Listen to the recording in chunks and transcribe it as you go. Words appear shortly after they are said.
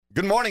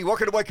Good morning.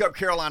 Welcome to Wake Up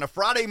Carolina.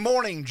 Friday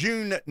morning,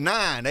 June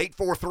 9,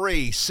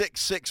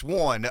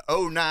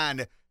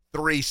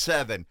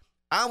 843-661-0937.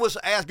 I was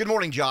asked, good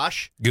morning,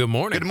 Josh. Good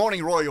morning. Good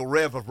morning, Royal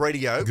Rev of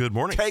Radio. Good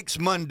morning. Takes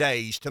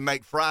Mondays to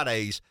make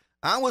Fridays.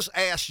 I was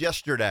asked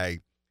yesterday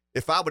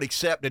if I would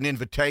accept an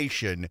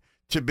invitation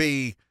to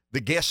be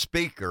the guest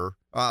speaker,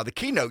 the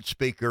keynote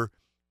speaker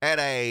at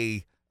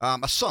a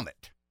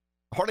summit.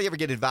 I hardly ever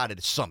get invited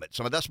to summits.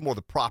 I mean, that's more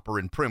the proper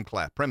and prim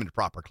and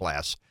proper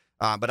class.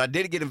 But I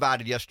did get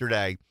invited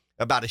yesterday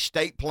about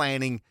estate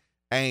planning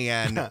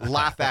and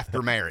life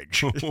after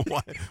marriage.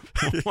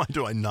 Why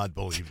do I not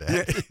believe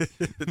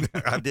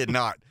that? I did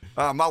not.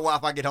 My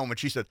wife, I get home and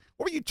she said,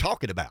 "What are you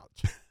talking about?"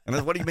 And I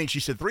said, "What do you mean?"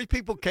 She said, 3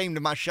 people came to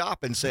my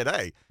shop and said,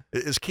 "Hey,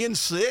 is Ken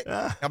sick?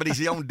 I mean, is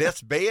he on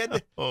death's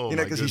bed?"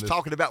 Because he's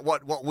talking about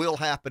what will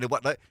happen and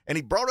what. And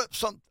he brought up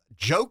some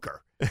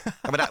joker.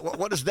 I mean,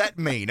 what does that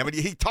mean? I mean,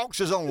 he talks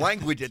his own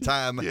language at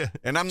times,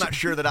 and I'm not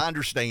sure that I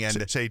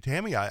understand. Say,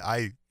 Tammy,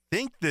 I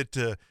think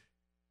that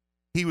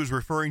he was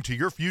referring to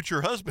your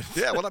future husband.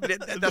 Yeah, well, I mean,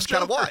 that's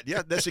kind of what.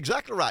 Yeah, that's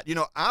exactly right. You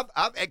know,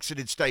 I've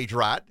exited stage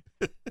right,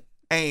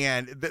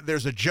 and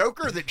there's a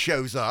joker that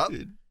shows up,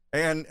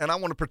 and I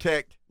want to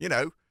protect,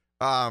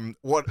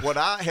 what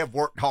I have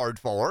worked hard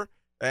for,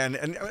 and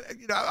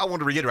I want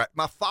to reiterate,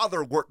 my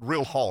father worked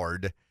real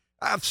hard.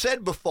 I've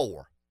said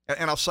before,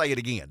 and I'll say it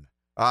again.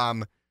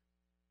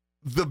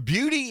 The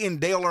beauty in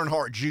Dale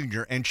Earnhardt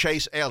Jr. and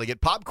Chase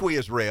Elliott, pop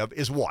quiz, Rev,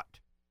 is what?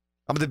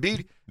 I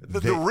mean,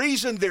 the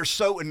reason they're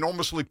so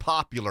enormously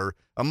popular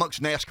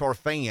amongst NASCAR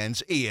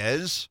fans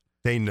is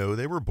they know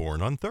they were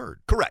born on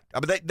third. Correct.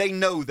 I mean, they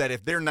know that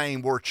if their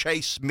name were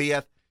Chase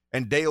Smith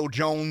and Dale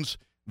Jones,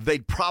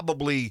 they'd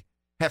probably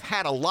have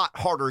had a lot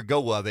harder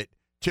go of it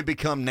to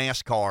become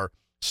NASCAR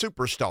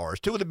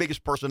superstars, 2 of the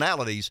biggest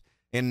personalities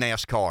in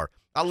NASCAR.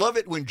 I love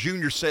it when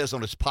Junior says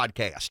on his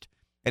podcast,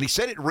 and he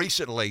said it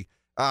recently,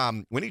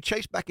 we need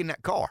Chase back in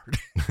that car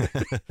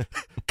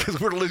because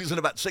we're losing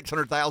about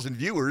 600,000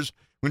 viewers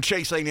when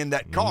Chase ain't in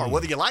that car,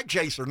 whether you like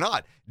Chase or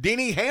not.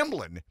 Denny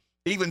Hamlin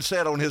even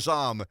said on his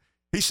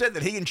he said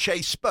that he and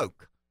Chase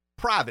spoke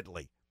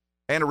privately,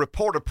 and a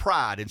reporter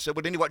pried and said,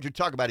 "Well, Denny, what did you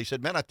talk about?" He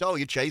said, "Man, I told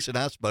you, Chase and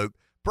I spoke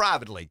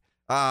privately."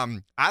 I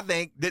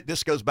think that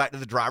this goes back to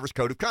the driver's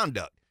code of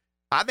conduct.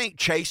 I think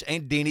Chase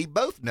and Denny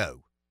both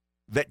know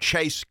that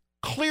Chase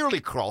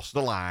clearly crossed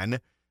the line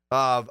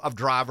of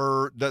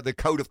driver, the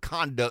code of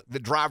conduct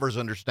that drivers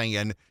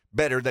understand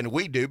better than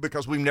we do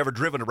because we've never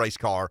driven a race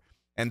car,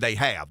 and they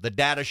have. The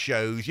data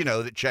shows,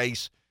 that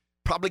Chase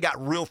probably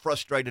got real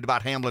frustrated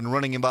about Hamlin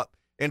running him up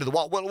into the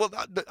wall. Well,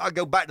 I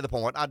go back to the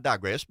point. I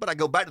digress, but I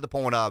go back to the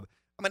point of,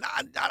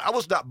 I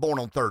was not born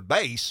on third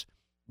base,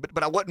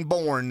 but I wasn't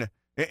born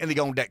in the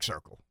on-deck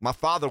circle. My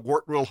father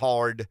worked real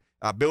hard,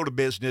 built a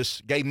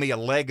business, gave me a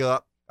leg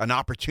up, an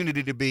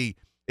opportunity to be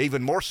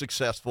even more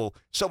successful.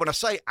 So when I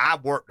say I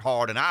worked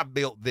hard and I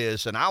built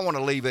this and I want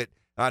to leave it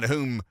to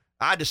whom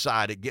I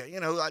decided,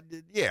 I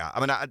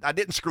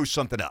didn't screw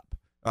something up.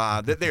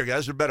 There you go.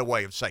 There's a better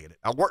way of saying it.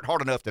 I worked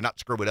hard enough to not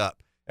screw it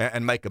up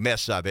and make a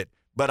mess of it.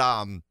 But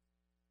I,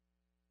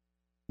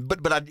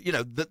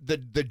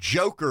 the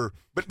joker,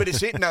 but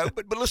it's it. No,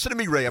 but listen to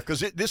me, Rev,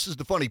 because this is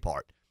the funny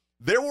part.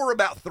 There were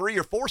about 3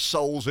 or 4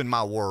 souls in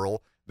my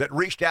world that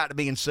reached out to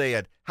me and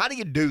said, "How do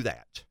you do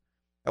that?"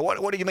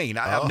 What do you mean?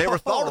 I've never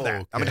thought of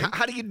that. Okay. I mean,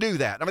 how do you do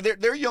that? I mean,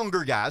 they're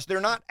younger guys.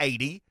 They're not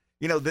 80.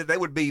 They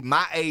would be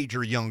my age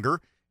or younger,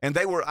 and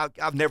they were.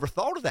 I've never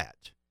thought of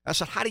that. I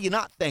said, "How do you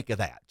not think of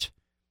that?"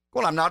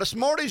 Well, I'm not as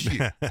smart as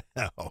you.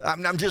 No.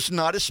 I'm just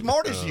not as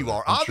smart as you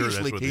are. I'm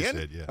Obviously, sure Ken.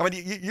 said, yeah. I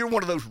mean, you're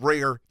one of those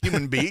rare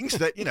human beings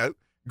that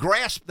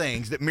grasp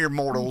things that mere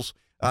mortals,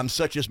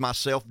 such as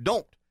myself,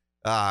 don't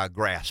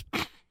grasp.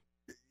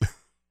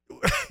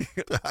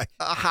 A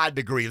high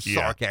degree of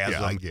sarcasm.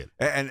 Yeah, I get it.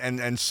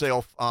 And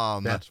self.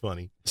 That's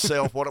funny.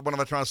 What am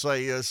I trying to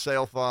say?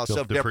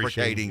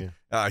 Self-deprecating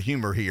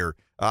humor here.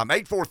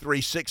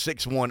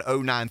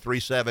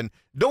 843-661-0937.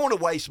 Don't want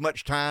to waste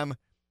much time.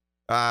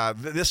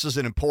 This is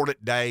an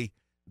important day.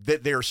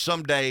 There are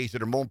some days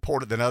that are more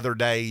important than other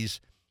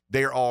days.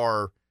 There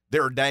are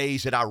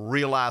days that I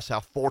realize how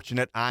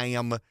fortunate I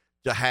am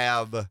to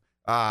have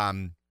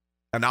an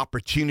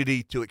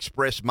opportunity to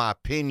express my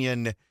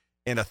opinion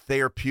in a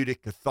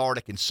therapeutic,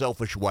 cathartic, and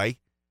selfish way.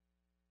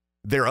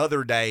 There are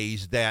other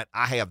days that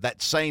I have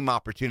that same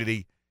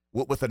opportunity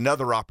with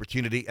another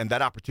opportunity, and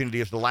that opportunity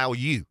is to allow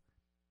you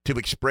to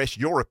express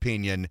your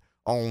opinion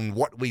on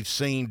what we've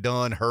seen,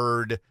 done,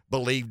 heard,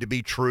 believed to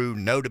be true,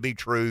 know to be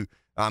true,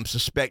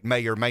 suspect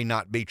may or may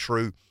not be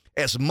true.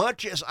 As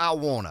much as I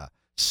want to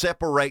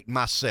separate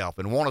myself,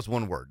 and want is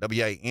one word,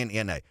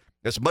 W-A-N-N-A,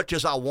 as much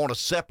as I want to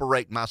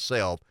separate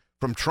myself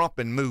from Trump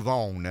and move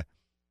on,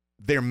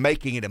 they're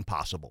making it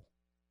impossible.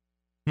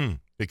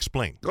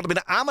 Explain. Well, I mean,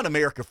 I'm an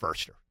America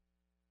firster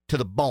to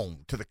the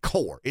bone, to the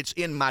core. It's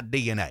in my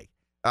DNA.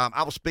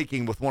 I was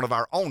speaking with one of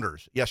our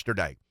owners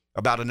yesterday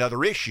about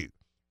another issue,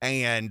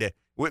 and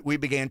we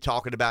began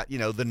talking about,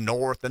 the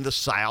North and the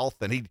South,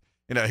 and he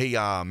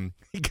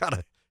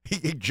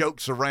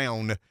jokes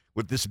around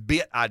with this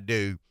bit I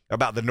do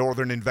about the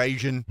northern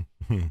invasion,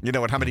 and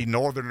how many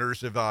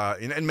Northerners have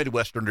and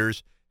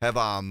Midwesterners have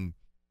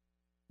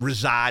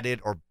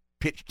resided or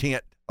pitched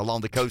tent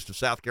along the coast of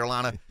South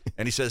Carolina.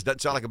 And he says,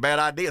 doesn't sound like a bad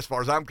idea as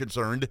far as I'm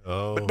concerned.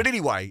 Oh. But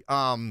anyway,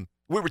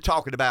 we were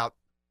talking about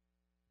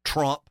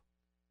Trump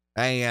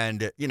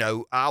and,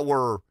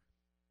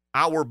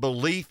 our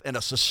belief in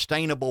a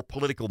sustainable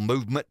political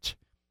movement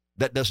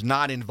that does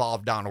not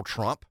involve Donald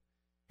Trump.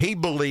 He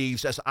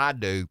believes, as I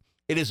do,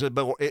 it is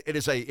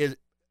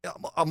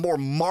a more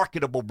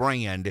marketable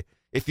brand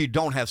if you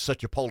don't have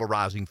such a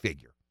polarizing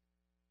figure.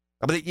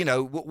 I mean,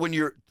 when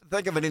you're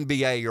think of an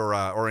NBA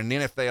or an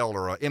NFL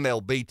or an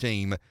MLB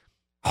team,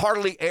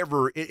 hardly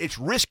ever it's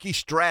risky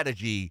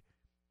strategy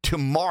to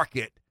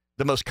market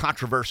the most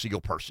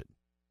controversial person,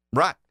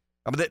 right?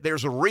 I mean,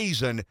 there's a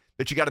reason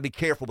that you got to be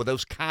careful with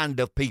those kind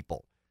of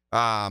people.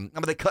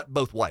 They cut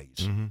both ways.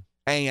 Mm-hmm.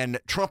 And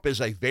Trump is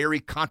a very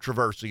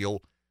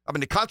controversial,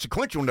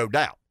 consequential, no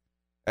doubt,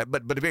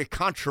 but a very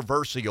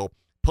controversial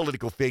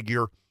political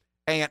figure.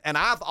 And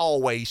I've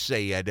always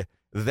said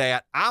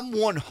that I'm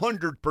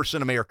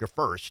 100% America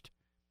first.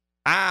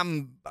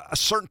 I'm a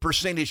certain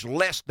percentage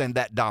less than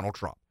that Donald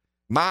Trump.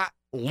 My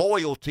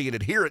loyalty and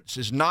adherence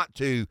is not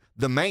to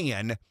the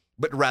man,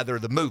 but rather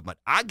the movement.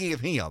 I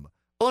give him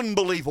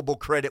unbelievable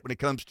credit when it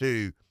comes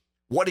to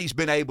what he's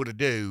been able to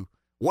do,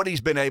 what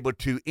he's been able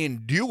to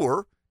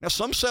endure. Now,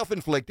 some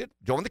self-inflicted.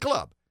 Join the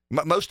club.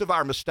 Most of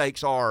our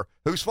mistakes are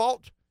whose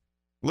fault?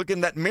 Look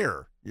in that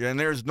mirror. And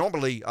there's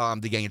normally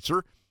the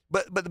answer.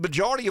 But the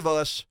majority of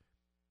us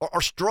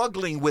are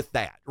struggling with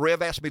that.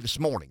 Rev asked me this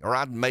morning, or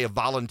I may have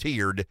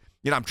volunteered,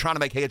 I'm trying to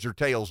make heads or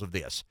tails of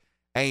this.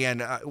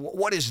 And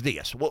what is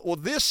this? Well,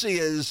 this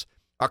is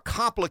a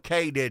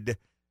complicated,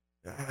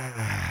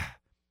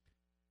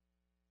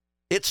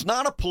 it's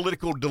not a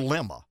political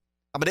dilemma.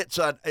 It's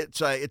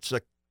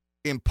a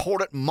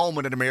important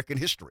moment in American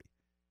history.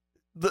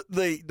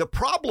 The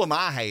problem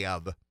I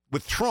have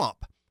with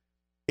Trump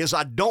is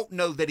I don't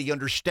know that he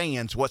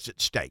understands what's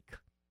at stake.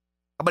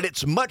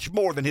 It's much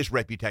more than his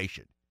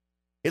reputation.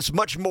 It's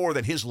much more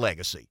than his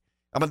legacy.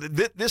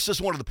 This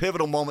is one of the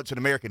pivotal moments in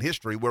American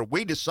history where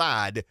we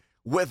decide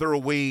whether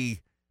we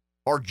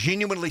are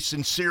genuinely,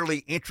 sincerely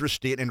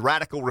interested in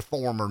radical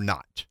reform or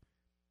not.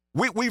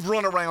 We've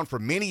run around for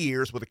many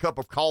years with a cup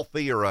of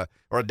coffee or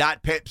a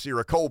Diet Pepsi or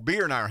a cold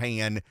beer in our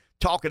hand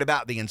talking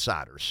about the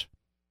insiders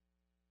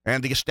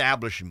and the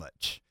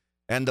establishment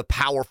and the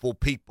powerful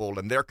people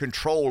and their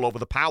control over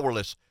the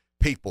powerless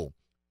people.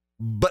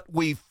 But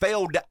we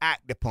failed to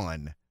act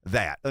upon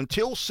that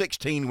until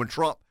 2016 when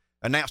Trump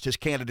announced his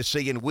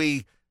candidacy, and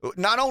we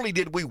not only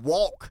did we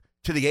walk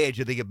to the edge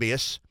of the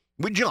abyss,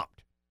 we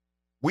jumped.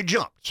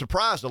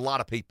 Surprised a lot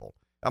of people.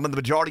 The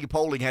majority of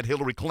polling had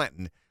Hillary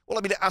Clinton. Well,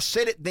 I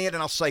said it then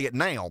and I'll say it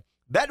now.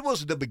 That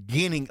was the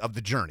beginning of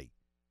the journey.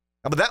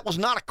 That was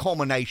not a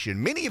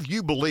culmination. Many of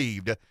you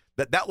believed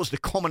that was the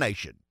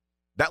culmination.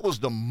 That was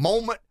the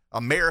moment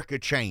America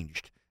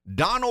changed.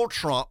 Donald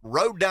Trump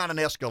rode down an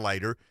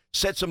escalator,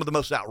 said some of the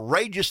most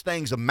outrageous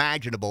things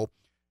imaginable,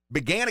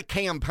 began a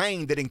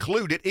campaign that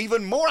included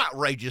even more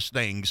outrageous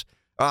things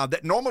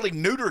that normally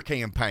neuter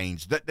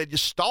campaigns, that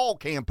just stall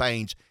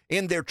campaigns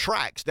in their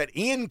tracks, that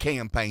end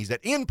campaigns,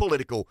 that end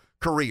political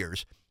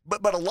careers.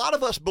 But a lot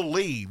of us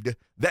believed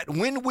that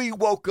when we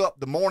woke up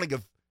the morning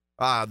of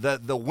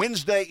the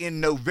Wednesday in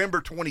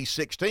November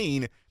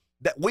 2016,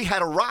 that we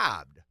had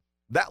arrived.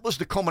 That was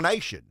the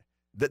culmination.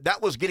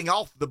 That was getting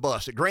off the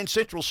bus at Grand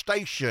Central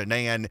Station,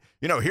 and,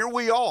 here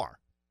we are.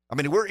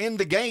 We're in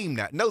the game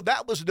now. No,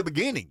 that was the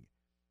beginning.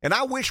 And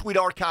I wish we'd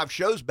archived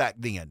shows back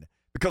then,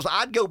 because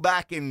I'd go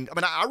back and,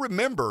 I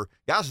remember,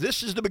 guys,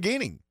 this is the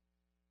beginning.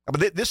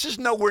 This is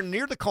nowhere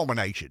near the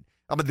culmination.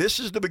 This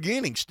is the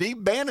beginning.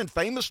 Steve Bannon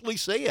famously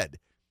said,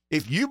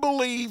 if you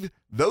believe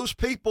those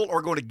people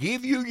are going to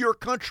give you your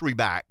country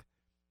back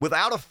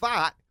without a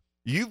fight,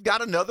 you've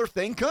got another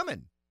thing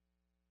coming.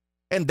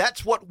 And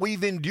that's what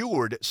we've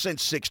endured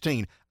since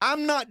 2016.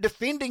 I'm not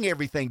defending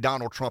everything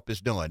Donald Trump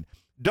has done.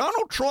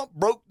 Donald Trump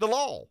broke the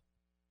law.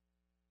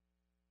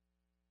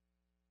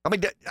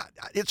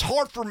 It's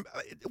hard for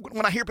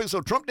when I hear people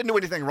say Trump didn't do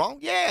anything wrong.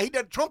 Yeah, he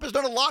did. Trump has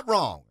done a lot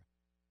wrong.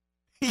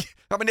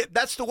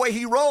 That's the way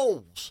he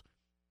rolls.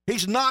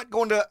 He's not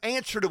going to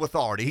answer to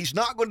authority. He's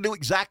not going to do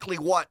exactly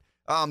what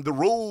the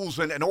rules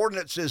and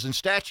ordinances and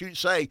statutes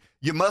say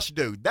you must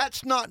do.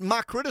 That's not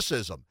my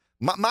criticism.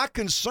 My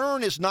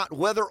concern is not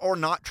whether or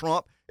not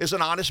Trump is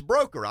an honest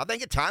broker. I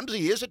think at times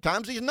he is, at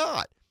times he's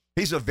not.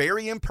 He's a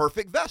very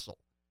imperfect vessel.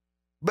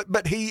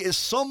 But he is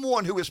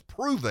someone who has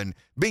proven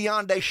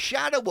beyond a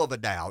shadow of a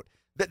doubt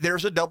that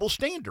there's a double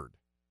standard,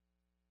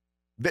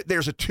 that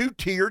there's a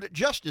two-tiered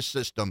justice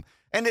system.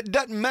 And it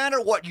doesn't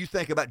matter what you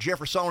think about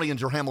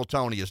Jeffersonians or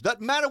Hamiltonians.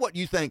 Doesn't matter what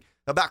you think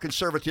about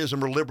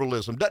conservatism or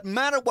liberalism. Doesn't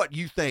matter what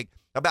you think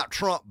about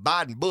Trump,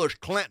 Biden, Bush,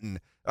 Clinton,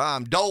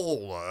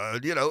 Dole.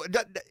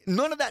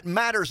 None of that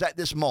matters at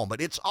this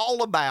moment. It's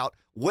all about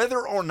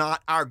whether or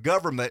not our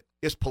government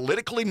is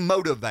politically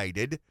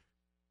motivated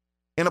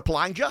in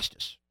applying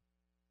justice.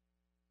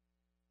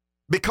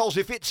 Because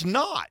if it's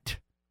not,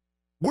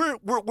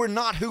 We're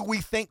not who we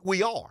think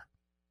we are.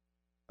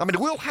 I mean,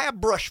 we'll have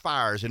brush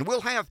fires and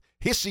we'll have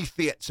hissy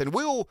fits and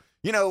we'll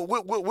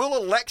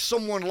elect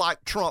someone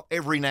like Trump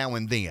every now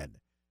and then.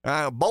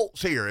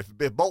 Bolt's here.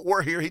 If Bolt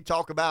were here, he'd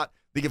talk about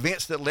the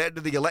events that led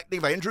to the electing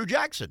of Andrew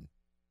Jackson.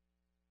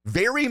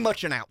 Very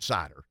much an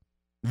outsider,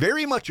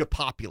 very much a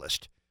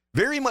populist,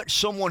 very much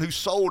someone who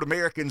sold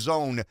Americans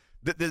on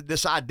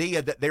this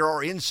idea that there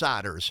are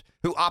insiders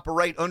who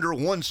operate under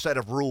one set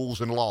of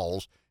rules and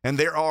laws, and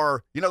there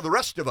are, the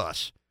rest of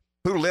us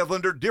who live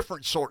under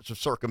different sorts of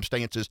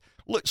circumstances.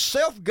 Look,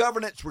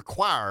 self-governance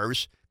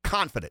requires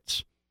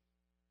confidence.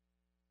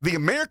 The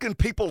American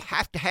people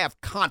have to have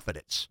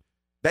confidence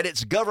that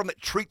its government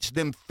treats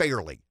them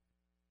fairly,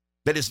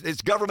 that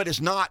its government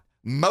is not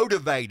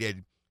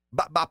motivated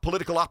by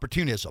political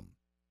opportunism.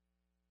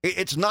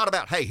 It's not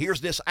about, hey,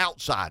 here's this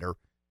outsider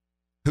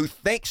who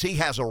thinks he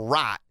has a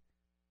right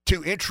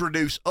to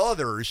introduce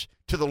others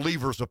to the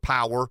levers of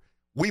power.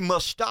 We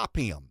must stop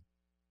him.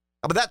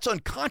 But that's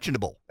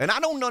unconscionable, and I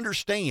don't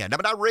understand.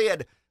 I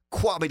read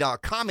comment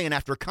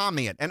after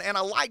comment, and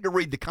I like to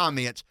read the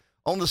comments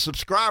on the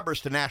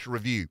subscribers to National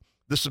Review,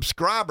 the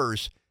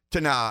subscribers to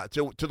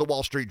the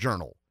Wall Street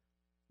Journal,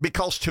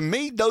 because to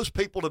me, those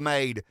people have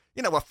made,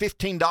 a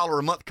 $15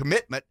 a month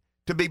commitment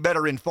to be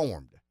better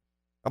informed.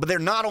 But they're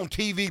not on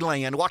TV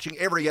land watching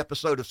every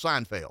episode of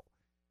Seinfeld.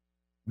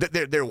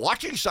 They're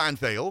watching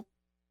Seinfeld,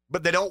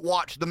 but they don't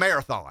watch the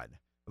marathon.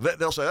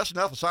 They'll say, that's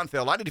enough of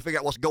Seinfeld. I need to figure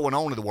out what's going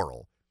on in the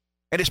world.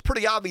 And it's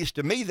pretty obvious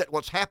to me that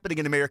what's happening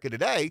in America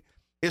today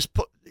is,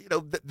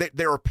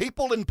 there are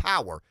people in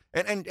power.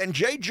 And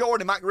Jay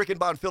Jordan and Mike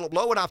Rickenbaugh and Philip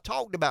Lowe and I've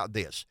talked about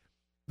this.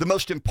 The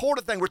most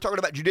important thing, we're talking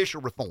about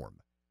judicial reform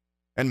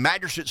and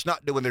magistrates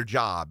not doing their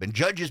job and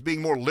judges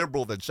being more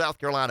liberal than South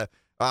Carolina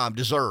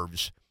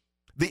deserves.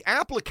 The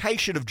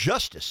application of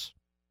justice.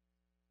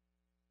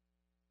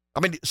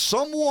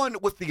 Someone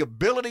with the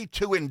ability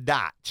to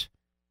indict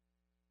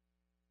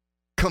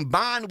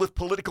combined with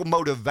political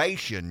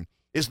motivation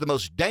is the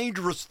most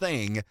dangerous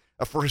thing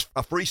a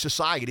free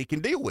society can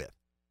deal with.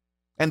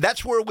 And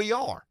that's where we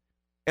are.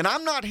 And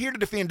I'm not here to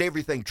defend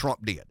everything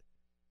Trump did.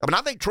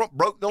 I think Trump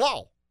broke the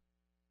law.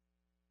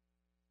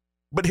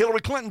 But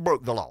Hillary Clinton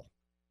broke the law.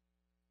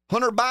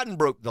 Hunter Biden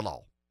broke the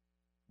law.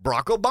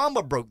 Barack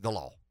Obama broke the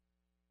law.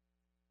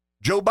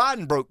 Joe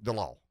Biden broke the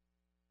law.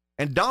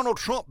 And Donald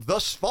Trump,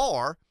 thus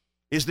far,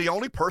 is the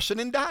only person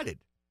indicted.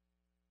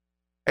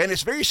 And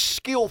it's very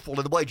skillful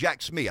in the way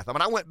Jack Smith.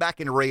 I went back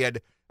and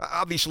read,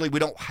 obviously we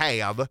don't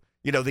have,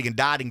 the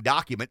indicting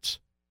documents.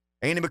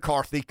 Andy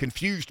McCarthy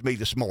confused me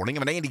this morning.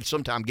 Andy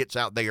sometimes gets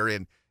out there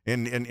in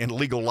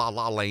legal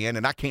la land,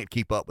 and I can't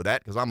keep up with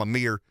that because I'm a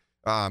mere,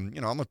 I'm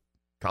a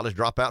college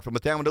dropout from a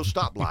town with no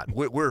stoplight.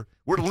 We're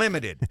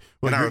limited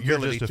in our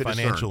ability just a to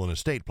financial discern. and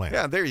estate plan.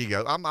 Yeah, there you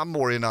go. I'm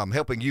more in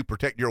helping you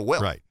protect your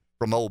wealth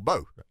from old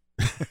Bo.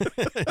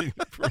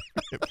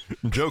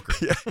 Joker.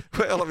 Yeah.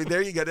 Well,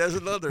 there you go. There's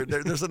another.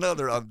 There's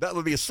another. That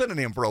would be a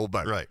synonym for old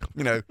Bo. Right.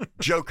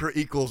 Joker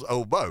equals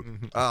old Bo.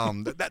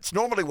 That's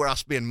normally where I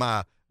spend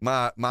my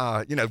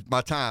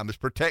time is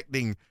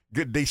protecting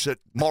good, decent,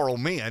 moral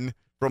men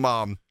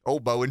from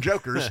old Bo and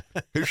jokers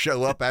who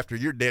show up after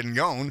you're dead and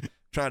gone,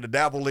 trying to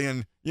dabble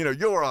in your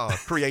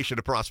creation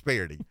of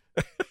prosperity.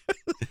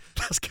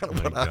 That's kind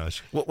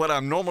of what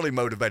I'm normally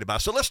motivated by.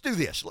 So let's do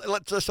this.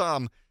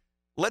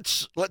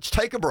 Let's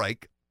take a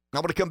break.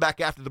 I'm going to come back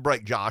after the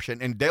break, Josh,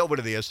 and delve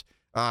into this.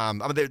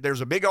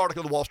 There's a big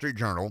article in the Wall Street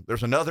Journal.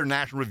 There's another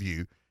National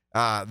Review.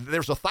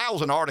 There's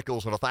 1,000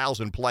 articles in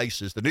 1,000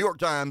 places. The New York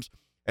Times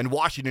and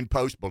Washington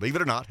Post, believe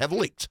it or not, have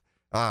leaked.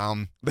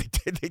 They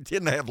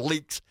tend to have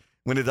leaks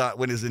when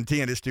his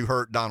intent is to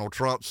hurt Donald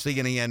Trump.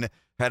 CNN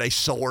had a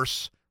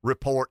source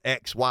report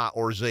X, Y,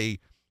 or Z.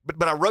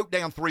 But I wrote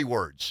down 3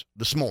 words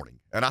this morning,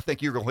 and I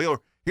think you're going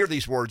to hear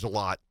these words a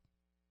lot.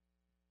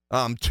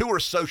 2 are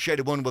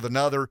associated one with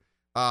another.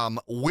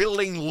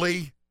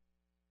 Willingly,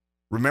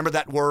 remember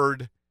that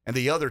word, and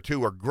the other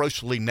 2 are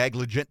grossly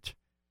negligent.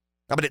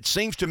 It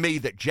seems to me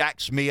that Jack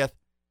Smith,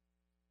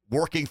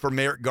 working for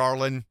Merrick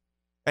Garland,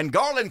 and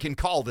Garland can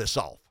call this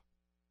off.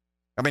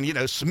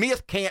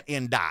 Smith can't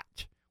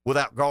indict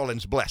without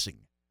Garland's blessing.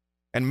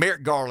 And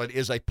Merrick Garland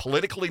is a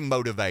politically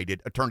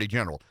motivated attorney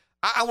general.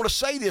 I want to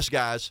say this,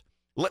 guys.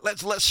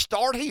 Let's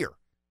start here.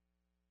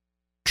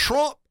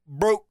 Trump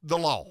broke the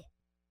law.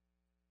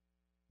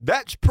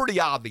 That's pretty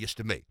obvious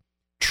to me.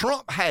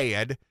 Trump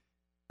had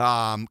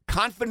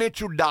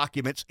confidential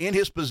documents in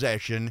his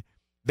possession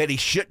that he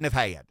shouldn't have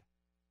had.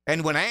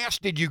 And when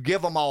asked, did you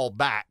give them all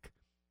back?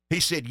 He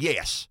said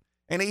yes,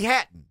 and he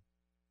hadn't.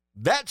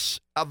 That's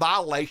a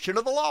violation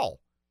of the law.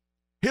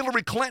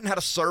 Hillary Clinton had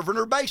a server in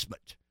her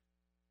basement.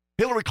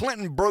 Hillary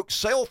Clinton broke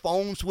cell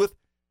phones with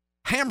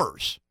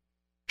hammers.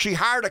 She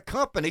hired a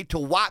company to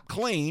wipe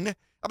clean.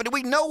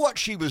 We know what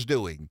she was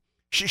doing.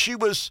 She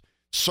was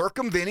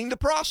circumventing the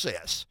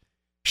process.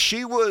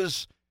 She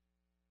was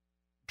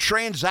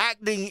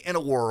transacting in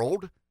a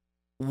world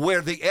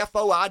where the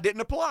FOI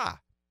didn't apply.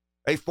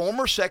 A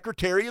former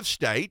Secretary of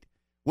State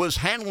was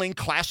handling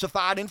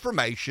classified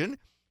information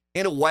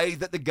in a way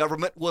that the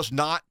government was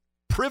not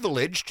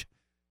privileged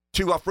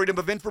to freedom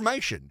of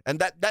information.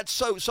 And that's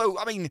so,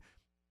 I mean,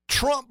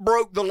 Trump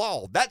broke the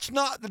law. That's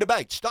not the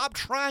debate. Stop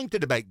trying to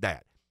debate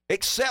that.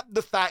 Accept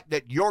the fact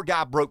that your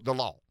guy broke the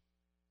law.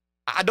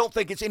 I don't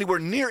think it's anywhere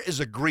near as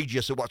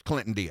egregious as what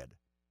Clinton did.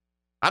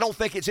 I don't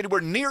think it's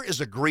anywhere near as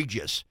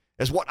egregious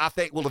as what I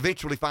think we'll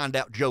eventually find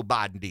out Joe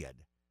Biden did.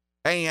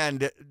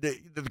 And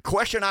the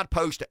question I'd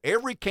pose to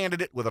every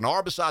candidate with an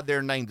R beside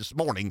their name this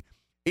morning,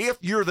 if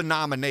you're the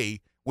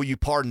nominee, will you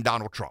pardon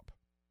Donald Trump?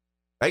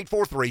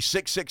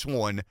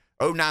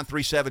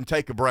 843-661-0937.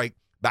 Take a break.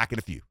 Back in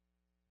a few.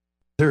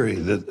 Theory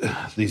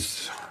that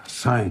these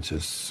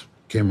scientists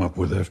came up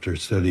with after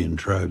studying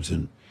tribes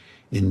in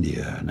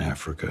India and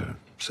Africa,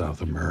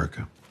 South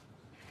America.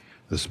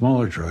 The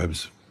smaller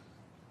tribes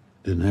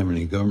didn't have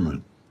any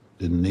government,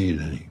 didn't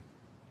need any.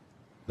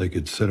 They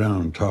could sit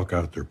down and talk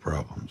out their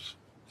problems,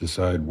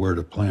 decide where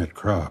to plant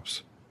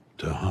crops,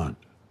 to hunt.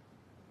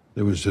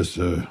 It was just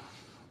a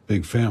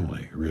big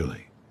family,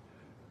 really.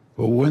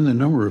 But when the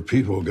number of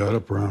people got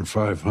up around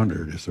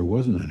 500, if there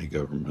wasn't any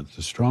government,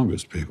 the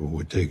strongest people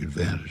would take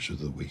advantage of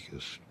the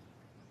weakest.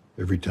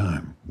 Every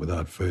time,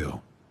 without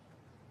fail.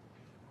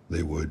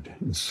 They would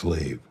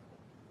enslave,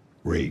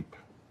 rape,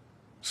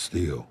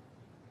 steal,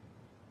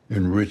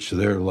 enrich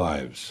their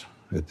lives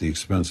at the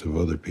expense of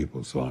other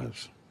people's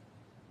lives.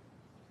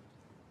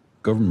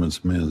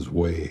 Government's man's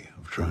way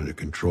of trying to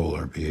control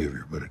our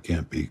behavior, but it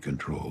can't be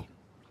controlled.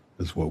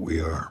 That's what we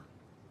are.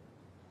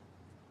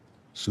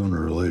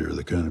 Sooner or later,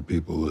 the kind of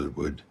people that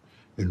would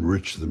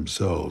enrich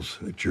themselves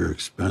at your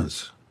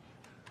expense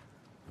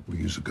will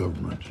use the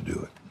government to do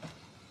it.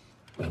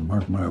 And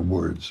mark my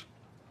words,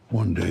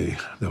 one day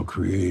they'll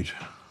create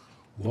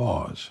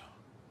laws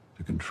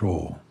to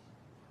control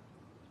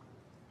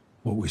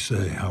what we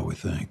say, how we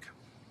think.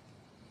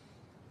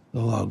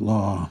 They'll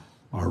outlaw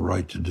our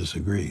right to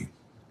disagree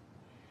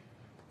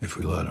if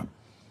we let them.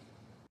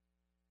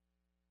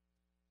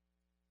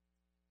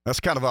 That's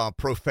kind of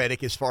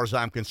prophetic as far as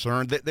I'm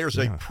concerned. There's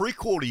a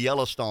prequel to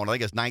Yellowstone. I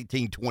think it's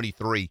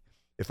 1923,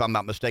 if I'm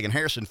not mistaken.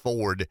 Harrison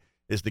Ford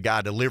is the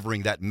guy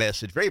delivering that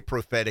message. Very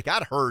prophetic.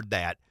 I'd heard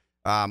that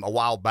a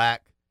while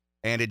back,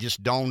 and it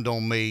just dawned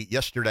on me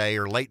yesterday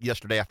or late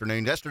yesterday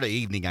afternoon, yesterday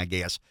evening, I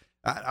guess.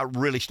 I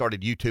really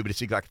started YouTubing to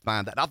see if I could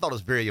find that. I thought it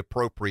was very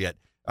appropriate.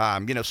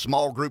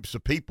 Small groups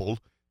of people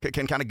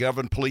can kind of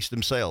govern, police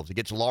themselves. It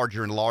gets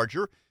larger and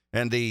larger.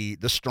 And the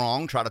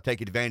strong try to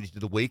take advantage of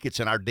the weak. It's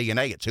in our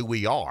DNA. It's who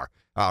we are.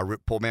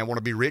 Poor man want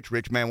to be rich.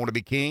 Rich man want to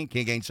be king.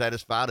 King ain't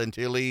satisfied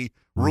until he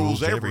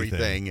rules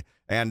everything.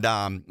 And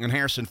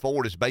Harrison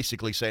Ford is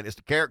basically saying it's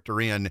the character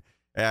in.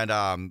 And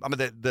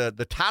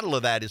the title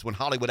of that is When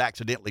Hollywood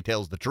Accidentally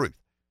Tells the Truth.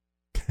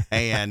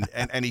 And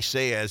he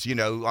says,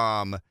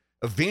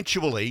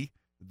 eventually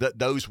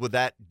those with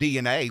that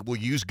DNA will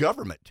use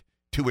government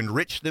to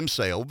enrich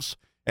themselves.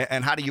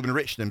 And how do you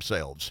enrich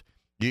themselves?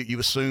 You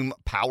assume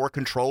power,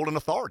 control, and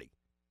authority.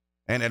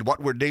 And what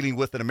we're dealing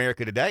with in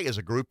America today is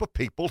a group of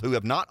people who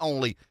have not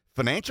only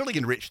financially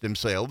enriched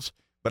themselves,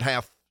 but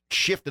have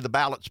shifted the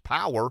balance of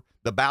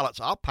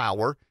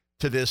power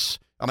to this.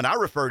 I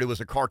refer to it as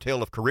a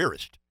cartel of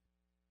careerists.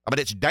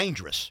 It's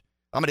dangerous.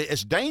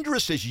 As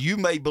dangerous as you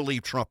may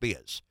believe Trump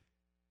is,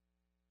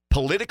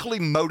 politically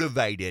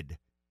motivated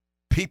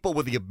people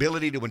with the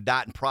ability to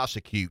indict and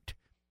prosecute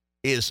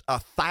is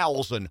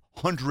 1,000,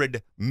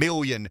 100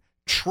 million,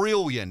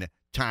 trillion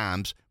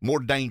times more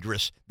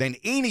dangerous than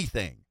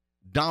anything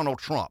Donald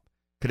Trump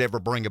could ever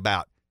bring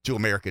about to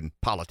American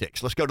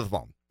politics. Let's go to the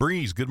phone.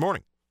 Breeze, good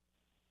morning.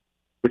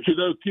 But Kid,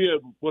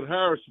 what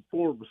Harrison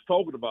Ford was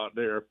talking about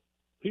there,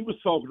 he was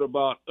talking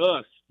about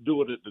us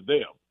doing it to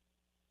them.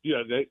 You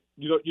know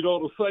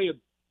what I'm saying?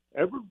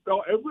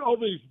 All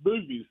these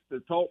movies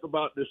that talked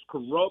about this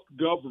corrupt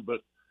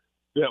government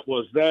that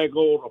was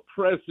daggone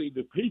oppressing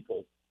the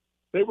people,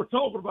 they were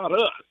talking about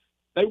us.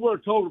 They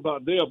weren't talking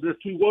about them. They're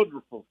too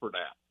wonderful for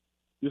that.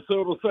 You see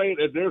what I'm saying?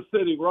 And they're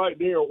sitting right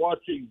there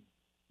watching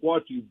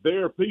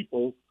their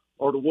people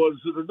are the ones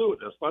that are doing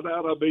this. By that,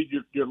 I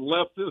mean your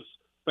leftist,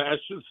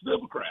 fascist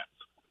Democrats.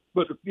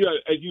 But,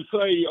 and you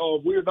say,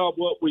 we're not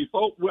what we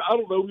thought. Well, I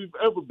don't know we've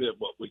ever been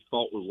what we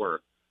thought we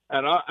were.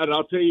 And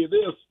I'll tell you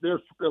this,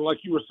 there's,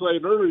 like you were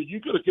saying earlier,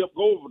 you could have kept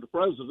going with the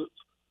presidents.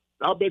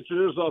 I bet you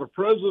there's not a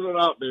president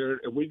out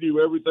there, and we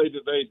knew everything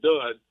that they'd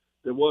done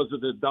that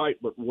wasn't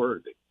indictment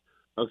worthy.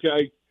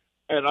 Okay?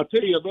 And I'll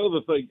tell you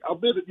another thing.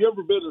 You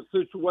ever been in a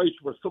situation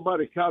where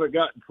somebody kind of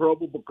got in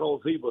trouble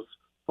because he was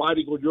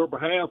fighting on your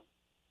behalf?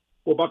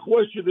 Well, my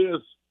question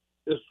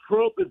is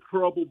Trump in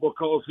trouble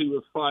because he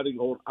was fighting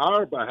on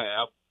our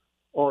behalf,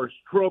 or is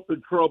Trump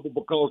in trouble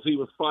because he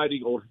was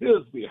fighting on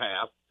his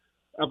behalf?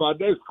 And my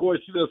next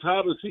question is,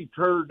 how does he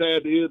turn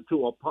that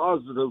into a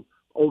positive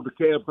on the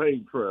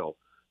campaign trail?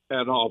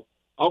 And I'm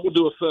going to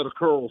do a set of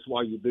curls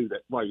while you do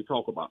that, while you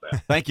talk about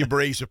that. Thank you,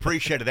 Breeze.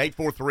 Appreciate it.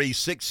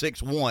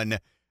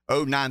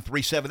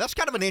 843-661-0937. That's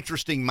kind of an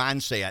interesting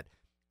mindset.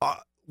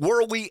 Have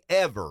we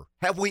ever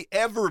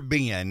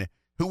been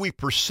who we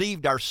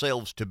perceived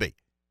ourselves to be?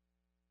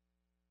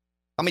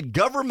 I mean,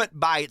 government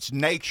by its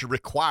nature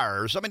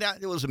requires, I mean,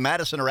 it was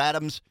Madison or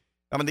Adams.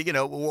 I mean, you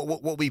know,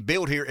 what we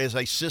build here is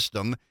a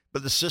system,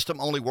 but the system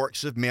only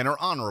works if men are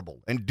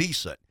honorable and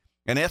decent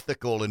and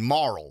ethical and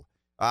moral.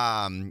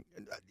 You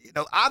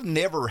know, I've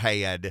never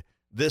had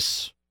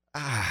this,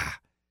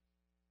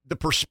 the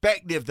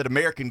perspective that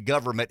American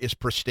government is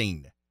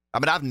pristine. I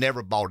mean, I've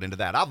never bought into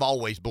that. I've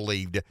always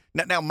believed.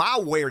 Now, my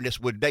awareness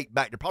would date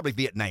back to probably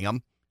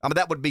Vietnam. I mean,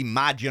 that would be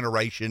my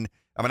generation.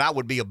 I mean, I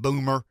would be a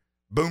boomer.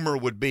 Boomer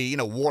would be, you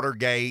know,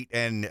 Watergate,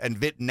 and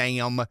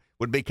Vietnam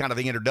would be kind of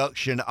the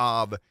introduction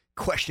of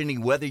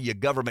questioning whether your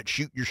government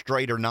shoot you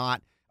straight or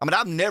not. I mean,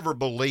 I've never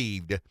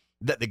believed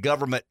that the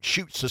government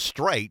shoots us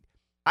straight.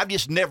 I've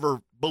just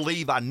never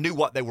believed I knew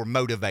what they were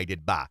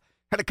motivated by.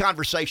 Had a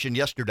conversation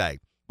yesterday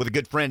with a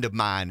good friend of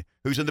mine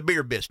who's in the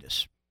beer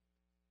business.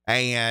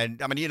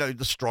 And, I mean, you know,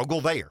 the struggle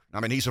there. I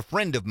mean, he's a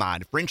friend of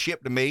mine.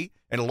 Friendship to me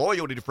and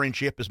loyalty to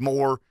friendship is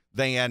more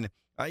than,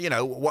 you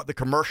know, what the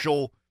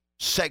commercial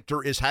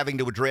sector is having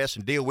to address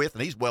and deal with.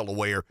 And he's well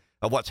aware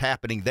of what's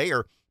happening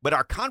there. But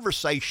our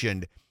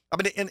conversation, I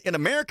mean, in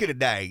America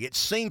today, it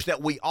seems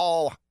that we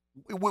want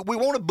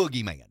a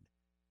boogeyman.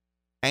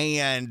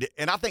 And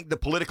I think the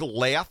political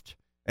left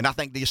and I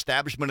think the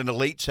establishment and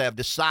elites have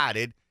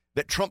decided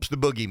that Trump's the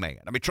boogeyman.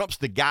 I mean, Trump's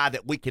the guy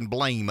that we can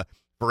blame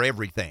for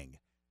everything.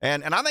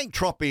 And I think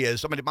Trump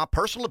is, I mean, in my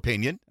personal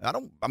opinion,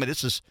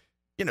 this is,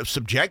 you know,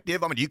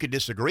 subjective. I mean, you could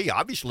disagree,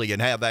 obviously, and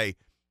have a,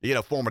 you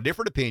know, form a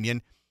different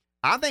opinion.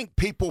 I think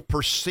people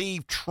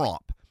perceive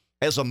Trump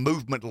as a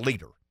movement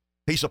leader.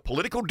 He's a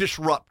political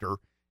disruptor,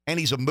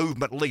 and he's a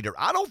movement leader.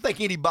 I don't think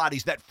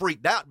anybody's that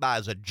freaked out by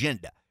his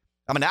agenda.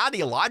 I mean,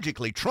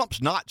 ideologically, Trump's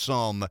not he's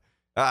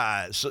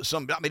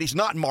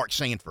not Mark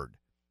Sanford.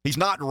 He's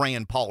not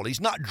Rand Paul.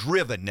 He's not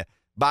driven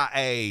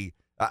by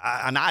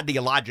an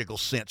ideological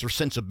sense or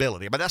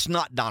sensibility. But that's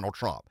not Donald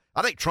Trump.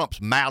 I think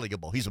Trump's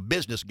malleable. He's a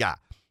business guy.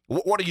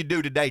 What do you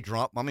do today,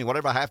 Trump? I mean,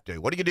 whatever I have to.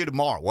 What do you do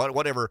tomorrow?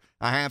 Whatever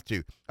I have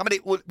to. I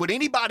mean, would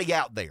anybody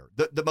out there,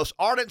 the most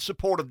ardent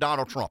supporter of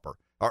Donald Trump,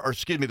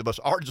 the most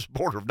ardent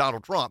supporter of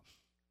Donald Trump,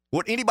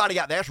 would anybody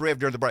out there, that's Rev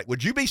during the break,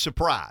 would you be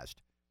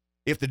surprised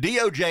if the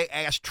DOJ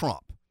asked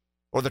Trump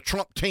or the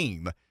Trump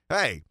team,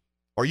 hey,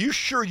 are you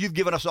sure you've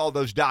given us all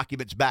those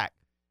documents back?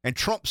 And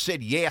Trump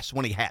said yes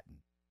when he hadn't.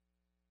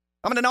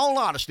 I mean, in all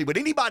honesty, would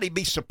anybody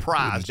be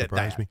surprised at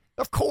that? Me.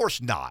 Of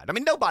course not. I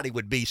mean, nobody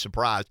would be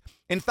surprised.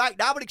 In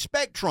fact, I would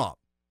expect Trump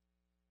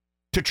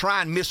to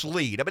try and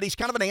mislead. I mean, he's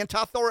kind of an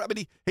anti-authority. I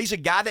mean, he's a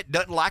guy that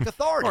doesn't like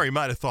authority. Or he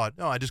might have thought,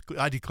 I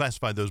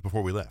declassified those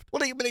before we left.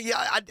 Well,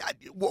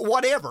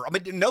 whatever. I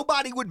mean,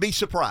 nobody would be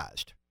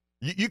surprised.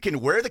 You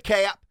can wear the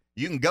cap.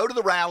 You can go to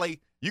the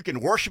rally. You can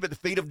worship at the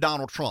feet of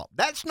Donald Trump.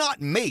 That's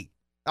not me.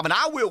 I mean,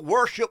 I will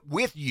worship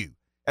with you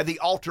at the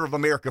altar of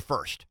America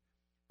first.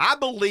 I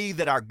believe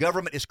that our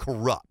government is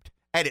corrupt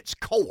at its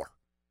core.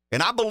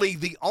 And I believe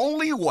the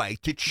only way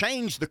to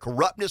change the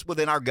corruptness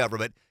within our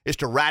government is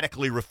to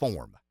radically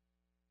reform.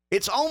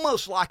 It's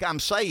almost like I'm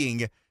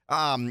saying,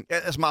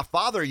 as my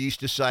father used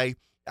to say,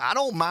 I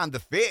don't mind the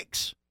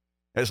fix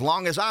as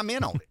long as I'm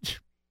in on it.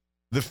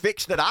 The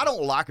fix that I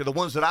don't like are the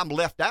ones that I'm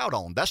left out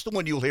on. That's the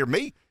one you'll hear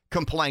me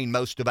complain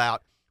most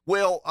about.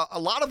 Well, a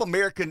lot of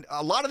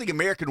the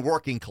American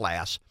working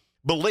class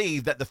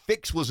believe that the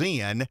fix was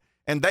in,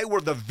 and they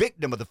were the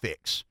victim of the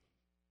fix.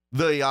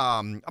 The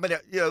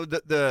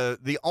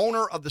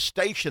owner of the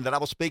station that I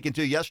was speaking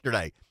to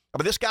yesterday. I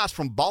mean, this guy's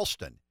from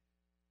Boston,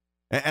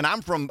 and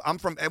I'm from,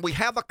 and we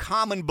have a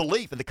common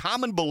belief, and the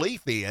common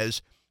belief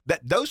is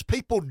that those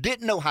people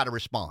didn't know how to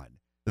respond.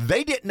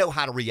 They didn't know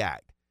how to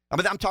react. I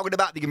mean, I'm talking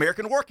about the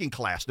American working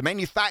class, the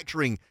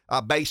manufacturing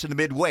base in the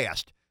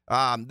Midwest,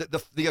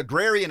 the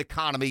agrarian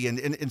economy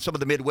in some of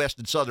the Midwest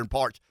and southern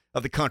parts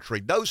of the country.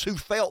 Those who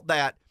felt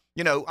that,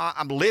 you know,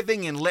 I'm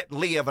living and let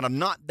live, and I'm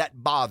not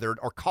that bothered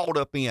or caught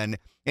up in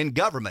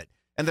government.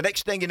 And the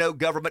next thing you know,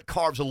 government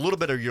carves a little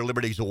bit of your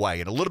liberties away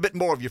and a little bit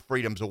more of your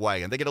freedoms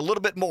away, and they get a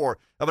little bit more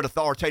of an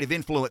authoritative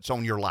influence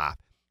on your life.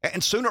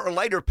 And sooner or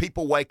later,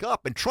 people wake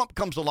up, and Trump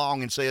comes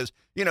along and says,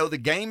 you know, the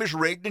game is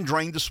rigged and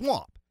drain the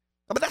swamp.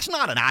 I mean, that's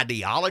not an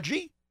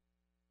ideology.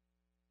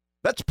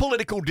 That's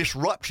political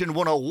disruption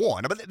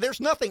 101. I mean, there's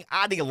nothing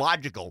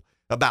ideological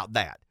about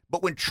that.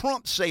 But when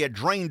Trump said,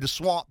 drain the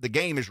swamp, the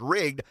game is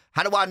rigged,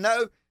 how do I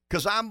know?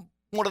 Because I'm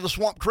one of the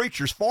swamp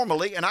creatures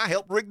formerly, and I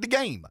helped rig the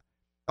game.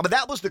 I mean,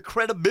 that was the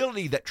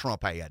credibility that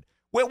Trump had.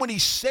 Well, when he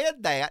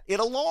said that, it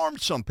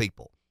alarmed some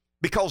people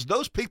because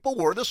those people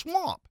were the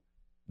swamp.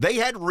 They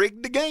had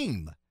rigged the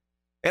game.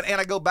 And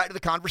I go back to the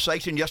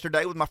conversation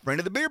yesterday with my friend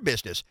in the beer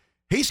business.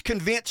 He's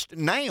convinced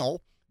now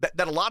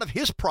that a lot of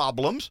his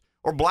problems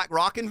are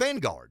BlackRock and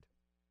Vanguard.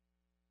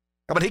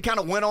 I mean, he kind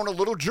of went on a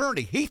little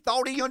journey. He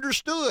thought he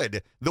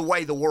understood the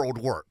way the world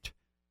worked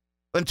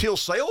until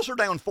sales are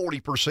down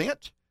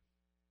 40%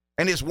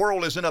 and his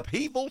world is in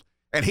upheaval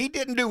and he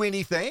didn't do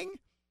anything.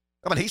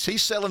 I mean,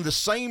 he's selling the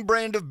same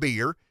brand of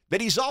beer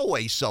that he's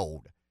always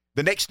sold.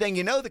 The next thing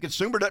you know, the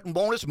consumer doesn't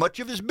want as much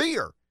of his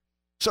beer.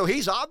 So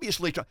he's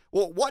obviously trying,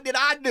 well, what did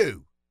I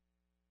do?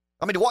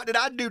 I mean, what did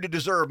I do to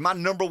deserve my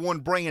number one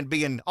brand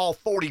being all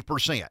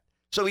 40%?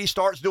 So he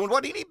starts doing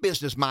what any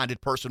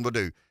business-minded person would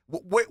do.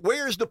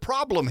 Where's the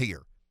problem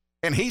here?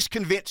 And he's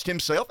convinced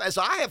himself, as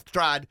I have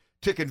tried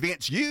to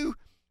convince you,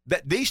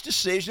 that these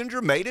decisions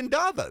are made in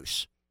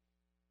Davos.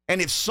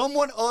 And if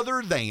someone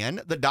other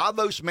than the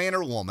Davos man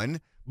or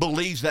woman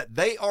believes that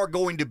they are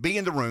going to be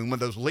in the room when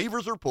those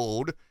levers are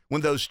pulled,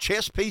 when those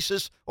chess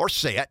pieces are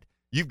set,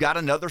 you've got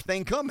another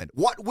thing coming.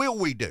 What will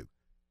we do?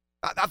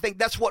 I think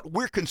that's what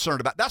we're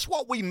concerned about. That's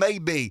what we may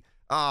be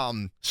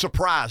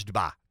surprised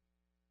by.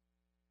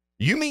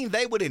 You mean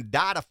they would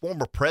indict a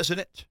former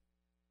president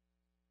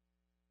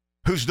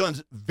who's done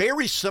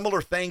very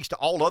similar things to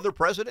all other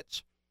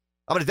presidents?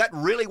 I mean, is that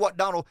really what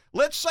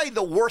let's say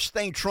the worst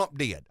thing Trump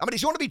did. I mean,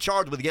 he's going to be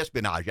charged with the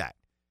Espionage Act.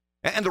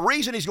 And the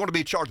reason he's going to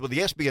be charged with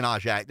the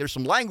Espionage Act, there's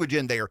some language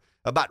in there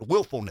about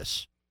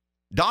willfulness.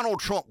 Donald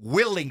Trump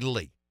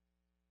willingly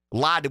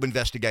lied to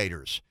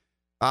investigators.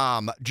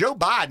 Joe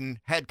Biden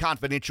had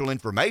confidential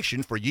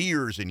information for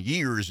years and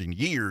years and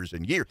years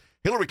and years.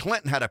 Hillary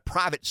Clinton had a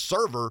private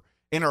server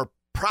in her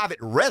private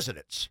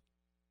residence,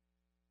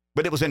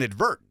 but it was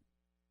inadvertent.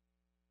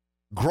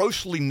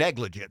 Grossly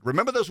negligent.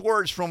 Remember those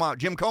words from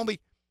Jim Comey?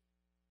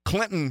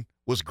 Clinton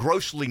was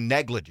grossly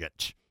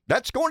negligent.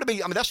 That's going to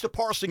be, that's the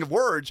parsing of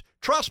words.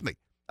 Trust me,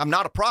 I'm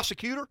not a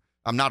prosecutor.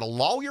 I'm not a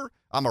lawyer.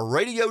 I'm a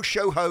radio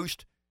show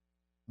host.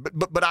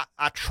 But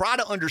I try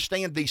to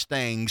understand these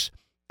things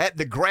at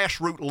the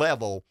grassroots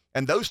level.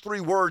 And those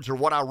three words are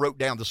what I wrote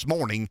down this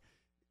morning: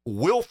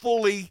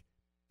 willfully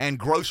and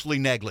grossly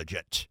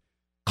negligent.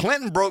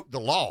 Clinton broke the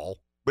law,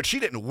 but she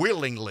didn't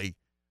willingly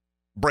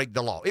break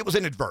the law. It was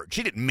inadvertent.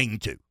 She didn't mean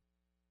to.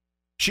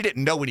 She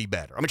didn't know any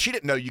better. I mean, she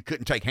didn't know you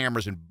couldn't take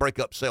hammers and break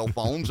up cell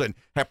phones and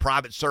have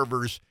private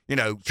servers,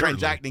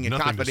 transacting in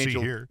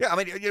confidential. Yeah, I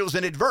mean, it was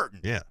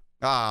inadvertent. Yeah.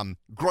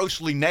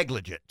 Grossly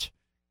negligent.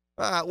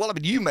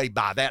 You may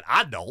buy that.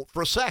 I don't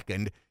for a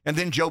second. And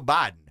then Joe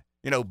Biden.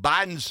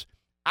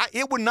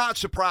 It would not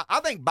surprise. I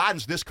think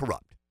Biden's this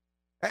corrupt.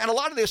 And a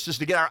lot of this is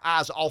to get our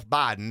eyes off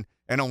Biden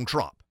and on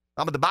Trump.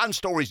 The Biden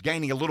story is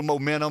gaining a little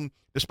momentum,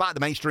 despite the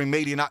mainstream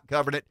media not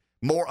covering it.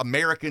 More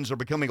Americans are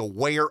becoming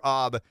aware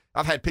of.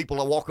 I've had people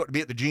that walk up to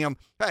me at the gym.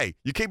 Hey,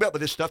 you keep up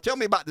with this stuff. Tell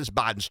me about this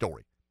Biden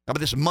story, about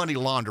this money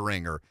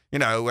laundering, or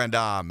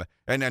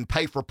and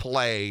pay for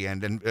play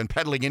and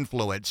peddling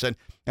influence, and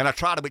I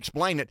try to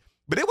explain it.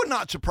 But it would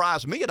not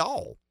surprise me at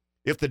all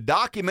if the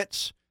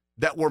documents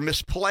that were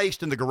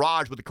misplaced in the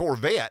garage with the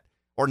Corvette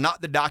are not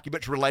the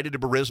documents related to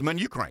Burisma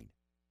and Ukraine.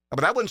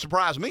 That wouldn't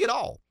surprise me at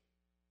all.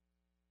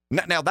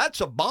 Now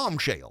that's a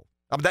bombshell.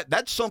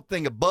 That's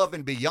something above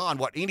and beyond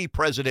what any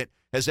president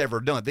has ever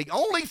done. The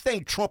only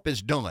thing Trump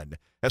has done,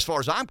 as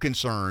far as I'm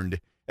concerned,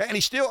 and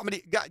he's still,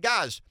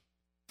 guys,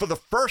 for the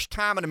first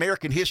time in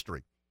American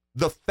history,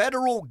 the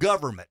federal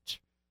government,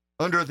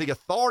 under the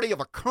authority of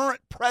a current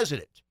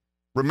president,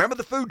 remember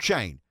the food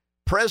chain,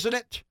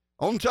 president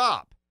on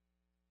top,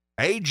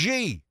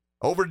 AG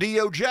over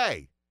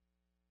DOJ,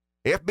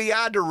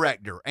 FBI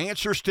director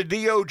answers to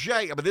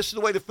DOJ. This is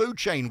the way the food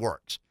chain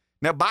works.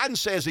 Now, Biden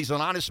says he's an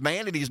honest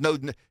man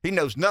and he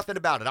knows nothing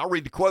about it. I'll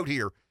read the quote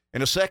here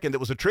in a second that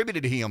was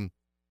attributed to him.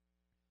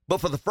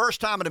 But for the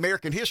first time in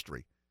American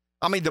history,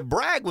 the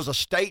Bragg was a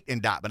state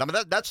indictment.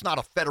 That's not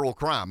a federal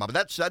crime.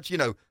 That's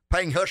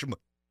paying hush,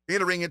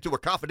 entering into a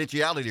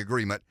confidentiality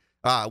agreement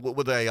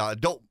with a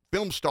adult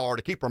film star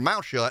to keep her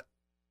mouth shut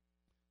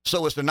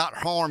so as to not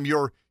harm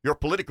your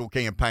political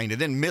campaign, and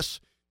then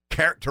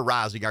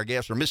mischaracterizing, I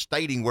guess, or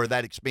misstating where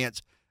that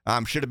expense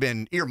should have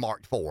been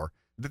earmarked for.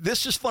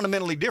 This is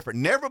fundamentally different.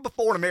 Never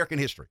before in American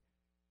history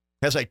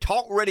has a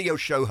talk radio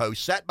show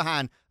host sat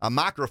behind a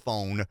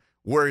microphone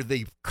where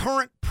the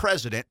current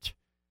president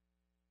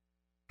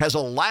has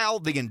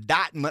allowed the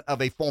indictment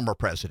of a former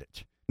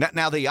president.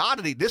 Now the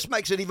oddity, this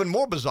makes it even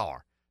more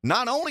bizarre.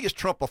 Not only is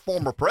Trump a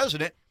former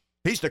president,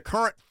 he's the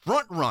current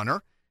front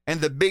runner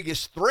and the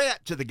biggest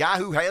threat to the guy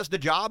who has the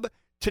job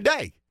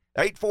today.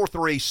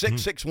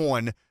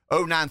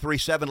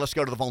 843-661-0937. Let's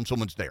go to the phone.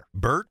 Someone's there.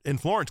 Bert in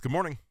Florence. Good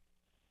morning.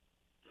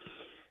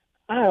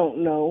 I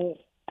don't know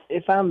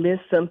if I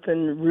missed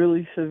something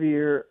really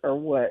severe or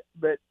what,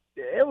 but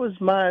it was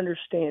my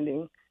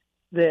understanding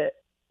that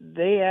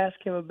they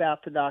asked him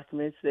about the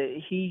documents,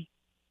 that he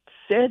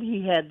said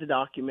he had the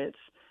documents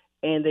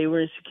and they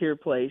were in a secure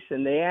place,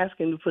 and they asked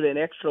him to put an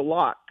extra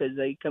lock because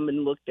they come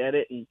and looked at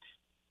it and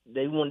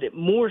they wanted it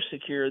more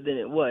secure than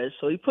it was.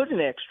 So he put an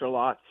extra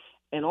lock,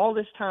 and all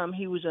this time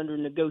he was under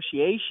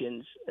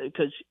negotiations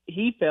because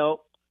he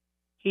felt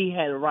he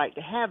had a right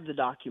to have the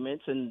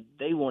documents, and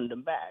they wanted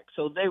them back.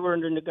 So they were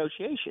under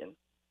negotiation.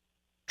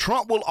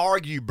 Trump will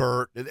argue,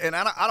 Bert, and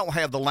I don't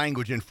have the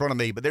language in front of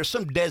me, but there's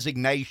some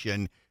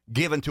designation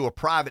given to a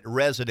private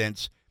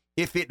residence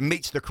if it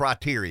meets the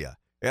criteria.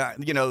 The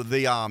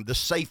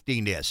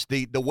safetiness,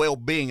 the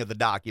well-being of the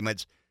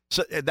documents.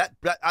 So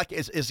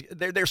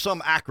there's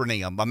some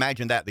acronym.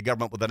 Imagine that, the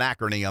government with an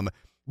acronym.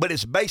 But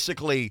it's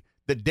basically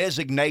the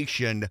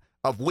designation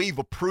of we've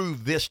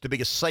approved this to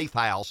be a safe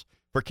house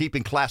for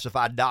keeping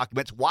classified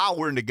documents while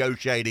we're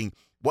negotiating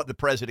what the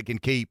president can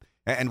keep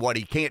and what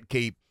he can't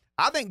keep.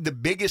 I think the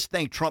biggest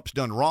thing Trump's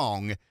done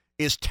wrong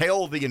is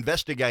tell the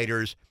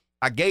investigators,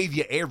 I gave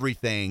you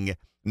everything,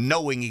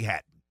 knowing he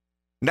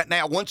hadn't.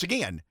 Now, once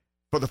again,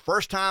 for the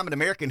first time in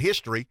American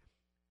history,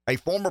 a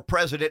former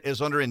president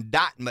is under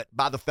indictment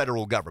by the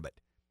federal government.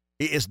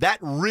 Is that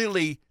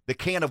really the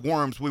can of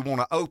worms we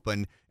want to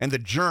open and the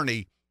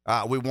journey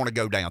we want to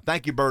go down?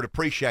 Thank you, Bert.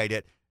 Appreciate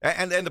it.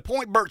 And the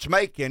point Bert's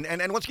making,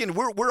 and once again,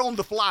 we're on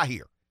the fly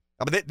here.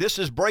 I mean, this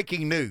is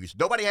breaking news.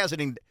 Nobody has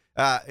an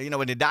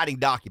indicting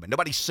document.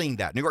 Nobody's seen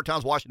that. New York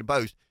Times, Washington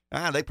Post,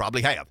 they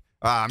probably have.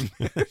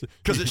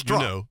 Because it's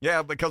Trump. You know.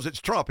 Yeah, because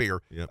it's Trump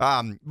here. Yep.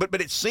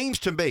 But it seems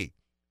to me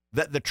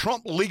that the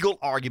Trump legal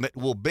argument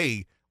will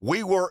be,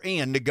 we were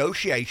in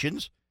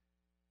negotiations.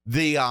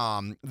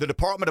 The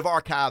Department of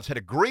Archives had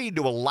agreed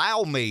to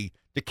allow me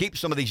to keep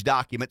some of these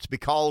documents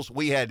because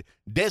we had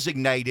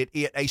designated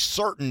it a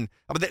certain,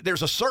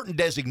 there's a certain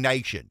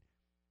designation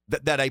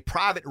that a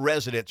private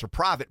residence or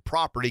private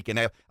property can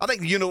have. I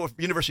think the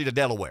University of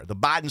Delaware, the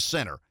Biden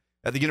Center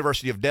at the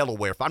University of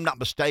Delaware, if I'm not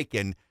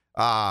mistaken,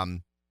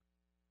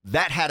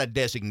 that had a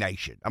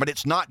designation. I mean,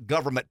 it's not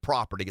government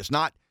property. It's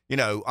not,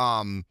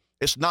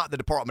 it's not the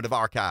Department of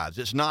Archives.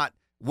 It's not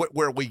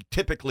where we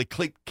typically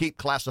keep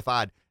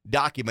classified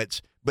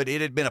documents, but it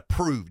had been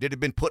approved. It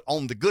had been put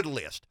on the good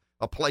list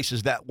of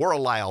places that were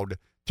allowed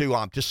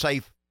to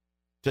safe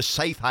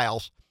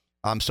house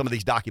some of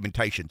these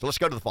documentation. So let's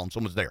go to the phone.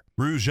 Someone's there.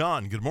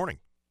 Rujan, good morning.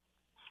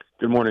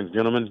 Good morning,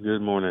 gentlemen.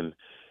 Good morning.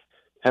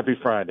 Happy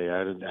Friday.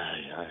 I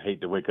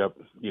hate to wake up,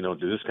 to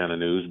this kind of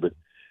news, but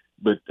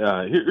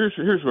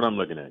here's what I'm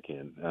looking at,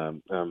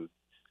 Ken.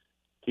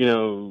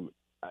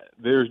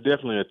 There's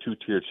definitely a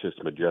two-tiered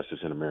system of justice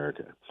in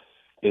America,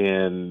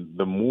 and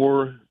the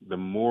more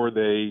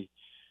they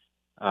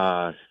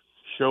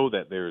show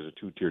that there is a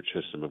two-tiered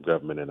system of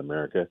government in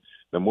America,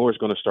 the more it's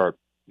going to start.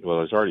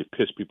 Well, it's already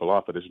pissed people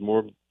off, but there's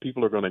more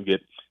people are going to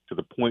get to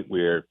the point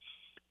where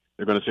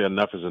they're going to say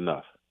enough is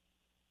enough.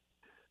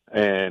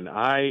 And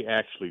I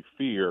actually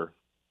fear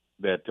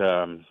that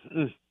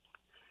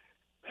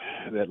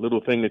that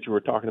little thing that you were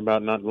talking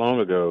about not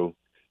long ago,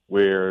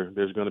 where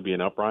there's going to be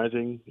an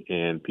uprising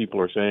and people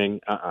are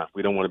saying,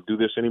 we don't want to do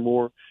this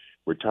anymore.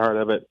 We're tired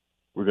of it.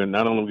 We're going to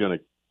not only going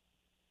to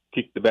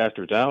kick the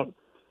bastards out,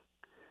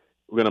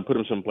 we're going to put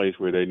them someplace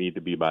where they need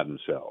to be by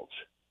themselves.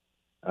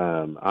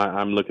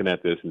 I'm looking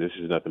at this, and this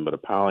is nothing but a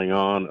piling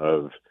on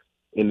of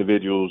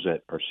individuals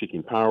that are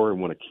seeking power and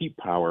want to keep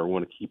power,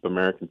 want to keep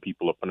American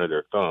people up under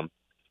their thumb,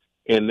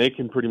 and they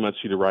can pretty much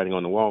see the writing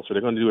on the wall. So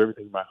they're going to do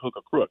everything by hook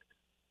or crook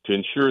to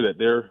ensure that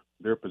their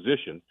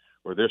position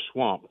or their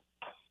swamp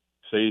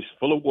stays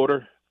full of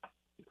water,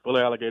 full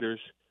of alligators,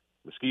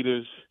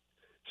 mosquitoes,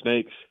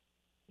 snakes,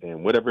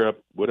 and whatever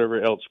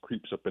else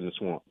creeps up in the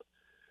swamp.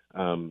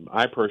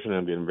 I personally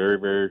am getting very,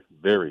 very,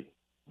 very,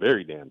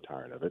 very damn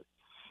tired of it.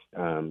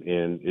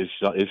 And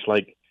it's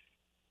like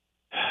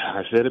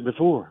I said it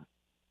before,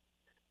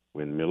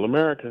 when Middle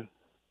America,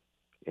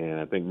 and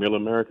I think Middle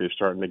America is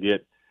starting to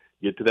get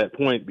to that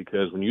point,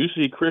 because when you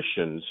see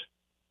Christians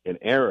and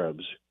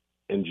Arabs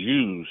and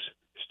Jews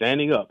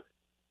standing up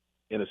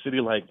in a city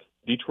like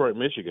Detroit,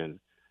 Michigan,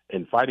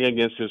 and fighting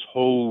against this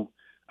whole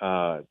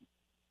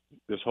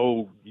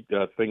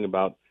thing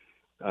about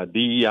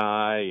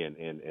DEI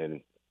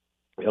and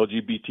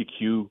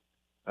LGBTQ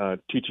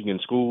teaching in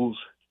schools.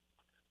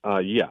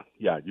 You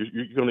got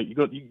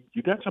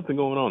something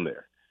going on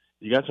there.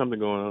 You got something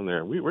going on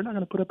there. We're not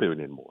going to put up with it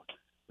anymore.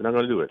 We're not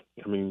going to do it.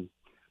 I mean,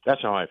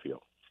 that's how I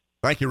feel.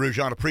 Thank you,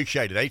 Rujan.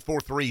 Appreciate it.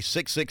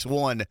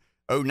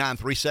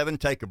 843-661-0937.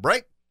 Take a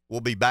break. We'll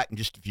be back in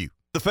just a few.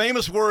 The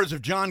famous words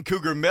of John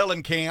Cougar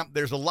Mellencamp,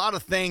 there's a lot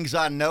of things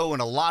I know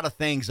and a lot of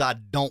things I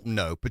don't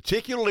know,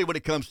 particularly when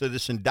it comes to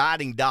this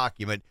indicting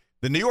document.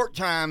 The New York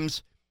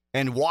Times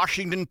and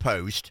Washington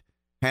Post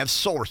have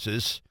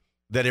sources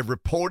that have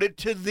reported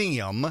to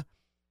them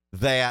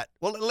that,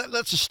 well,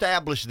 let's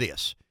establish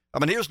this. I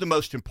mean, here's the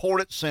most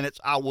important sentence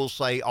I will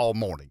say all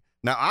morning.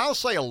 Now, I'll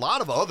say a lot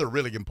of other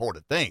really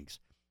important things,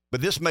 but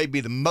this may be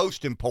the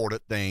most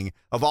important thing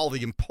of all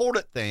the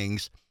important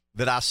things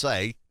that I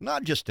say,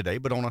 not just today,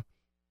 but on a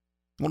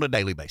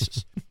daily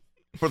basis.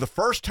 For the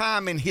first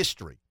time in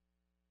history,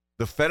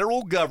 the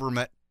federal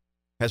government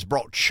has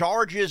brought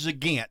charges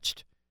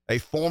against a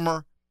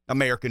former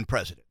American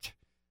president.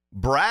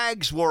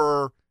 Bragg's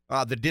were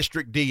the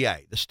district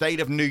DA, the state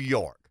of New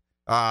York.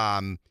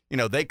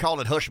 They call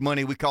it hush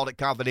money. We call it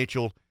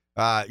confidential,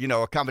 a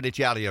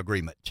confidentiality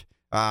agreement.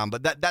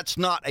 But that's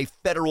not a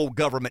federal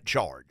government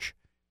charge.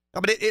 I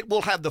mean, it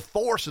will have the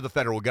force of the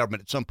federal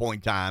government at some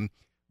point in time.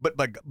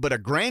 But a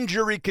grand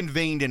jury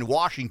convened in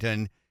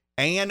Washington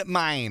and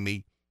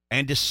Miami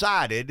and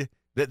decided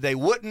that they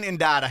wouldn't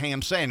indict a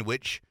ham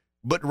sandwich,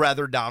 but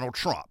rather Donald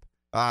Trump.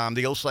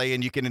 The old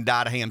saying, you can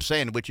indict a ham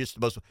sandwich. It's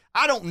the most.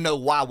 I don't know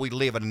why we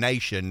live in a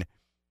nation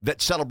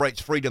that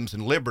celebrates freedoms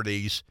and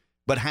liberties,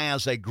 but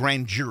has a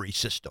grand jury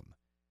system.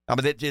 I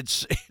mean,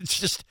 it's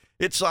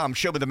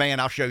show me the man,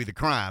 I'll show you the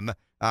crime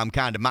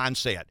kind of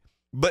mindset.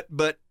 But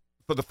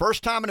for the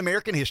first time in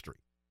American history,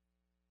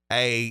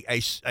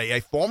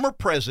 a former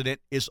president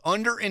is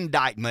under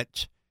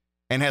indictment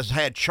and has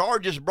had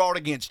charges brought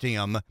against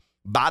him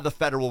by the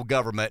federal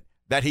government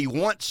that he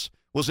once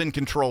was in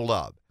control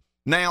of.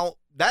 Now,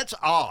 that's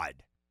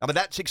odd. I mean,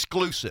 that's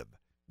exclusive.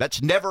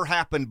 That's never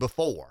happened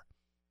before.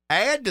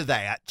 Add to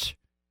that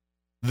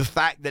the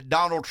fact that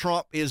Donald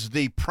Trump is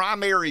the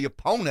primary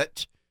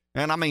opponent,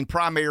 and I mean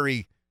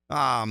primary,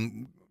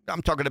 I'm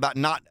talking about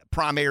not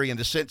primary in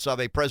the sense of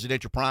a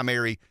presidential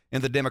primary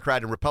in the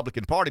Democrat and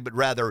Republican Party, but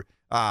rather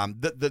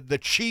the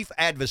chief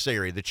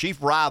adversary, the chief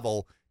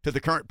rival to the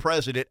current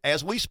president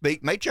as we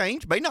speak, may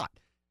change, may not,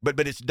 but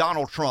it's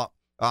Donald Trump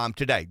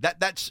today.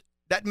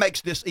 That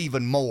makes this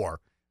even more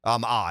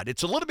odd.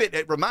 It's a little bit,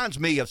 it reminds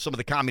me of some of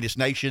the communist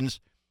nations,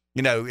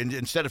 you know,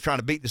 instead of trying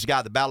to beat this guy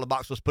at the ballot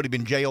box, let's put him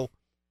in jail.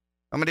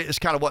 I mean, it's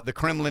kind of what the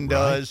Kremlin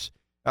does.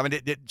 I mean,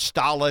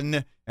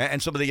 Stalin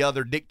and some of the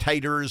other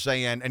dictators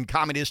and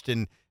communist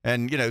and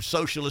you know,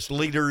 socialist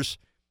leaders.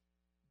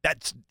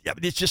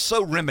 It's just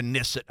so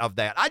reminiscent of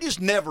that. I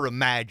just never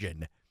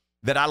imagined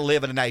that I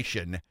live in a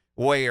nation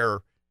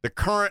where the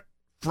current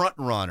front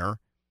runner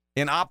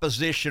in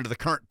opposition to the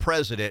current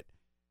president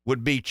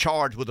would be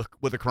charged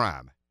with a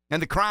crime.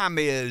 And the crime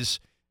is,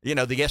 you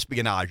know, the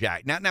Espionage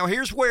Act. Now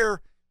here's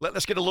where,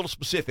 let's get a little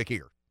specific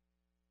here.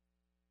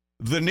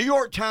 The New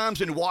York Times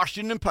and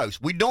Washington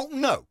Post, we don't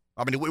know.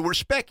 I mean, we're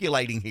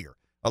speculating here.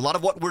 A lot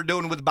of what we're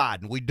doing with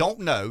Biden, we don't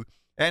know.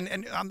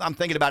 And I'm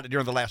thinking about it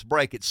during the last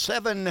break. It's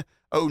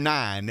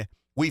 7:09.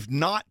 We've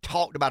not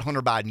talked about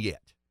Hunter Biden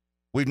yet.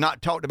 We've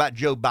not talked about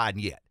Joe Biden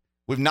yet.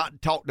 We've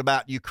not talked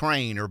about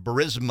Ukraine or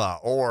Burisma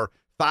or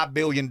 $5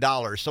 billion,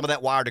 some of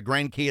that wire to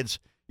grandkids,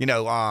 you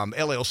know,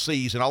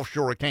 LLCs and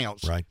offshore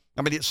accounts. Right.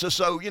 I mean, it's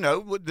so, you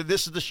know,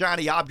 this is the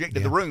shiny object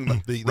in the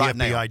room the right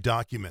FBI now.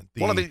 document.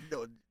 Well, I mean,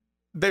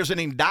 there's an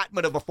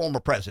indictment of a former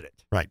president.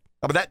 Right.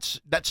 I mean,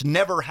 that's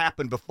never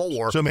happened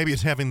before. So maybe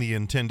it's having the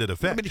intended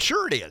effect. I mean,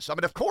 sure it is. I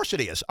mean, of course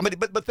it is. I mean,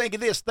 but think of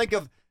this. I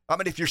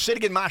mean, if you're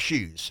sitting in my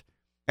shoes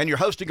and you're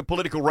hosting a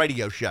political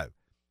radio show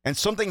and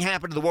something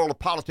happened to the world of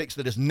politics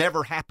that has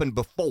never happened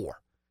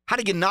before, how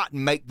do you not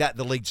make that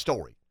the lead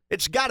story?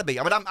 It's got to be.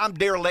 I mean, I'm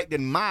derelict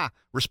in my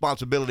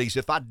responsibilities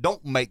if I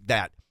don't make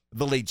that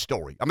the lead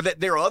story. I mean,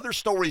 there are other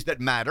stories that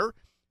matter,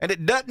 and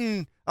it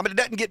doesn't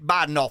get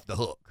Biden off the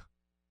hook.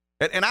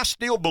 And I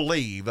still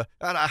believe,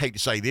 and I hate to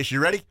say this,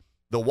 you ready?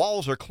 The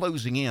walls are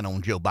closing in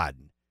on Joe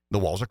Biden. The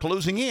walls are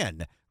closing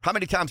in. How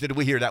many times did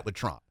we hear that with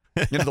Trump?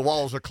 You know, the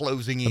walls are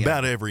closing in.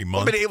 About every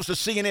month. I mean, it was the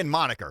CNN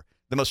moniker,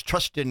 the most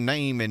trusted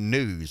name in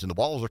news, and the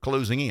walls are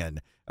closing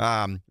in.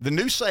 The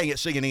news saying at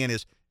CNN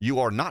is, you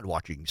are not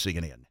watching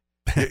CNN.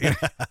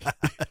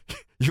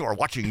 You are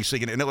watching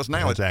CNN. And it was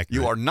now,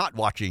 you are not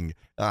watching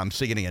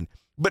CNN.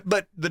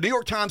 But the New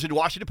York Times and the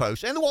Washington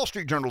Post and the Wall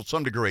Street Journal to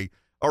some degree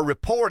are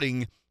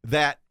reporting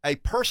that a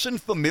person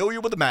familiar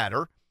with the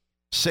matter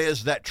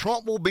says that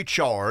Trump will be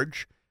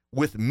charged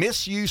with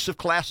misuse of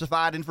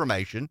classified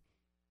information,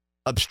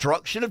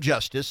 obstruction of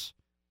justice,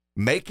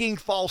 making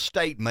false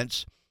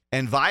statements,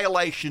 and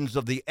violations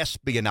of the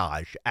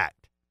Espionage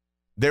Act.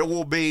 There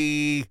will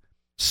be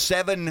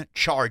 7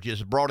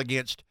 charges brought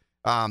against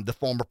the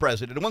former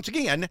president. And once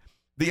again,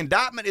 the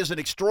indictment is an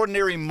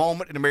extraordinary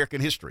moment in American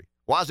history.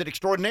 Why is it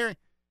extraordinary?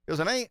 Because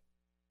it ain't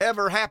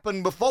ever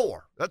happened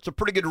before. That's a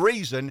pretty good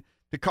reason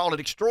to call it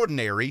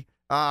extraordinary.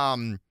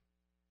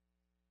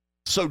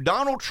 So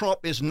Donald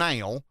Trump is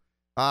now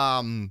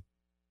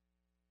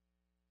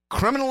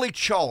criminally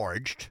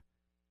charged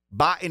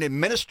by an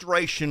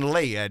administration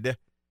led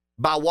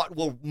by what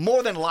will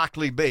more than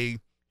likely be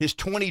his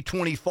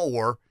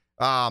 2024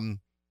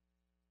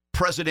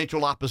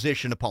 presidential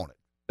opposition opponent.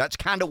 That's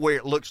kind of where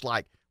it looks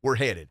like we're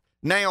headed.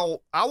 Now,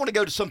 I want to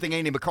go to something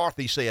Andy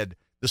McCarthy said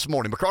this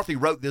morning. McCarthy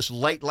wrote this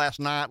late last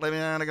night,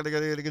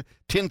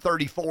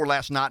 10:34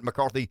 last night.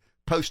 McCarthy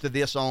posted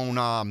this on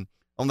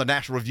the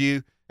National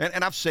Review.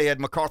 And I've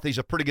said McCarthy's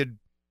a pretty good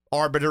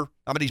arbiter.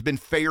 I mean, he's been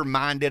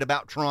fair-minded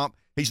about Trump.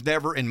 He's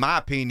never, in my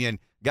opinion,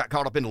 got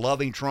caught up in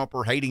loving Trump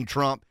or hating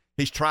Trump.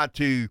 He's tried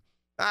to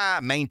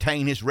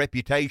maintain his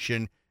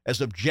reputation as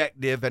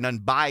objective and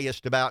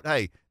unbiased about,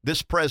 hey,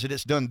 this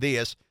president's done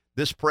this,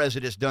 this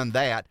president's done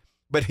that.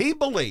 But he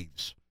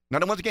believes, now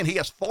once again, he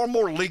has far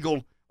more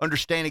legal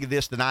understanding of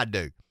this than I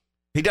do.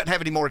 He doesn't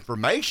have any more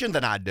information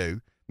than I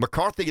do.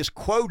 McCarthy is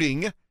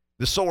quoting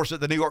the source at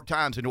the New York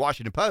Times and the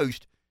Washington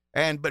Post,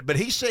 but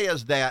he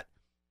says that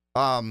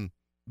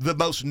the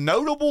most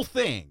notable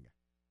thing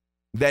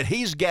that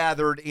he's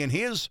gathered in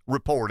his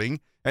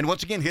reporting, and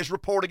once again, his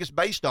reporting is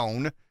based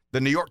on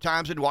the New York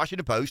Times and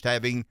Washington Post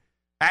having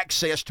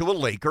access to a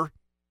leaker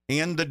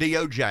in the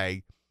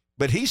DOJ,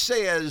 but he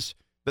says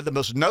that the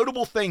most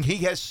notable thing he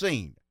has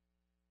seen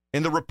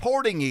in the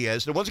reporting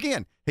is, and once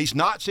again, he's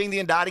not seen the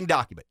indicting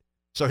document,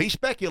 so he's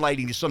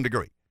speculating to some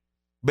degree,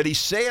 but he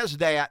says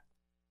that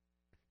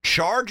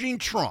charging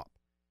Trump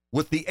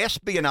with the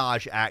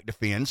Espionage Act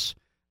offense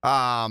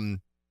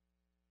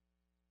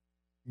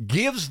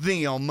gives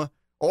them,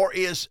 or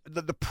is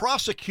the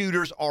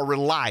prosecutors are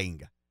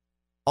relying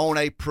on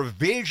a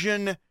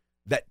provision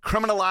that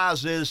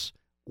criminalizes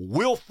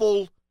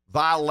willful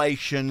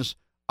violations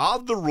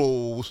of the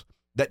rules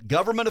that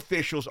government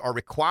officials are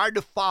required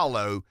to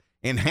follow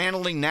in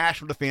handling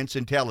national defense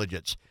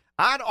intelligence.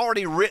 I'd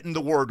already written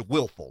the word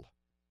willful.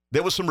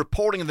 There was some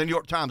reporting in the New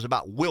York Times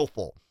about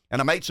willful,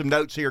 and I made some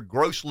notes here,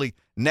 grossly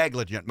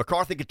negligent.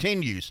 McCarthy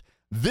continues,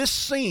 this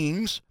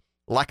seems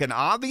like an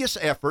obvious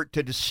effort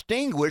to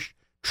distinguish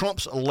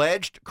Trump's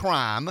alleged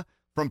crime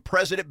from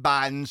President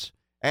Biden's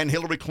and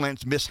Hillary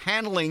Clinton's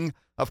mishandling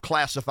of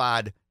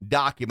classified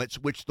documents,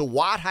 which the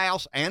White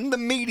House and the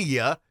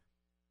media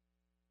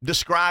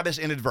describe as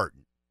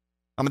inadvertent.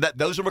 I mean,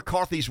 those are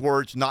McCarthy's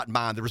words, not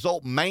mine. The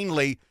result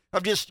mainly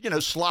of just,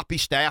 sloppy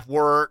staff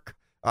work.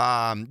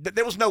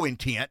 There was no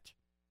intent.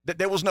 That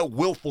there was no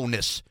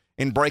willfulness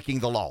in breaking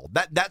the law.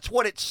 That's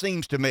what it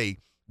seems to me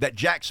that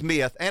Jack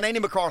Smith and Andy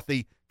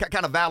McCarthy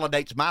kind of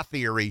validates my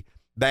theory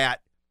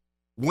that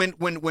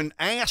when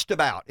asked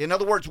about, in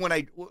other words,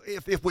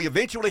 if we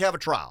eventually have a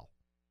trial,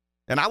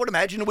 and I would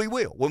imagine we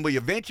will, when we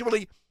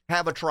eventually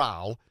have a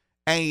trial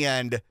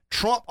and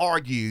Trump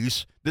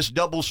argues this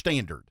double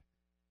standard,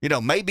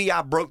 maybe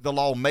I broke the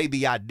law,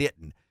 maybe I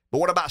didn't. But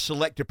what about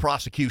selective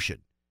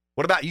prosecution?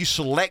 What about you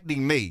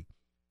selecting me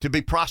to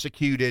be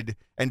prosecuted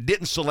and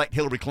didn't select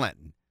Hillary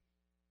Clinton?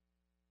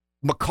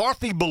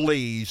 McCarthy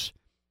believes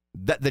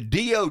that the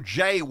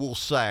DOJ will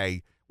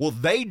say, well,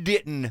 they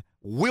didn't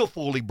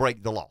willfully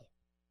break the law.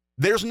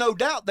 There's no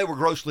doubt they were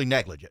grossly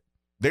negligent.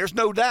 There's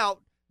no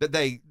doubt that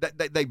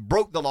they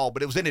broke the law,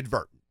 but it was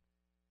inadvertent.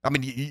 I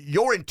mean,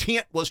 your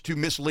intent was to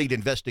mislead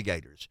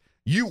investigators.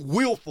 You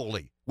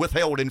willfully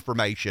withheld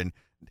information,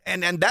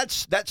 and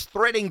that's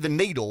threading the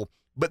needle.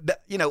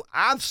 But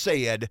I've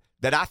said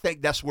that I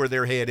think that's where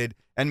they're headed,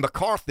 and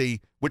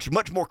McCarthy, which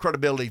much more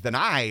credibility than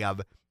I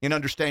have in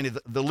understanding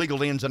the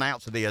legal ins and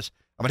outs of this,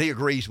 I mean, he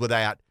agrees with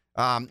that.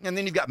 And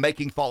then you've got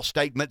making false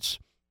statements.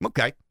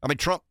 Okay, I mean,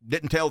 Trump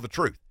didn't tell the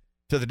truth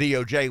to the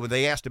DOJ when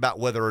they asked about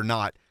whether or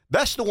not.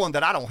 That's the one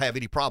that I don't have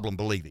any problem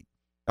believing.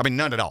 I mean,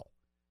 none at all.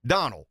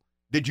 Donald,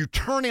 did you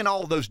turn in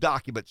all those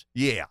documents?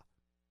 Yeah.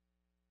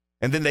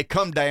 And then they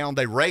come down,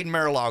 they raid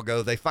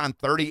Mar-a-Lago, they find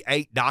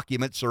 38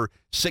 documents or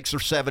 6 or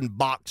 7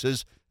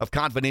 boxes of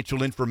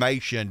confidential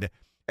information.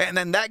 And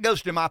then that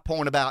goes to my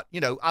point about,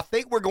 I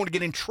think we're going to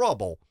get in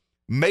trouble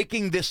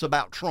making this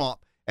about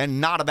Trump and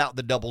not about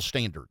the double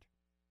standard.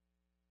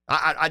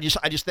 I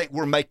just think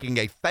we're making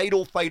a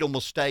fatal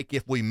mistake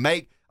if we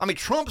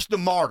Trump's the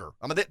martyr.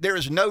 I mean, there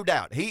is no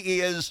doubt. He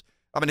is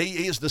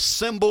the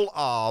symbol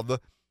of,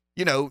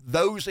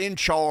 those in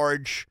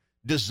charge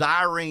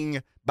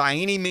desiring by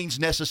any means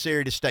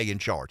necessary to stay in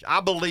charge.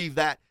 I believe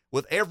that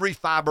with every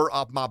fiber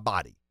of my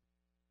body.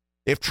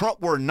 If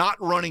Trump were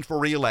not running for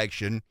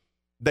re-election,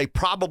 they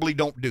probably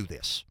don't do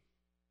this.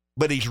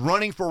 But he's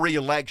running for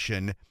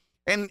re-election,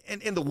 and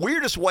in the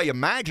weirdest way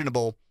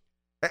imaginable,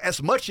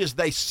 as much as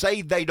they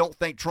say they don't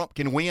think Trump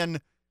can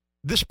win,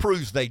 this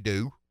proves they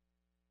do.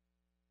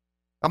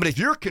 I mean, if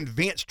you're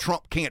convinced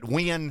Trump can't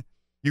win,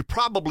 you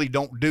probably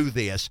don't do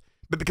this.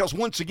 But because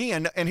once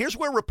again, and here's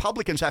where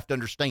Republicans have to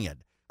understand.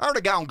 I heard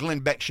a guy on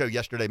Glenn Beck's show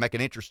yesterday make an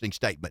interesting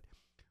statement.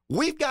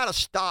 We've got to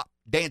stop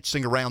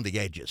dancing around the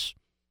edges.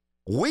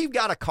 We've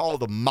got to call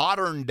the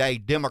modern day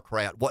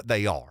Democrat what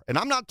they are. And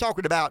I'm not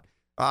talking about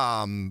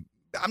the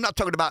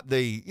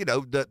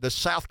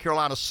South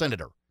Carolina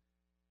senator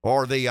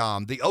or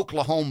the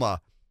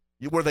Oklahoma,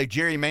 where they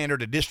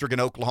gerrymandered a district in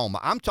Oklahoma.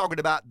 I'm talking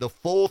about the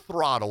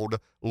full-throttled,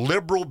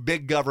 liberal,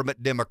 big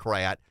government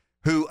Democrat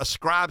who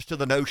ascribes to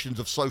the notions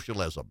of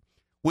socialism.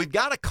 We've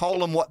got to call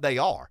them what they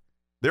are.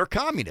 They're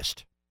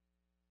communist.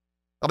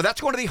 I mean,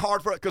 that's going to be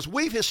hard for us because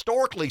we've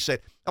historically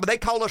said, they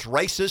call us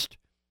racist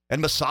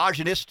and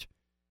misogynist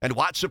and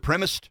white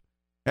supremacist.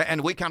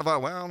 And we kind of,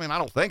 I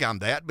don't think I'm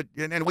that.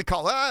 And we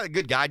call, a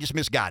good guy, just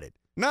misguided.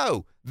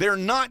 No, they're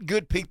not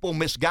good people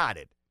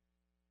misguided.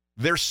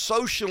 They're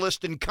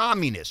socialist and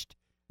communist.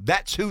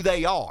 That's who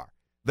they are.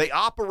 They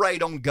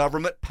operate on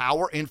government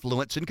power,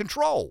 influence, and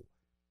control.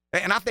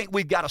 And I think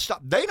we've got to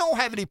stop. They don't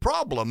have any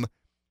problem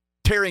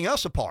tearing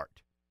us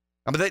apart.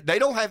 I mean, they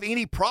don't have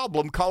any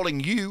problem calling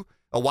you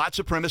a white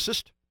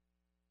supremacist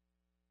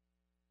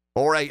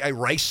or a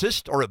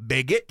racist or a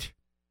bigot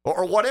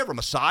or whatever,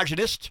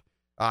 misogynist,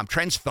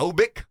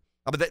 transphobic.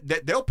 I mean,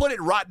 they'll put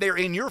it right there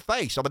in your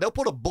face. I mean, they'll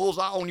put a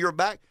bullseye on your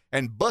back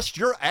and bust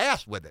your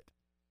ass with it.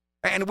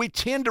 And we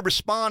tend to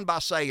respond by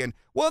saying,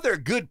 well, they're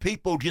good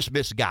people just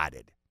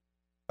misguided.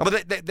 I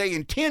mean, they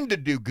intend to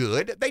do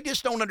good. They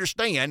just don't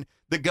understand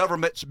the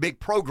government's big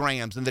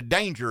programs and the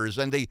dangers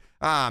and the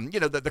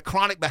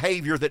chronic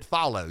behavior that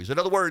follows. In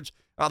other words,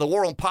 the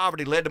war on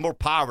poverty led to more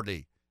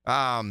poverty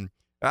in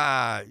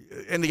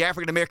the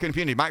African-American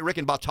community. Mike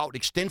Rickenbaugh talked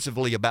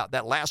extensively about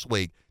that last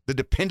week, the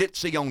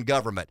dependency on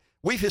government.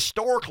 We've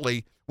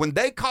historically, when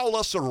they call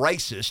us a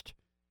racist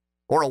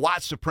or a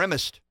white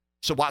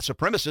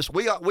supremacist,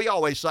 we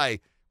always say,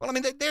 well, I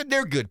mean,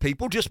 they're good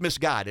people, just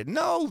misguided.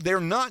 No,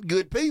 they're not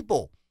good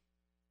people.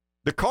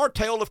 The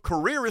cartel of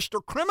careerists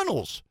are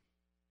criminals.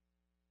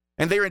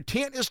 And their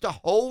intent is to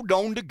hold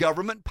on to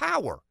government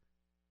power.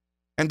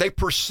 And they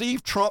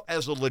perceive Trump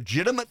as a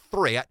legitimate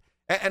threat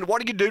And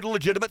what do you do to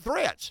legitimate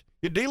threats?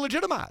 You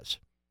delegitimize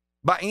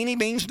by any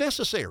means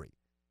necessary.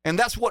 And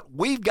that's what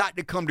we've got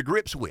to come to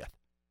grips with.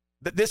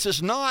 That this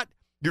is not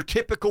your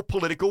typical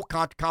political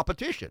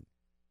competition.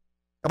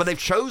 I mean, they've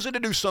chosen to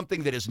do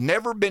something that has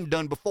never been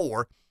done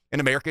before in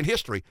American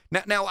history.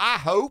 Now, I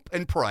hope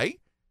and pray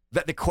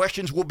that the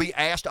questions will be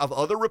asked of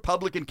other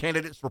Republican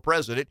candidates for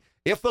president.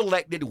 If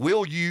elected,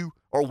 will you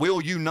or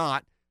will you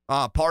not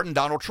pardon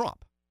Donald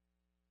Trump?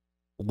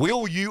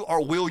 Will you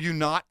or will you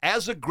not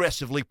as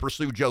aggressively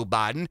pursue Joe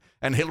Biden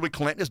and Hillary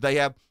Clinton as they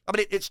have? I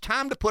mean, it's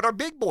time to put our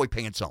big boy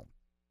pants on.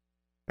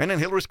 And then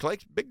Hillary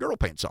Clinton's big girl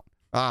pants on.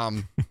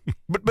 I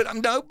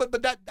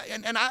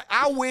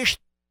wish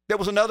there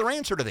was another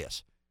answer to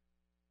this.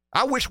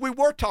 I wish we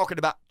were talking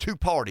about two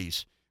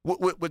parties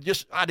with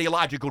just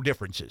ideological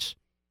differences.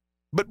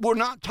 But we're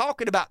not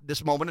talking about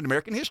this moment in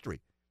American history.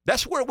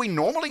 That's where we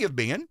normally have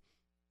been.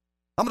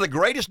 Some of the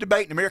greatest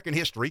debate in American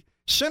history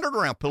centered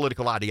around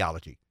political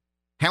ideology.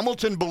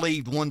 Hamilton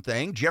believed one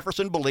thing,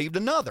 Jefferson believed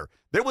another.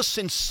 There was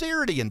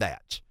sincerity in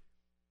that.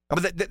 I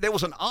mean, there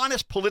was an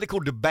honest political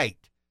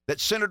debate that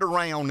centered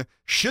around,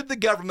 should the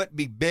government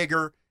be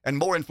bigger and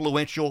more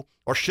influential,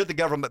 or should the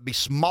government be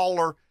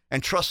smaller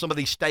and trust some of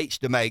these states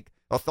to make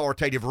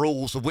authoritative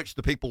rules of which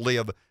the people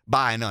live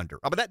by and under?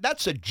 I mean,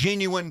 that's a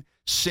genuine,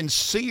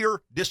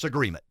 sincere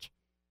disagreement.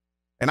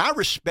 And I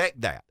respect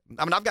that.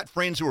 I mean, I've got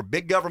friends who are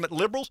big government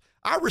liberals.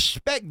 I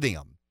respect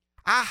them.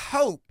 I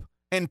hope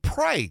and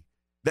pray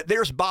that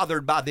they're as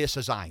bothered by this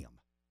as I am.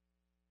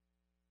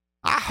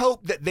 I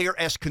hope that they're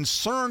as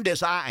concerned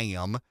as I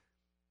am,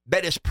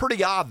 that it's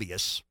pretty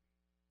obvious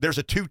there's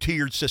a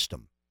two-tiered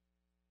system.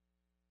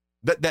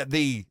 That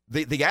the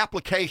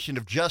application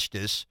of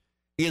justice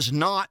is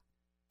not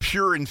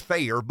pure and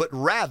fair, but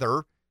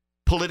rather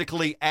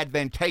politically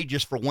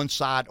advantageous for one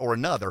side or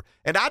another.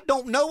 And I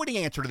don't know any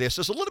answer to this.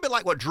 It's a little bit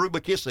like what Drew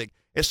McKissick,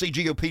 SC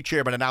GOP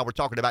chairman, and I were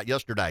talking about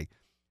yesterday.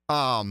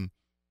 Do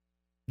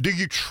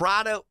you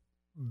try to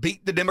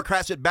beat the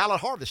Democrats at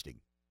ballot harvesting?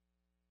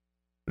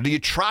 Do you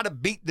try to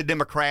beat the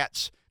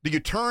Democrats? Do you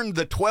turn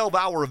the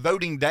 12-hour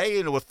voting day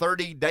into a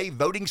 30-day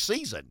voting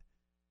season?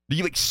 Do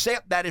you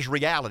accept that as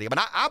reality? I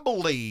mean, I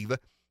believe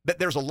that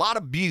there's a lot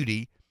of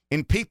beauty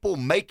in people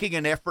making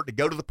an effort to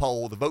go to the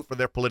poll to vote for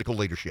their political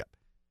leadership.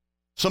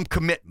 Some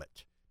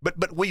commitment.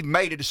 But we've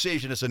made a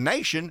decision as a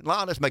nation,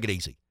 well, let's make it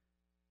easy.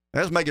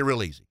 Let's make it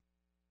real easy.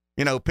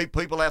 You know,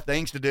 people have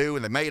things to do,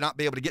 and they may not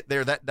be able to get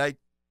there that day.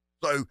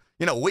 So,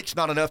 you know, a week's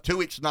not enough, 2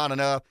 weeks not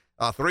enough,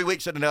 3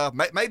 weeks isn't enough,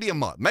 maybe a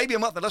month. Maybe a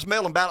month, and let's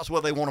mail them ballots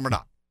whether they want them or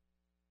not.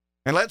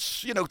 And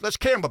let's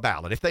carry them a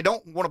ballot. If they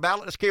don't want a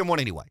ballot, let's carry them one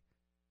anyway.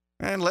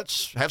 And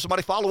let's have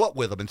somebody follow up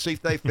with them and see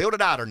if they filled it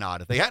out or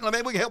not. If they hadn't,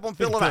 maybe we can help them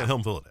fill it out. Help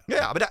them fill it out.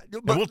 Yeah, but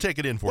and we'll take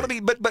it in for you. I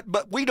mean,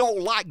 but we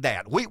don't like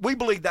that. We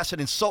believe that's an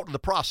insult to the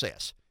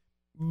process.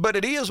 But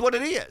it is what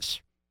it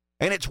is.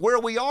 And it's where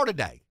we are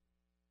today.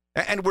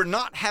 And we're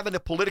not having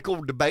a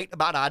political debate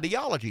about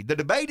ideology. The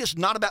debate is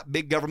not about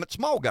big government,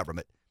 small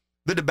government.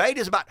 The debate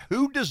is about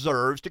who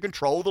deserves to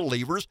control the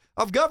levers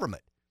of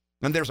government.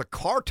 And there's a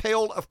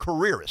cartel of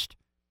careerists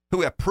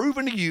who have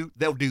proven to you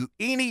they'll do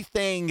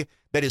anything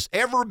that has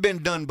ever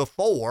been done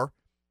before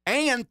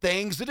and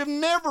things that have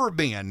never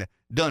been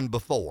done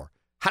before.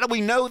 How do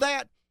we know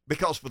that?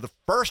 Because for the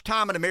first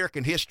time in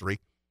American history,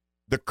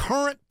 the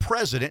current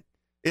president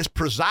is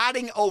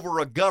presiding over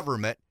a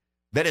government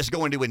that is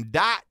going to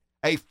indict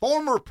a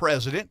former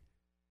president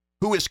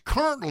who is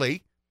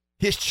currently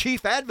his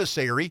chief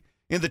adversary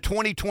in the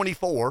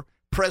 2024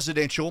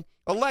 presidential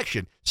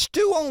election.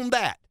 Stew on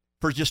that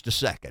for just a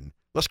second.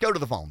 Let's go to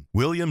the phone.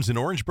 Williams in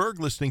Orangeburg,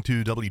 listening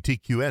to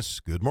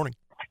WTQS. Good morning.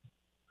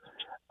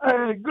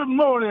 Hey, good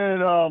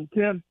morning,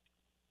 Ken.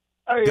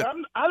 Hey,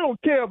 I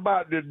don't care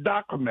about the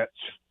documents.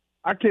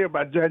 I care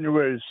about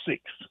January 6th.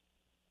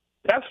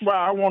 That's why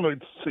I want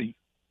to see.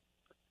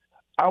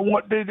 I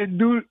want them to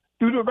do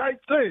the right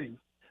thing.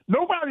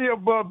 Nobody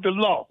above the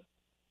law.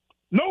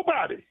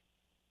 Nobody.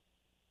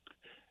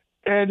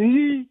 And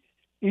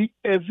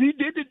if he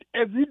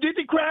did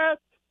the crime,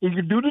 he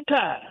could do the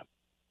time.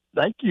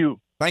 Thank you.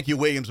 Thank you,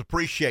 Williams.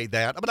 Appreciate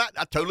that. But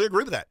I totally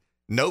agree with that.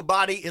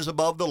 Nobody is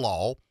above the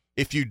law.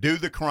 If you do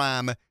the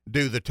crime,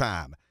 do the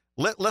time.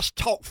 Let's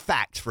talk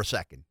facts for a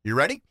second. You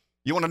ready?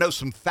 You want to know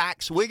some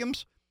facts,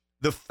 Williams?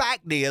 The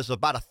fact is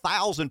about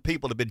 1,000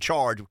 people have been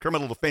charged with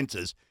criminal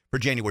offenses for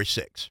January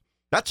 6th.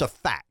 That's a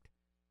fact.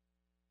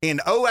 In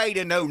 2008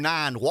 and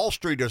 2009, Wall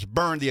Streeters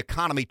burned the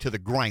economy to the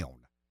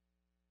ground.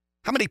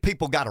 How many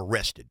people got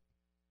arrested?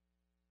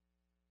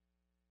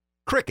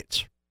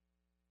 Crickets.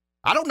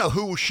 I don't know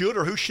who should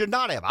or who should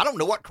not have. I don't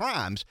know what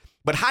crimes,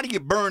 but how do you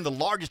burn the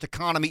largest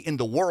economy in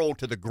the world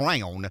to the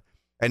ground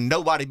and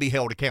nobody be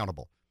held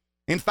accountable?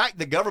 In fact,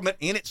 the government,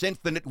 in its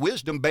infinite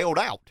wisdom, bailed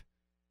out.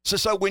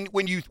 So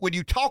when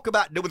you talk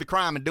about doing the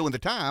crime and doing the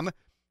time,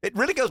 it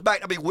really goes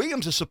back. I mean,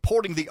 Williams is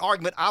supporting the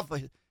argument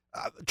I've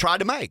tried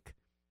to make.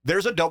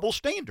 There's a double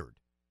standard.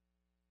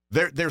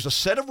 There's a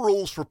set of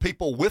rules for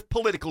people with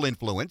political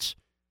influence,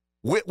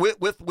 with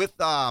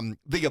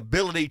the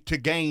ability to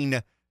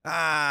gain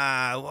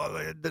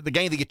the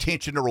gain the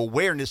attention or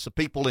awareness of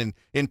people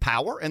in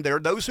power, and there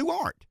are those who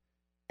aren't.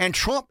 And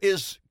Trump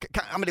is,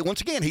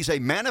 once again, he's a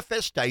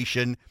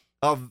manifestation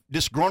of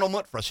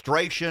disgruntlement,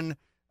 frustration.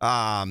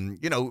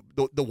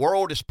 The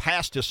world has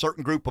passed a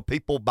certain group of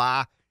people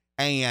by,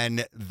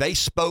 and they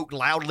spoke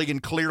loudly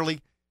and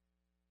clearly.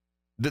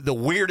 The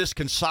weirdest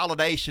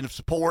consolidation of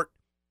support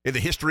in the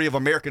history of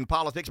American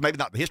politics, maybe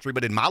not the history,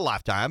 but in my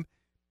lifetime.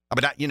 I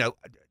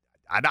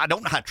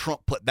don't know how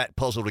Trump put that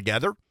puzzle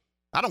together.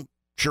 I'm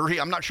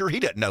not sure he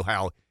didn't know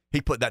how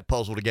he put that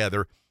puzzle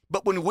together.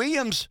 But when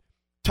Williams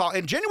talked,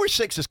 and January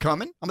 6th is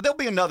coming, there'll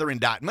be another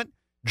indictment.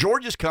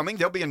 Georgia's coming.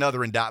 There'll be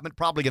another indictment,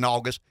 probably in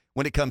August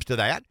when it comes to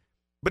that.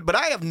 But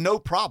I have no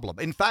problem.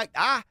 In fact,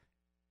 I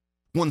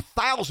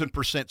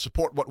 1,000%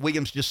 support what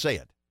Williams just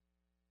said.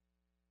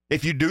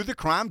 If you do the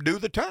crime, do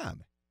the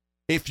time.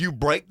 If you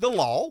break the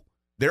law,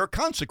 there are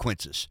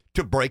consequences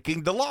to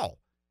breaking the law.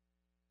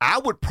 I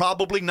would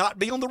probably not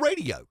be on the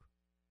radio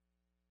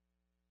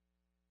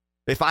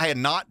if I had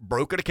not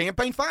broken a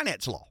campaign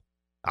finance law.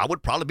 I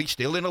would probably be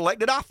still in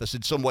elected office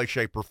in some way,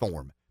 shape, or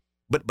form.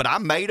 But I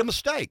made a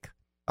mistake.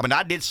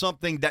 I did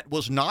something that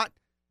was not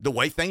the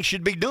way things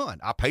should be done.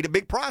 I paid a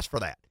big price for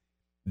that.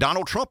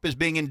 Donald Trump is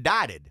being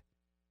indicted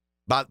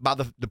by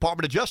the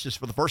Department of Justice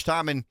for the first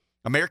time in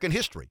American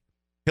history.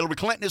 Hillary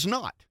Clinton is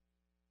not.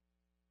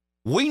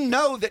 We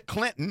know that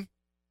Clinton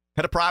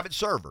had a private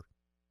server.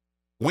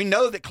 We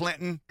know that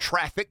Clinton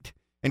trafficked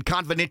in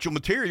confidential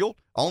material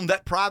on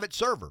that private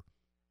server.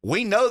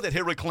 We know that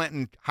Hillary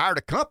Clinton hired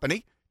a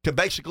company to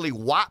basically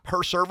wipe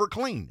her server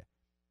clean.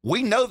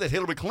 We know that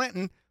Hillary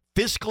Clinton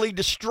physically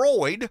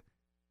destroyed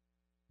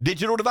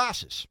digital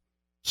devices,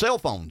 cell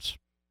phones.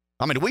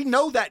 We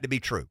know that to be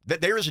true,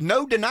 that there is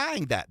no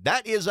denying that.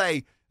 That is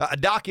a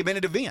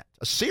documented event,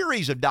 a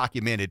series of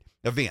documented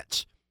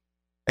events.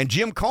 And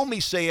Jim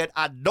Comey said,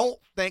 I don't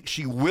think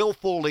she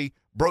willfully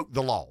broke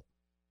the law.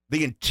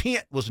 The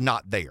intent was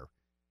not there.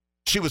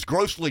 She was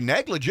grossly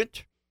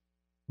negligent,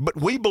 but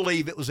we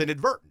believe it was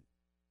inadvertent.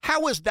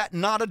 How is that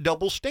not a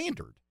double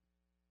standard?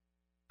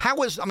 Are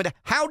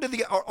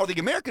the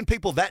American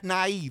people that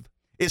naive?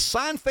 Is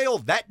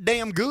Seinfeld that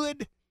damn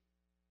good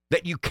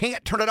that you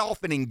can't turn it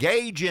off and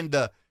engage in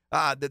the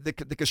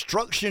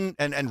construction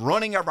and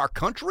running of our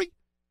country?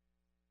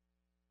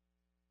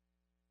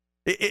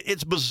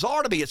 It's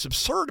bizarre to me. It's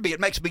absurd to me. It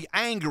makes me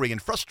angry and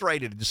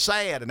frustrated and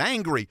sad and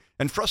angry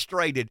and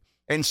frustrated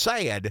and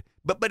sad,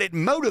 but it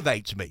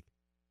motivates me.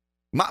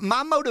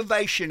 My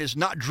motivation is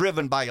not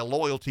driven by a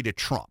loyalty to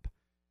Trump.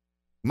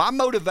 My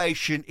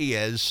motivation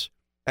is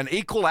an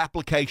equal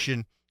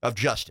application of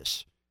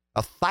justice.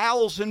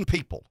 1,000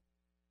 people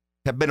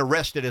have been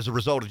arrested as a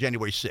result of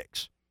January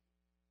 6th.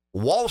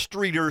 Wall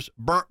Streeters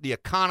burnt the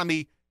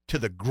economy to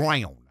the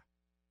ground.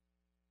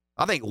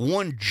 I think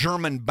one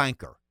German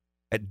banker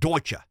at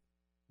Deutsche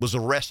was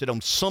arrested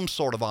on some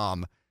sort of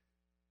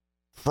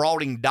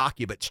frauding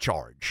documents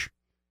charge.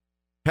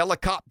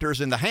 Helicopters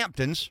in the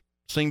Hamptons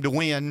seem to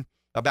win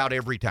about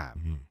every time.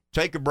 Mm-hmm.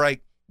 Take a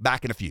break.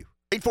 Back in a few.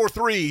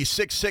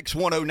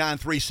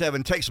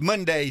 843-6610937 takes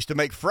Mondays to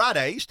make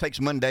Fridays.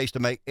 Takes Mondays to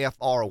make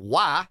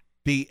FRYDAYS.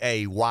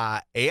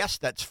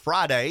 That's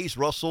Fridays.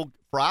 Russell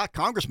Fry,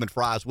 Congressman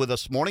Fry, is with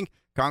us this morning.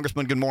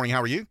 Congressman, good morning.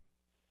 How are you?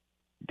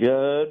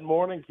 Good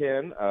morning,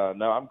 Ken.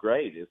 No, I'm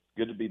great. It's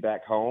good to be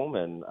back home,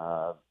 and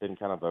been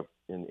kind of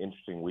an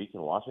interesting week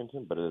in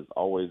Washington, but it is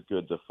always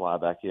good to fly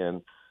back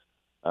in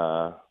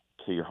to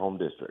your home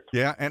district.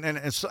 Yeah, and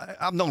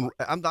I've known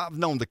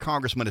the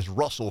congressman as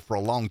Russell for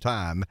a long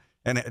time,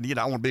 and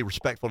I want to be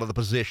respectful of the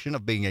position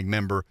of being a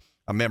member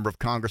of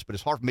Congress, but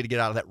it's hard for me to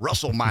get out of that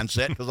Russell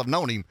mindset because I've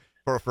known him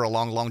for a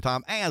long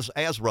time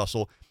as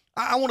Russell.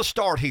 I want to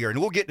start here, and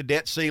we'll get to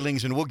debt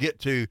ceilings, and we'll get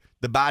to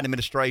the Biden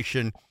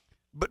administration.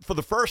 But for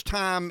the first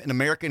time in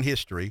American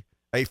history,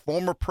 a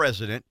former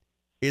president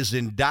is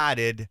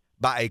indicted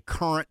by a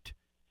current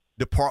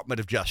Department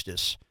of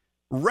Justice.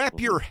 Wrap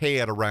your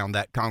head around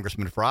that,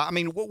 Congressman Fry.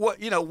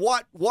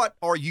 What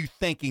are you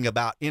thinking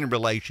about in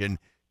relation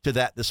to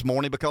that this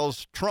morning?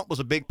 Because Trump was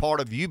a big part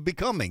of you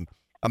becoming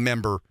a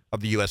member of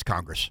the U.S.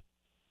 Congress.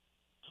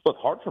 Well,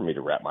 it's hard for me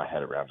to wrap my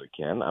head around it,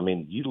 Ken.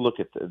 You look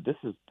at this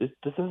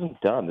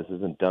isn't done. This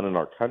isn't done in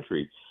our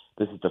country.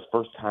 This is the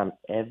first time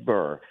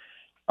ever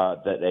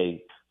that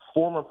a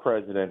former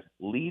president,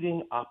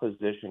 leading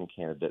opposition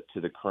candidate to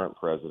the current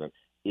president,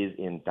 is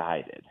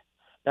indicted.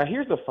 Now,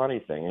 here's the funny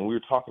thing, and we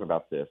were talking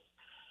about this.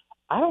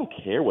 I don't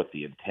care what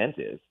the intent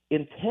is.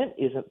 Intent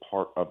isn't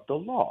part of the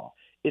law.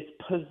 It's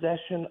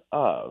possession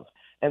of.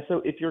 And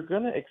so if you're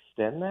going to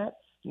extend that,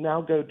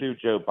 now go do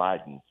Joe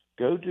Biden.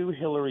 Go do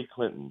Hillary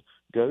Clinton.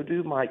 Go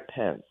do Mike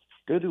Pence.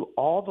 Go do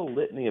all the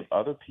litany of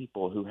other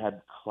people who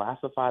had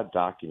classified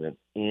documents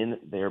in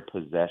their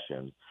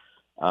possession.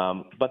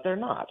 But they're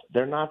not.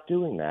 They're not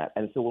doing that.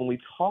 And so when we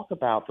talk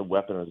about the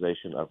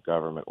weaponization of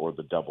government or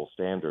the double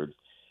standards,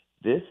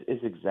 this is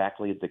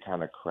exactly the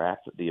kind of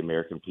crap that the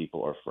American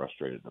people are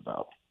frustrated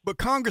about. But,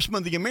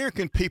 Congressman, the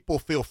American people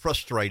feel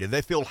frustrated.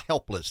 They feel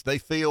helpless. They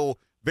feel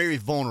very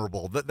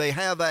vulnerable, that they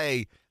have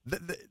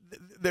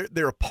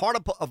they're a part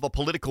of a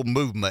political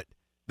movement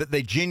that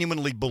they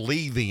genuinely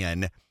believe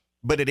in,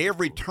 but at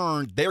every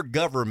turn, their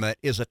government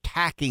is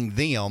attacking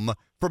them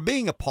for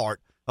being a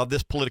part of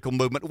this political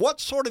movement. What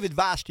sort of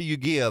advice do you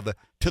give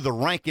to the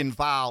rank and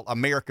file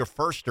America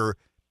Firster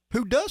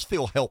who does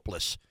feel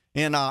helpless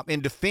in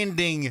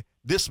defending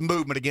this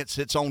movement against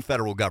its own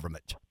federal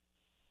government?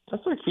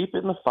 Just to keep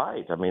in the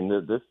fight. I mean,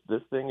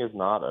 this thing is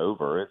not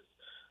over. It's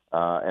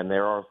and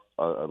there are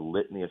a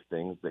litany of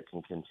things that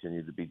can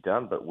continue to be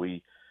done, but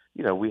we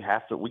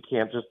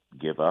can't just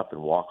give up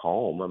and walk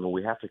home. I mean,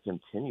 we have to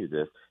continue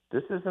this.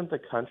 This isn't the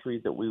country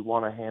that we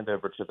want to hand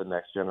over to the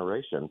next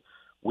generation.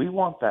 We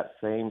want that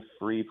same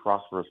free,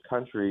 prosperous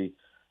country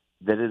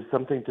that is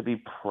something to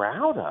be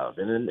proud of.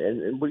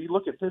 And when you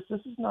look at this,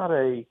 this is not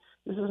a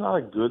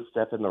good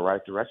step in the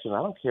right direction.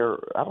 I don't care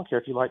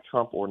if you like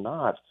Trump or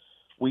not.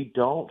 We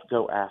don't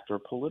go after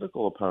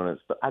political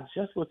opponents. But I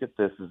just look at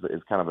this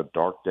as kind of a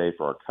dark day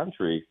for our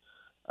country,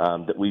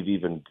 that we've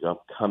even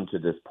come to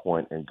this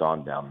point and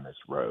gone down this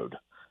road.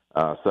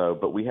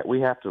 But we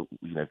have to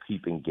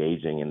keep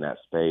engaging in that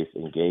space,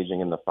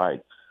 engaging in the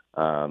fight.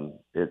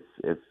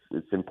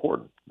 It's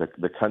important.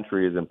 The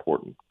country is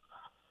important.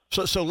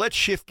 So let's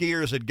shift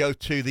gears and go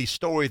to the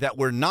story that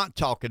we're not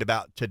talking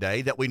about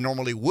today, that we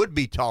normally would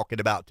be talking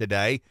about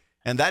today,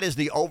 and that is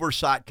the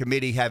Oversight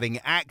Committee having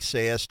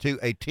access to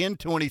a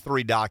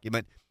 1023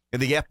 document in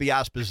the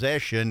FBI's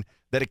possession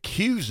that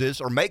accuses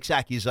or makes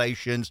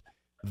accusations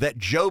that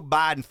Joe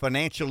Biden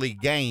financially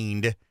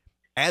gained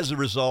as a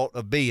result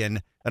of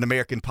being an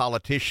American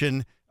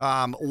politician.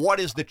 What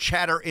is the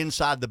chatter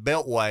inside the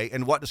Beltway,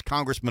 and what does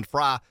Congressman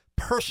Fry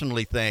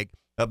personally think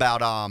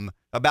about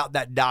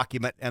that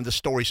document and the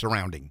story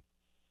surrounding?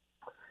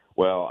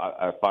 Well,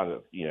 I find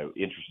it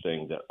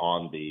interesting that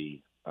on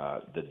the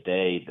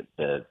day that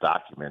the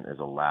document is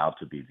allowed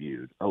to be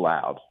viewed, by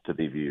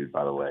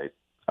the way,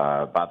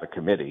 by the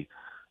committee,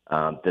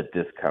 that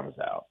this comes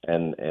out.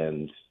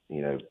 And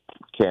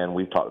Ken,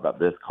 we've talked about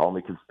this. Call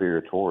me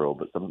conspiratorial,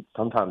 but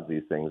sometimes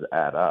these things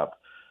add up.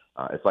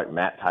 It's like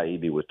Matt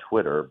Taibbi with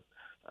Twitter.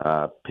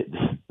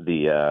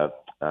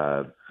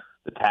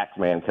 The tax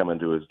man coming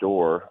to his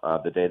door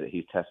the day that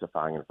he's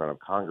testifying in front of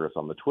Congress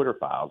on the Twitter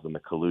files and the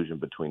collusion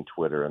between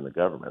Twitter and the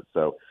government.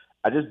 So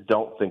I just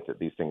don't think that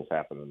these things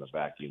happen in the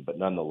vacuum. But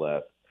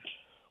nonetheless,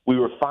 we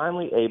were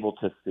finally able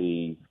to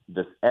see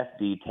this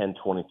FD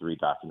 1023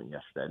 document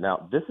yesterday.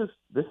 Now, this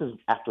is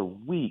after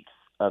weeks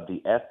of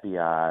the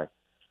FBI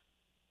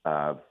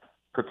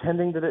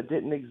pretending that it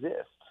didn't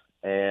exist.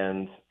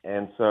 And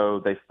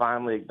so they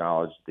finally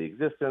acknowledged the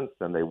existence,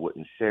 and they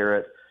wouldn't share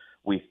it.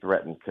 We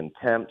threatened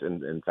contempt,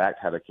 and in fact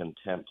had a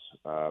contempt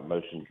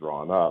motion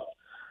drawn up.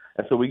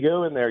 And so we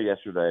go in there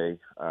yesterday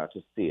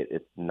to see it.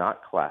 It's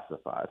not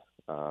classified.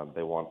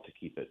 They want to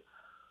keep it,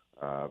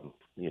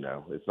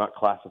 it's not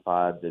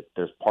classified.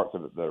 There's parts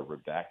of it that are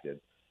redacted.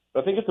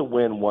 But I think it's a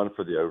win-win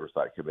for the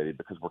Oversight Committee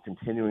because we're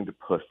continuing to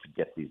push to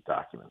get these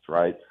documents,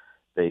 right?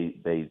 They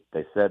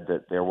said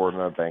that there were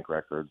no bank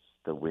records.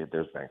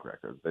 There's bank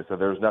records. They said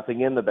there was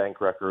nothing in the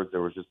bank records.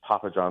 There was just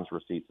Papa John's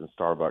receipts and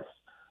Starbucks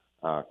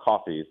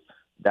coffees.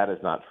 That is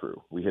not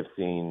true. We have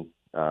seen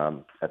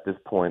at this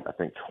point, I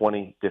think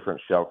 20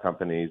 different shell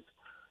companies,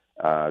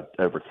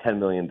 over $10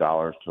 million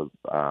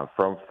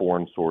from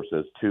foreign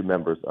sources to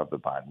members of the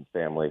Biden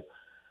family.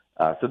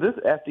 So this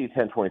FD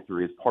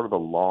 1023 is part of a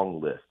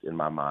long list in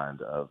my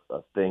mind of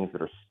things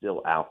that are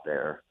still out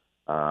there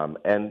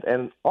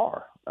and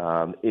are.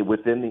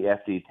 Within the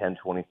FD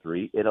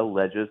 1023, it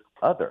alleges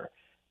other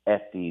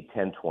FD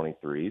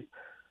 1023s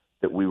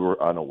that we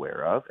were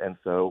unaware of, and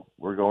so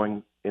we're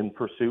going in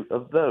pursuit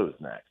of those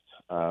next,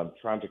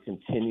 trying to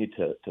continue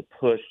to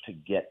push to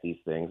get these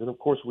things. And, of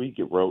course, we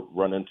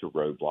run into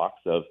roadblocks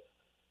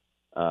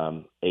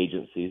of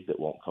agencies that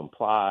won't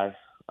comply.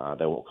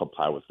 They won't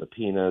comply with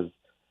subpoenas.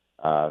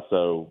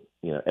 So,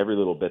 every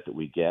little bit that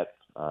we get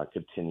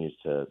continues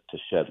to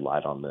shed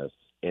light on this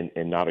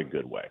in not a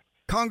good way.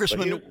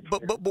 Congressman,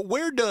 but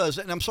where does,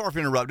 and I'm sorry for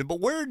interrupting, but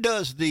where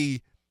does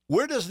the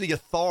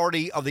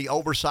authority of the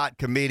Oversight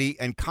Committee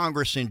and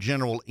Congress in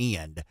general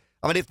end?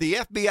 I mean, if the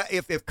FBI,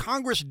 if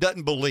Congress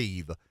doesn't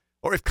believe,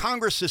 or if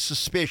Congress is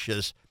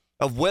suspicious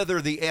of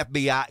whether the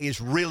FBI is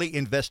really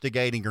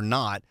investigating or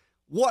not,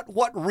 what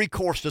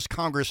recourse does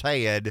Congress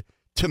had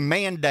to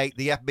mandate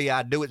the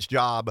FBI do its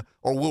job,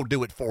 or we'll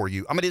do it for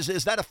you? I mean,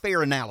 is that a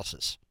fair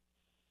analysis?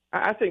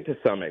 I think to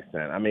some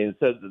extent. I mean,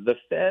 so the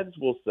feds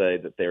will say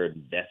that they're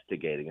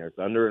investigating, or it's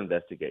under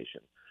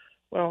investigation.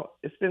 Well,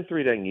 it's been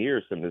 3 dang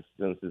years since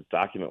this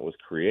document was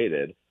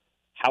created.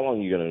 How long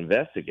are you going to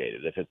investigate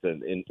it? If it's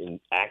an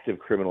active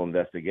criminal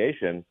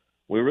investigation,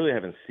 we really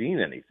haven't seen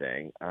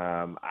anything.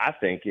 I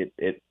think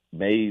it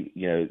may,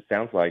 it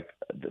sounds like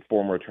the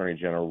former Attorney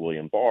General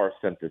William Barr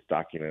sent this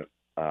document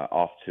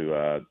off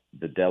to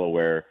the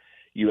Delaware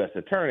U.S.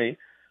 Attorney.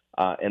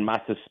 And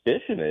my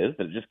suspicion is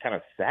that it just kind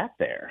of sat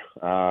there.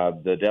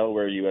 The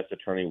Delaware U.S.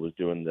 Attorney was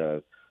doing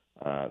the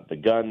the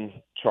gun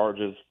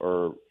charges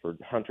for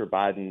Hunter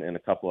Biden and a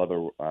couple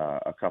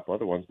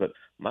other ones. But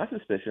my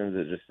suspicion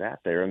is it just sat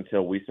there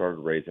until we started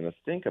raising a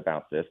stink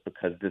about this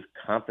because this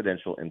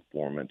confidential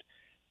informant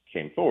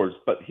came forward.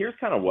 But here's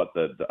kind of what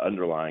the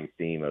underlying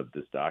theme of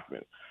this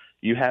document.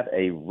 You have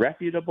a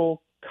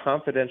reputable,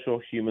 confidential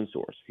human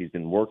source. He's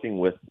been working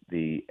with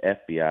the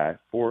FBI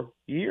for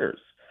years,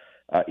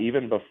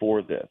 even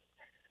before this.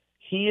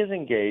 He is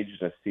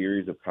engaged in a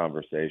series of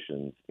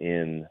conversations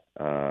in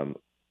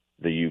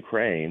the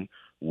Ukraine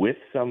with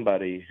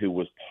somebody who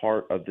was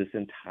part of this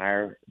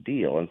entire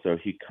deal. And so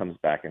he comes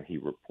back and he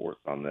reports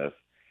on this.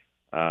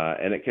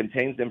 And it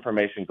contains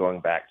information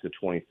going back to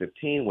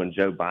 2015 when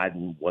Joe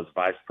Biden was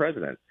vice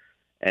president.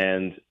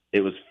 And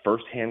it was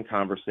firsthand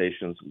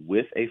conversations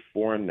with a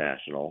foreign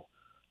national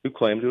who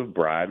claimed to have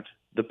bribed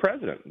the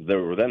president,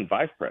 the then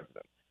vice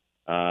president.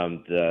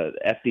 The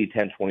FD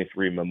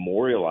 1023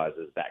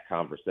 memorializes that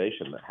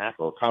conversation that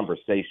happened, or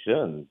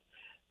conversations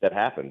that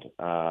happened.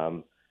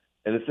 And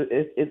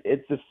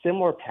it's a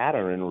similar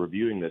pattern in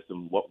reviewing this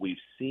and what we've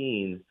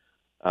seen,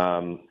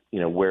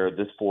 where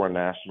this foreign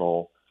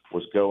national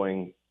was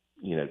going,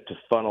 to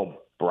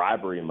funnel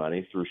bribery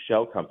money through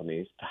shell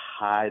companies to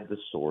hide the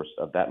source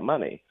of that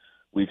money.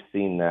 We've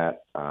seen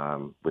that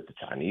with the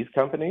Chinese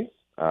companies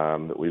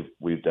that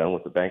we've done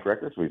with the bank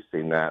records. We've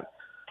seen that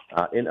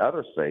in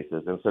other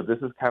spaces. And so this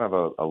is kind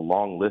of a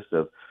long list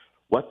of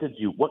what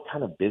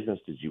kind of business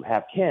did you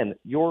have? Ken,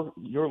 your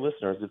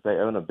listeners, if they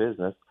own a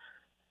business,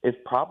 it's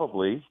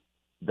probably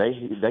they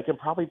can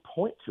probably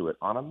point to it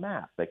on a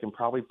map. They can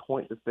probably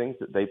point to things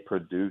that they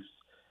produce,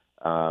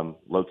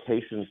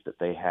 locations that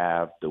they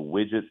have, the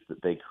widgets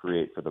that they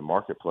create for the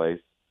marketplace.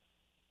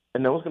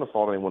 And no one's going to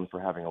fault anyone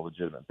for having a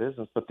legitimate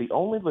business. But the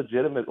only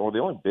legitimate or the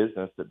only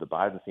business that the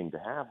Biden seemed to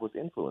have was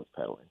influence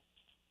peddling.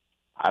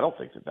 I don't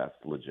think that that's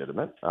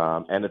legitimate.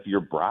 And if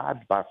you're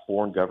bribed by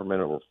foreign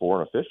government or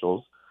foreign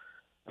officials,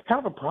 it's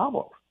kind of a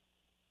problem.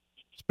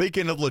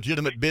 Speaking of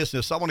legitimate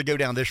business, I want to go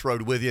down this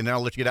road with you, and then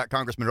I'll let you get out.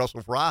 Congressman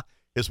Russell Fry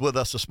is with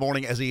us this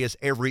morning, as he is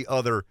every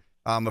other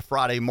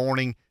Friday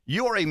morning.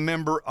 You are a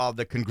member of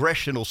the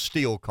Congressional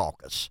Steel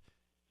Caucus.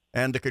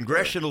 And the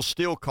Congressional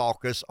Steel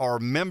Caucus are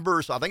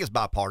members, I think it's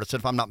bipartisan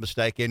if I'm not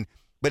mistaken,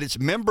 but it's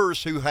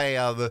members who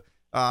have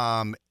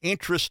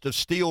interest of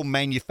steel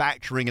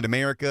manufacturing in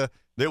America.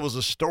 There was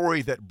a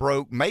story that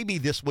broke maybe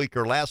this week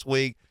or last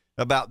week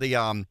about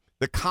the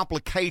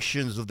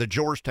complications of the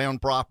Georgetown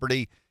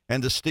property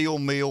and the steel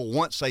mill.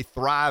 Once a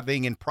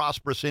thriving and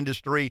prosperous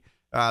industry,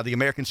 the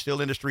American steel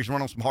industry's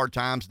run on some hard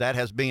times. That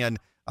has been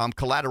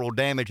collateral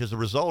damage as a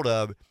result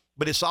of.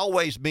 But it's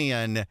always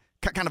been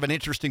kind of an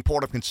interesting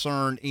point of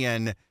concern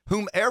in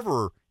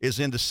whomever is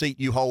in the seat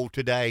you hold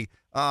today.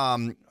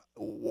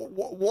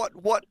 What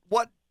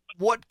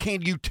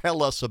can you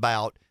tell us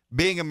about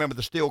being a member of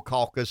the Steel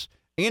Caucus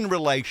in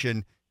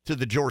relation to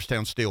the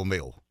Georgetown steel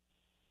mill?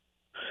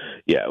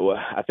 Yeah, well,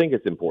 I think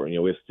it's important.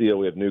 We have steel,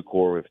 we have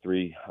Nucor, we have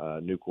 3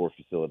 Nucor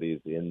facilities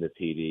in the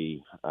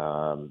PD.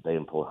 They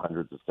employ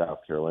hundreds of South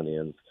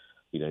Carolinians.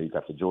 You've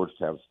got the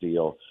Georgetown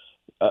steel.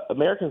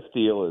 American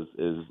steel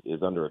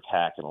is under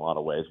attack in a lot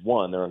of ways.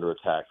 One, they're under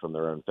attack from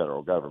their own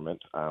federal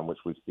government, which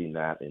we've seen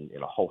that in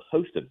a whole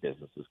host of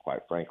businesses,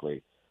 quite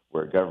frankly,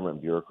 where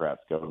government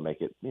bureaucrats go and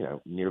make it,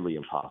 nearly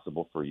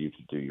impossible for you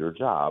to do your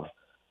job.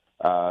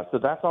 So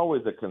that's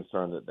always a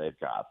concern that they've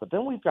got. But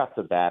then we've got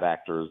the bad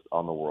actors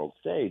on the world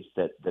stage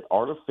that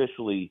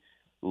artificially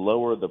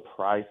lower the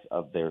price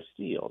of their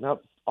steel. Now,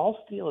 all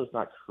steel is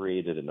not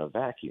created in a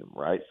vacuum,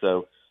 right?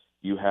 So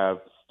you have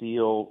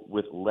steel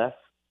with less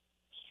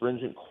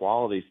stringent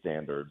quality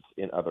standards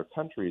in other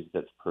countries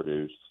that's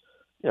produced.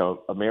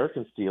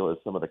 American steel is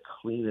some of the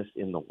cleanest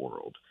in the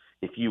world.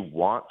 If you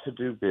want to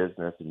do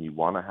business and you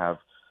want to have,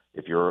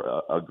 if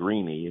you're a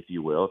greenie, if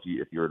you will,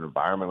 if you're an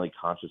environmentally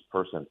conscious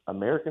person,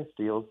 American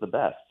steel is the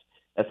best.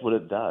 That's what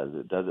it does.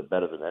 It does it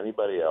better than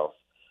anybody else.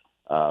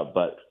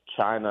 But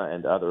China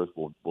and others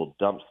will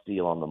dump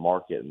steel on the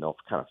market, and they'll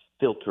kind of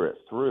filter it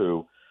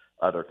through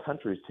other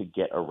countries to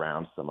get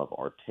around some of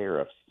our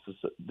tariffs.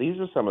 So these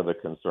are some of the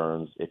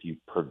concerns if you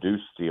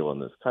produce steel in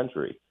this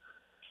country.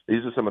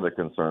 These are some of the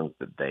concerns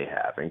that they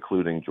have,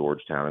 including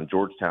Georgetown. And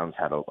Georgetown's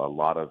had a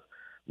lot of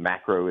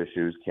macro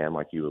issues, Cam,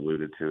 like you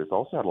alluded to. It's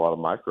also had a lot of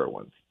micro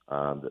ones.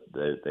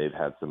 They've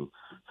had some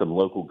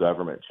local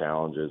government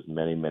challenges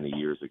many, many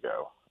years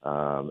ago,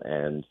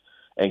 and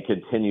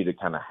continue to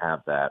kind of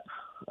have that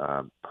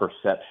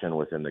perception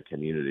within the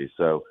community.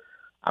 So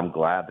I'm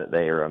glad that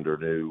they are under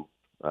new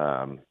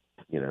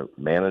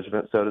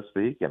management, so to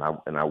speak, and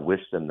I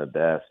wish them the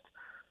best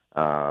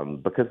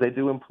because they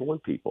do employ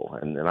people,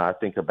 and I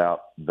think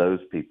about those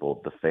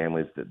people, the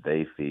families that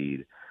they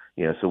feed.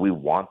 So we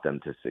want them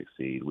to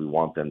succeed. We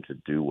want them to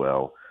do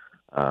well.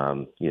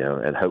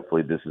 And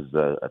hopefully this is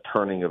a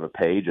turning of a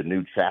page, a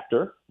new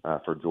chapter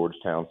for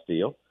Georgetown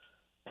Steel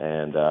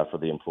and for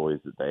the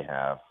employees that they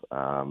have.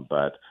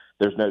 But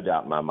there's no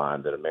doubt in my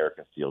mind that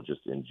American Steel,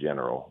 just in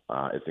general,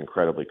 it's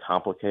incredibly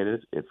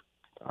complicated. It's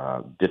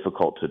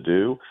difficult to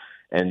do.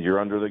 and you're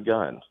under the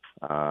gun.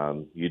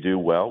 You do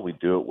well. We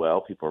do it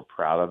well. People are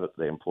proud of it.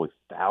 They employ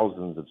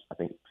thousands of, I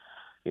think,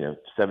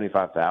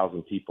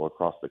 75,000 people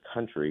across the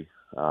country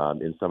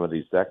in some of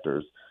these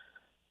sectors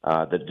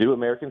that do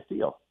American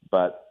steel.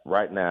 But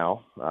right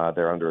now,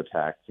 they're under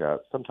attack,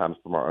 sometimes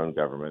from our own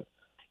government,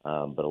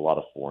 but a lot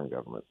of foreign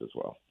governments as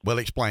well. Well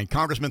explained.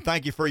 Congressman,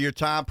 thank you for your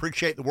time.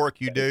 Appreciate the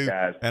work you do.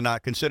 Guys. And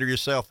consider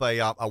yourself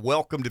a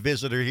welcomed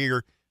visitor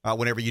here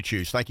whenever you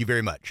choose. Thank you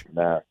very much.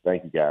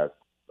 Thank you, guys.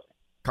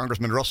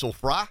 Congressman Russell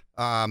Fry.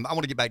 I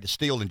want to get back to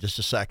steel in just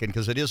a second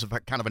because it is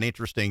kind of an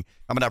interesting.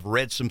 I've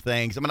read some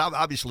things.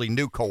 Obviously,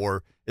 Nucor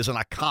is an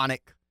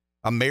iconic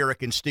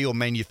American steel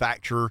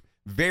manufacturer.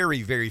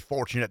 Very, very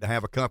fortunate to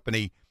have a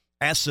company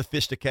as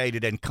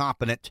sophisticated and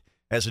competent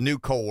as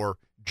Nucor.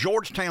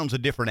 Georgetown's a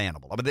different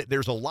animal.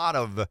 There's a lot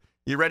of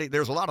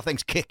There's a lot of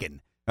things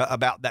kicking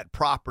about that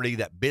property,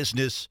 that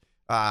business.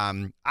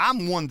 I'm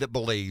one that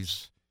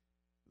believes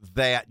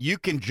that you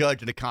can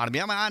judge an economy.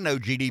 I know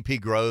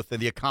GDP growth,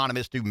 and the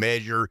economists who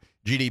measure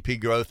GDP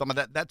growth.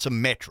 That's a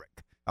metric.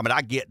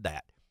 I get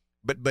that.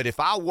 But if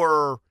I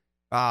were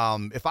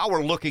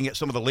looking at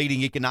some of the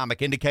leading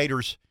economic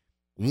indicators,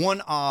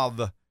 one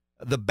of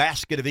the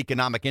basket of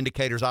economic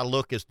indicators I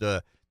look is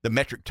the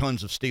metric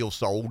tons of steel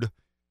sold.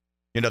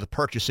 The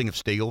purchasing of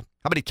steel.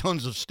 How many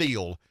tons of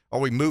steel are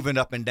we moving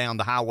up and down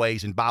the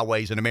highways and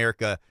byways in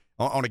America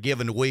on a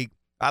given week?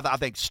 I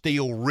think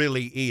steel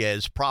really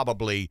is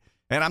probably,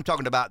 and I'm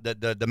talking about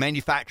the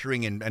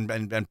manufacturing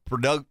and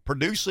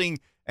producing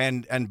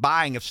and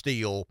buying of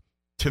steel,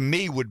 to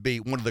me would be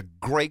one of the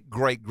great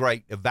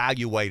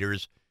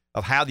evaluators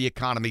of how the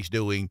economy's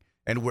doing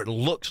and where it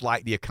looks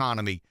like the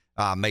economy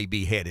may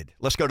be headed.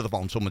 Let's go to the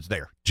phone. Someone's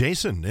there.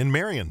 Jason in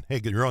Marion. Hey,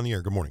 you're on the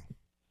air. Good morning.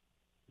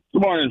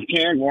 Good morning,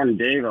 Ken. Good morning,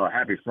 Dave.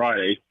 Happy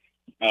Friday.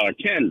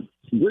 Ken,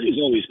 Breeze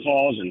always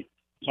calls and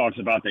talks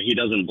about that he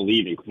doesn't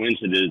believe in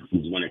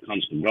coincidences when it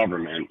comes to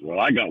government.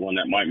 Well, I got one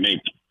that might make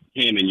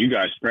him and you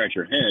guys scratch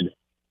your head.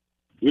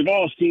 We've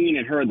all seen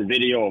and heard the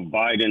video of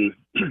Biden,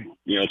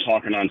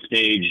 talking on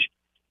stage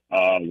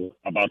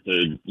about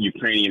the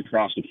Ukrainian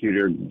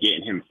prosecutor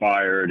getting him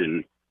fired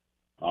and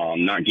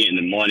not getting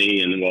the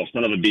money. And, well,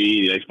 son of a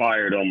bee, they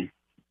fired him.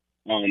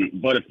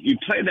 But if you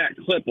play that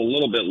clip a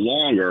little bit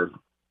longer,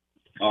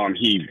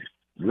 he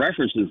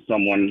references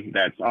someone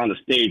that's on the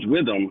stage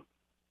with him,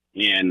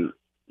 and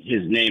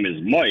his name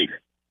is Mike.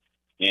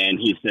 And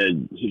he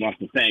said he wants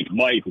to thank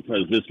Mike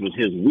because this was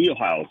his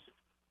wheelhouse.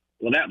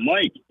 Well, that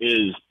Mike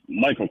is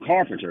Michael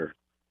Carpenter.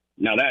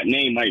 Now, that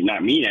name might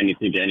not mean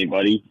anything to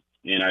anybody,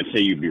 and I'd say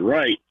you'd be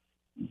right.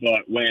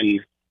 But when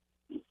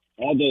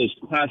all those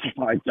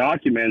classified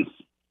documents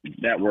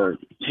that were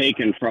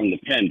taken from the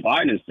Penn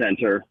Biden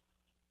Center,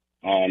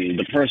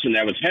 the person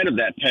that was head of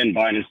that Penn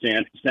Biden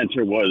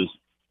Center was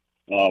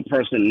a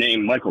person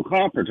named Michael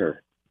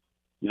Carpenter.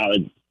 Now,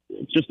 it's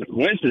just a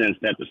coincidence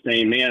that the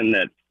same man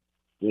that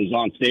was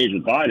on stage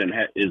with Biden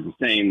is the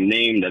same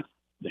name that's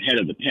the head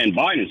of the Penn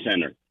Biden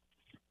Center.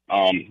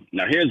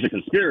 Now, here's the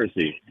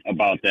conspiracy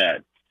about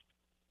that.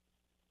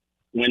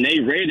 When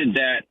they raided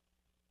that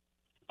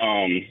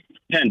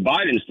Penn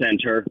Biden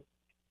Center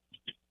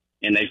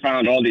and they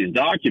found all these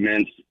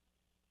documents,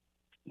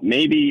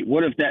 maybe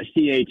what if that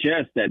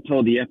CHS that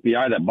told the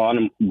FBI that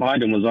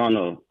Biden was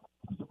on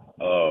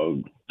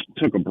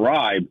took a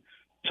bribe,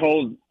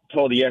 told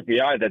the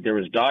FBI that there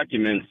was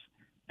documents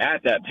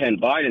at that Penn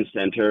Biden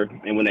Center,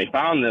 and when they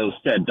found those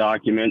said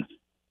documents,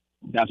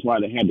 that's why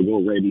they had to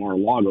go raid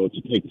Mar-a-Lago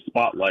to take the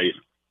spotlight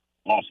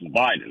off of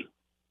Biden.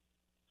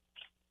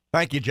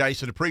 Thank you,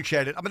 Jason.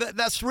 Appreciate it.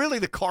 That's really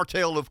the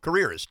cartel of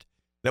careerists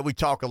that we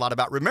talk a lot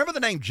about. Remember the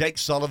name Jake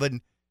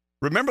Sullivan?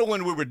 Remember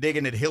when we were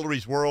digging at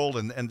Hillary's world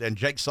and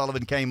Jake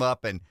Sullivan came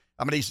up, and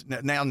he's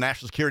now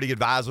National Security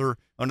Advisor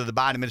under the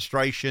Biden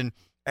administration.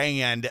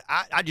 And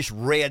I just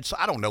read, so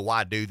I don't know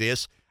why I do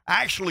this.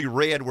 I actually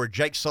read where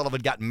Jake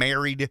Sullivan got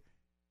married,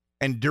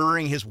 and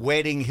during his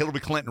wedding, Hillary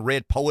Clinton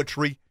read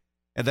poetry.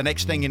 And the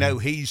next thing you know,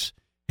 he's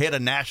head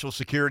of national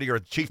security or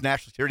the chief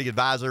national security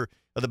advisor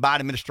of the Biden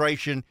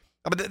administration.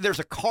 There's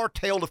a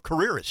cartel of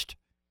careerists.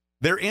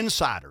 They're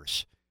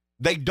insiders.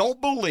 They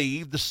don't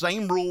believe the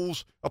same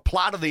rules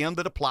apply to them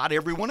that apply to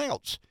everyone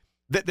else.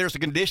 That there's a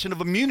condition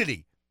of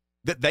immunity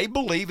that they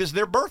believe is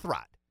their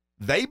birthright.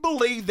 They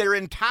believe they're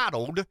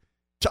entitled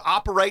to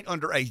operate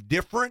under a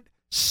different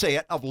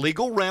set of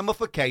legal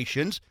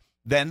ramifications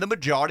than the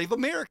majority of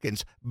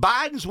Americans.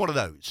 Biden's one of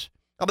those.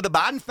 The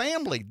Biden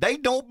family, they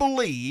don't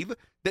believe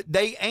that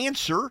they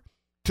answer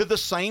to the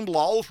same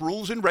laws,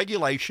 rules, and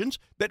regulations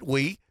that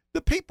we,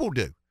 the people,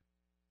 do.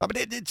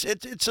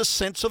 It's a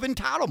sense of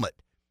entitlement.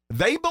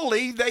 They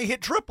believe they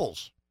hit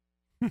triples.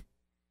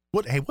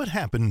 What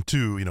happened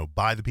to,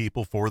 by the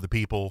people, for the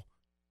people?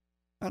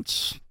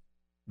 That's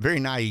very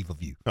naive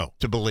of you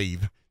to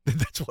believe that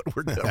that's what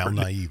we're governed. How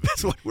naive.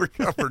 That's what we're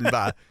governed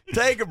by.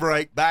 Take a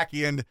break. Back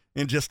in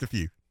just a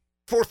few.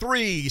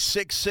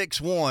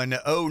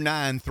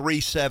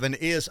 436610937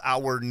 is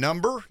our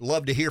number.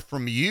 Love to hear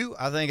from you.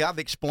 I think I've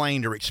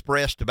explained or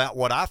expressed about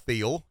what I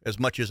feel as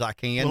much as I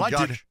can. Well,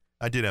 Josh,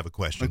 I did have a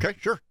question. Okay,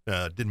 sure.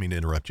 Didn't mean to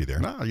interrupt you there.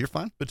 No, you're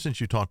fine. But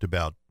since you talked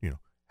about,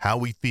 how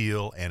we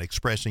feel and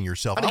expressing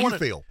yourself. How do you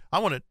feel?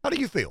 How do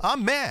you feel?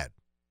 I'm mad.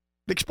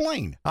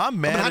 Explain. I'm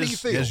mad how do you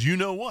feel? As you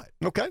know what.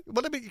 Okay.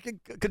 Well, let me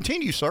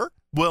continue, sir.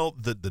 Well,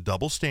 the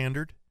double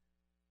standard,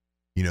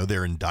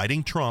 they're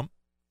indicting Trump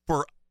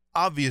for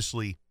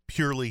obviously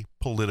purely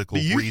political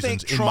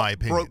reasons, in my opinion.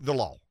 Do you think Trump broke the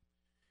law?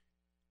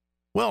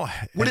 Well,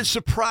 would it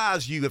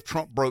surprise you if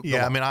Trump broke the law?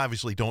 Yeah, I mean, I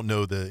obviously don't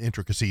know the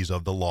intricacies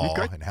of the law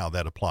and how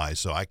that applies,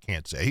 so I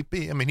can't say.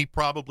 I mean, he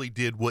probably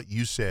did what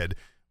you said,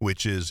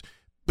 which is,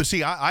 but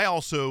see, I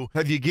also...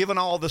 Have you given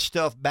all the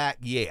stuff back?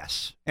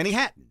 Yes. And he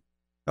hadn't.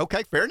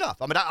 Okay, fair enough.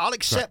 I mean, I'll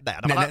accept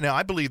that. Now,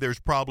 I believe there's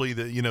probably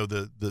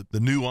the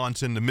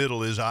nuance in the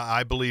middle is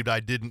I believed I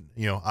didn't,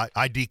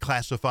 I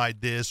declassified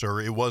this, or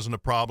it wasn't a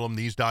problem.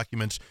 These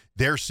documents,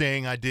 they're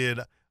saying I did.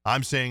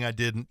 I'm saying I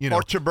didn't.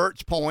 Or to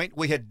Bert's point,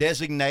 we had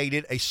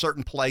designated a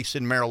certain place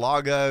in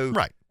Mar-a-Lago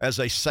as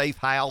a safe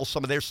house.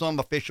 There's some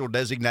official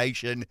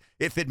designation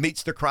if it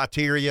meets the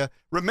criteria.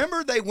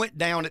 Remember, they went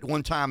down at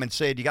one time and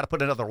said you got to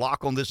put another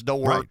lock on this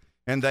door,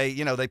 and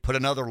they put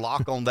another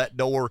lock on that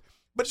door.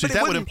 But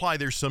that would imply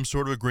there's some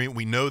sort of agreement.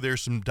 We know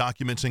there's some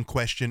documents in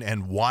question,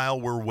 and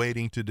while we're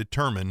waiting to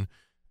determine.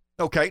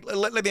 Okay,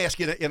 let me ask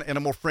you in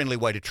a more friendly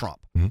way to Trump.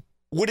 Mm-hmm.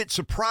 Would it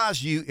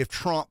surprise you if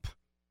Trump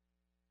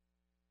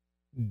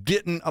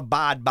didn't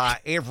abide by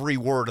every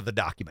word of the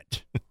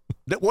document?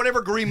 That whatever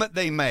agreement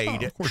they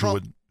made,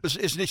 Trump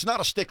it's not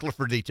a stickler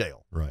for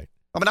detail. Right.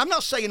 I mean, I'm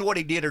not saying what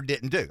he did or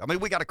didn't do. I mean,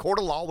 we got a court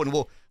of law, and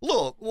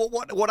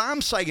what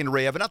I'm saying,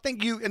 Rev, and I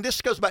think and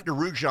this goes back to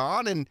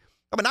Rujan, and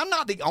I mean, I'm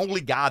not the only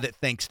guy that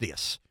thinks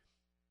this.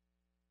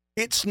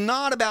 It's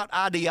not about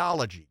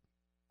ideology.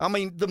 I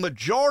mean, the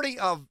majority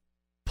of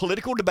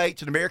political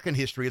debates in American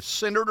history have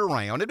centered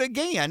around, it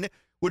began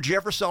with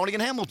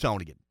Jeffersonian and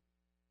Hamiltonian.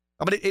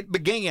 I mean, it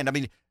began,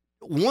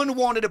 one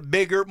wanted a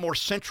bigger, more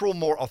central,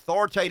 more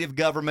authoritative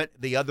government.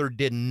 The other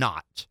did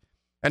not.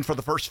 And for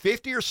the first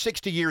 50 or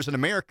 60 years in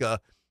America,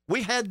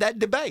 we had that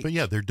debate. But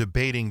yeah, they're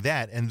debating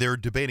that, and they're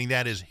debating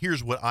that as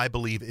here's what I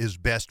believe is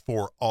best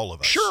for all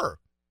of us. Sure.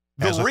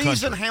 The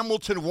reason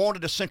Hamilton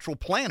wanted a central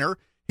planner,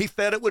 he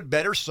felt it would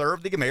better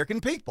serve the American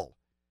people.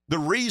 The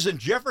reason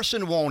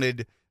Jefferson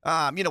wanted,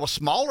 a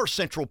smaller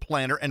central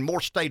planner and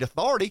more state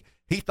authority,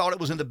 he thought it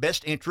was in the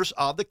best interest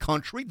of the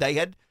country. They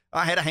had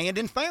a hand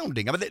in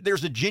founding. I mean,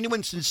 there's a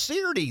genuine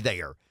sincerity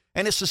there,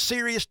 and it's a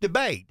serious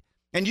debate.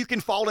 And you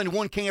can fall in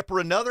one camp or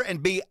another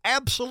and be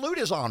absolute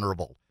as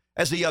honorable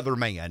as the other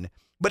man.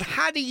 But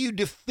how do you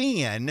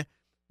defend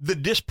the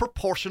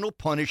disproportional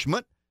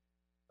punishment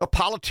of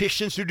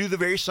politicians who do the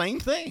very same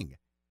thing?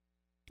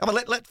 I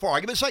mean, for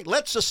argument's sake,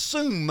 let's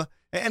assume,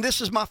 and this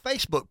is my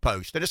Facebook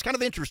post, and it's kind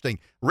of interesting.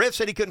 Rev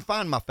said he couldn't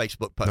find my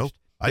Facebook post. Nope,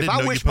 I didn't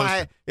know you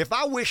posted. If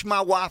I wish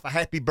my wife a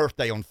happy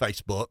birthday on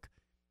Facebook,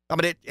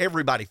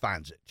 everybody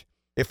finds it.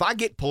 If I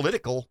get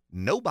political,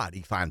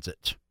 nobody finds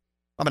it.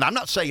 I'm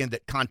not saying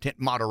that content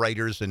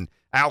moderators and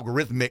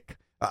algorithmic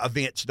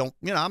events don't,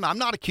 I'm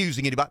not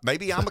accusing anybody.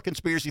 Maybe I'm a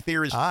conspiracy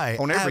theorist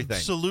on everything. I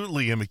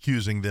absolutely am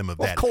accusing them of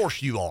that. Of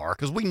course you are,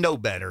 because we know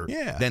better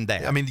than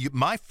that. I mean,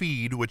 my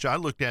feed, which I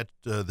looked at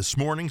this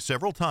morning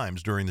several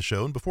times during the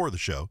show and before the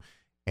show,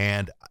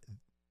 and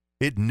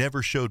it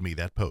never showed me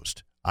that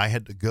post. I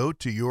had to go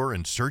to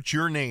and search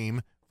your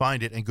name,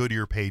 find it, and go to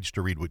your page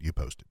to read what you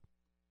posted.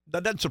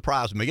 That doesn't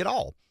surprise me at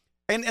all.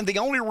 And the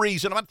only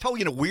reason, I told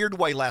you in a weird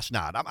way last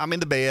night, I'm in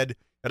the bed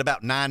at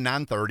about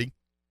 9:30,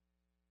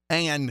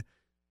 and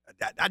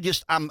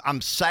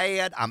I'm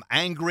sad, I'm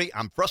angry,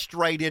 I'm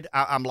frustrated.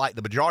 I'm like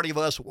the majority of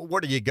us.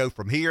 Where do you go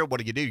from here?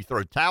 What do? You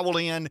throw a towel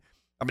in?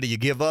 Do you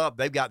give up?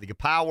 They've got the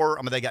power.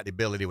 They got the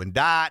ability to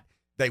indict.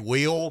 They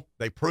will.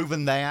 They've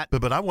proven that.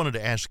 But I wanted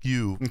to ask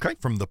you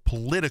from the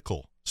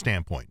political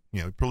standpoint,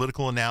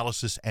 political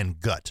analysis and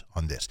gut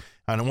on this.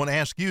 And I want to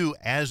ask you,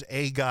 as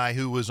a guy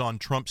who was on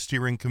Trump's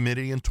steering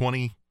committee in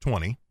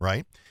 2020,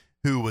 right,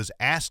 who was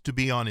asked to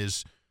be on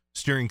his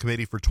steering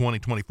committee for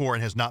 2024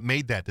 and has not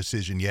made that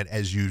decision yet,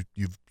 as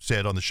you've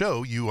said on the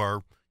show, you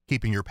are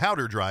keeping your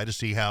powder dry to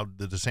see how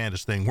the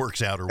DeSantis thing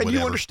works out or whatever. And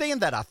you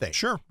understand that, I think.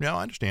 Sure. Yeah,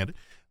 I understand it.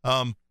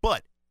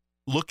 But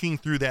looking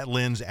through that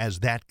lens as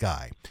that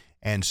guy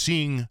and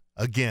seeing,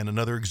 again,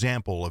 another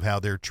example of how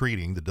they're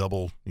treating the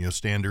double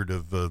standard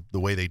of the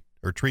way they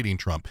are treating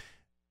Trump,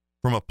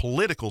 from a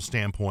political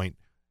standpoint,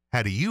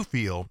 how do you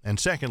feel? And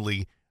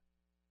secondly,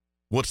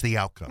 what's the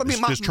outcome?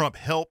 Does Trump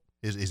help?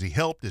 Is he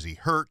helped? Is he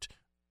hurt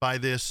by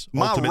this?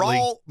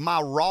 Ultimately?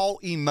 My raw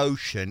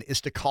emotion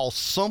is to call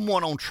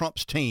someone on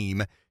Trump's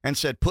team and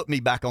said, put me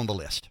back on the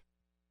list.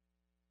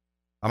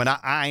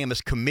 I am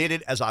as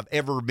committed as I've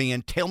ever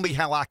been. Tell me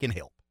how I can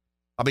help.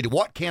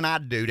 What can I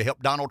do to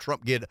help Donald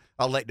Trump get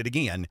elected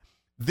again?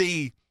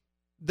 The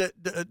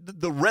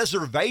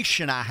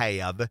reservation I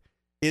have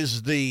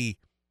is the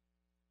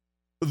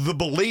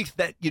belief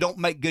that you don't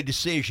make good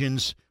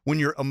decisions when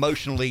you're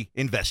emotionally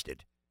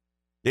invested.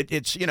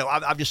 It's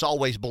I've just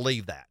always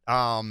believed that.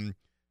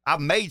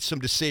 I've made some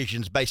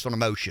decisions based on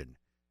emotion.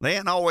 They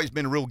haven't always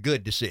been real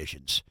good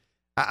decisions.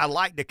 I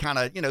like to kind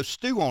of,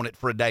 stew on it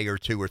for a day or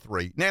two or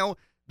three. Now,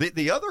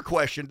 the other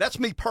question, that's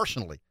me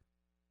personally.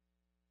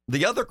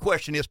 The other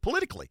question is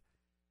politically.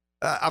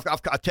 I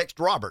texted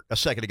Robert a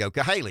second ago,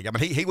 Cahaley. I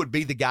mean, he would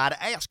be the guy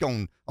to ask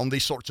on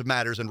these sorts of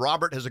matters, and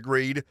Robert has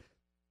agreed,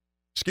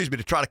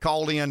 to try to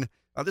call in.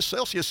 This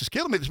Celsius is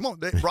killing me this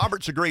morning.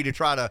 Robert's agreed to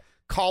try to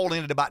call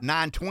in at about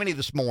 9:20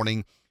 this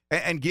morning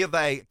and give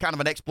a kind of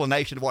an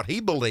explanation of what he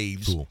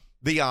believes. Cool.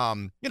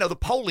 The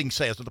polling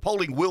says, or the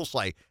polling will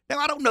say. Now,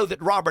 I don't know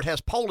that Robert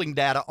has polling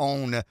data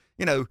on,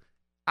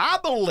 I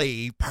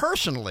believe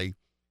personally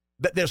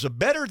that there's a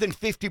better than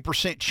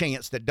 50%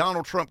 chance that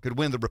Donald Trump could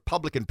win the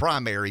Republican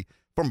primary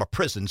from a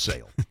prison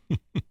cell.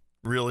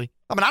 Really?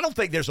 I mean, I don't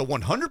think there's a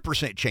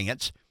 100%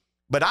 chance,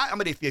 but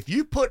if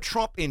you put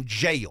Trump in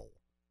jail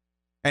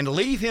and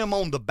leave him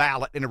on the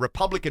ballot in a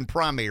Republican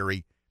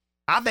primary,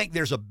 I think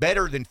there's a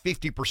better than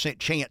 50%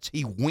 chance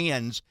he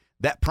wins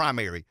that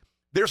primary.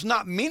 There's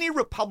not many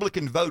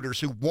Republican voters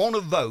who want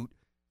to vote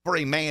for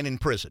a man in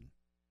prison,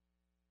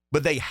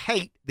 but they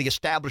hate the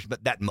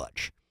establishment that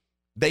much.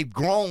 They've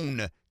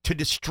grown to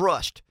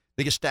distrust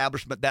the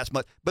establishment that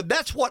much. But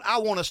that's what I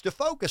want us to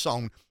focus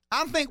on.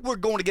 I think we're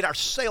going to get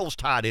ourselves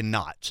tied in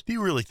knots. Do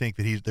you really think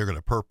that they're going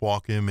to perp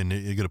walk him and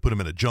you're going to put him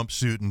in a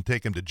jumpsuit and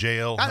take him to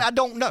jail? I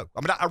don't know.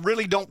 I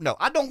really don't know.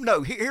 I don't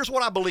know. Here's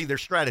what I believe their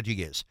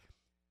strategy is.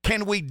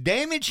 Can we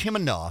damage him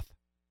enough?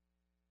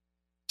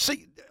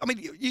 See,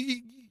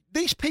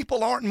 these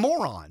people aren't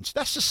morons.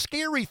 That's the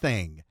scary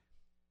thing.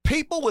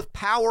 People with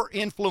power,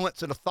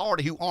 influence, and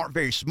authority who aren't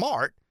very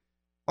smart,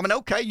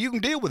 okay, you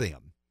can deal with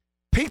them.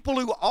 People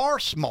who are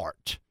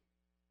smart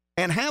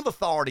and have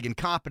authority and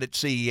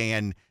competency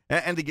and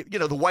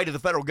the weight of the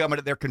federal government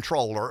at their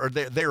control or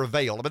their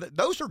avail.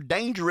 Those are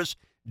dangerous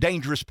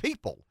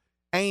people.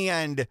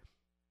 And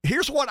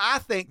here's what I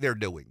think they're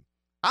doing.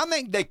 I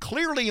think they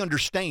clearly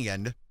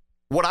understand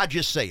what I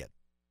just said.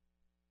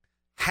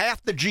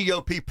 Half the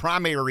GOP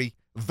primary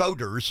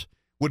voters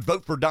would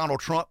vote for Donald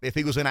Trump if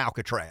he was in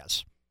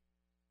Alcatraz.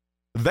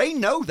 They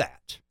know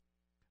that,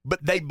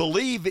 but they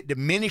believe it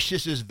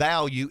diminishes his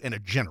value in a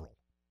general.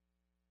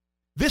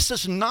 This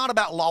is not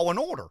about law and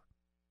order.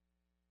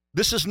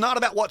 This is not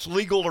about what's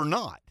legal or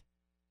not.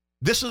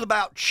 This is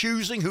about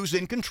choosing who's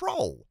in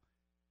control.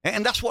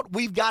 And that's what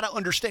we've got to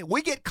understand.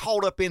 We get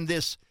caught up in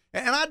this,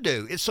 and I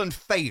do. It's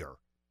unfair.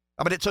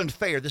 It's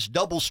unfair, this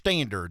double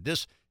standard,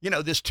 this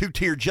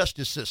two-tier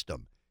justice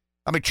system.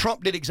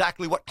 Trump did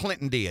exactly what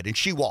Clinton did, and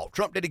she walked.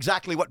 Trump did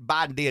exactly what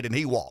Biden did, and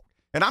he walked.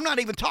 And I'm not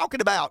even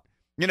talking about,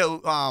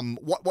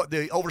 what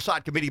the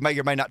Oversight Committee may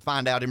or may not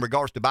find out in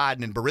regards to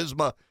Biden and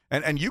Burisma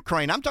and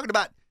Ukraine. I'm talking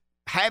about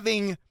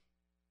having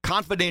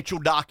confidential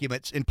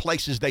documents in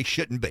places they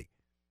shouldn't be.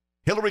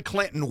 Hillary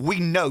Clinton, we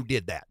know,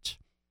 did that.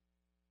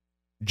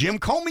 Jim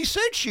Comey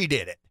said she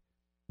did it,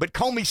 but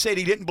Comey said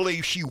he didn't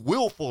believe she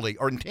willfully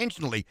or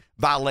intentionally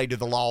violated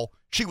the law.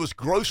 She was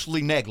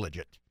grossly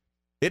negligent.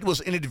 It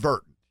was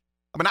inadvertent.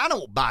 I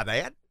don't buy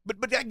that, but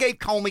that gave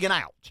Comey an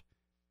out.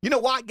 You know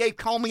why it gave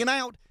Comey an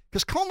out?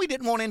 Because Comey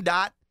didn't want to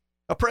indict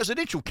a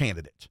presidential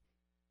candidate.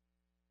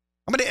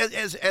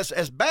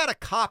 As bad a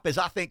cop as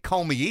I think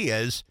Comey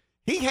is,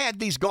 he had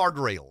these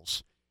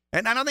guardrails.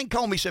 And I think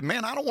Comey said,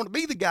 man, I don't want to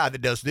be the guy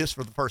that does this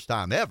for the first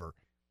time ever.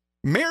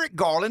 Merrick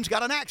Garland's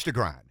got an axe to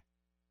grind.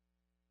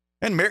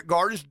 And Merrick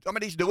Garland's,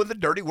 he's doing the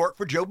dirty work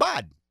for Joe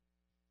Biden.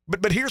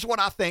 But here's what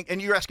I think,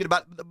 and you're asking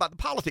about the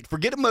politics.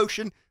 Forget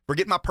emotion,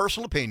 forget my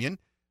personal opinion.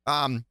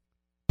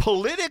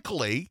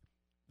 Politically,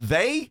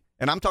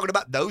 and I'm talking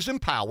about those in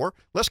power,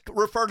 let's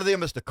refer to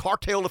them as the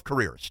cartel of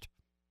careerists.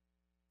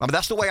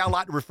 That's the way I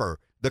like to refer.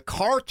 The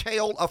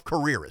cartel of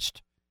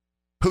careerists,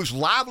 whose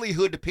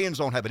livelihood depends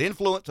on having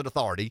influence and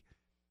authority,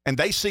 and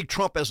they see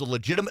Trump as a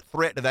legitimate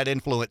threat to that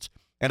influence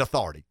and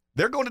authority.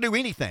 They're going to do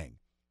anything.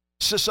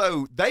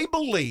 So they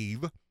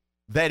believe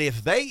that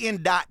if they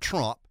indict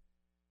Trump,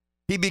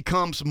 he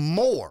becomes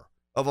more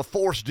of a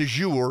force du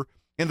jour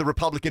in the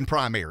Republican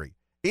primary.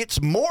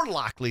 It's more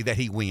likely that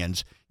he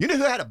wins. You know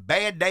who had a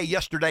bad day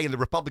yesterday in the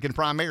Republican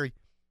primary?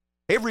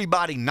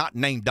 Everybody not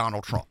named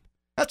Donald Trump.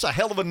 That's a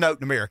hell of a note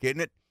in America,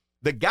 isn't it?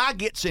 The guy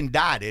gets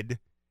indicted,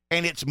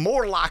 and it's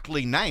more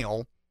likely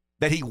now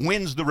that he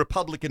wins the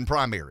Republican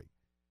primary.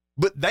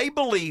 But they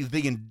believe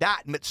the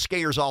indictment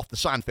scares off the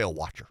Seinfeld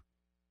watcher.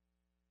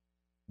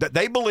 That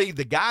they believe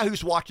the guy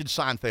who's watching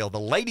Seinfeld, the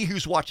lady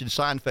who's watching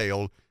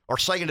Seinfeld, are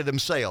saying to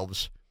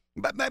themselves,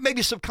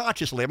 maybe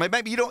subconsciously,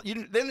 maybe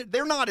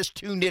they're not as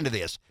tuned into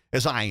this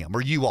as I am,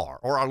 or you are,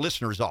 or our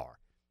listeners are.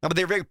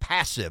 They're very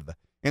passive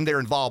in their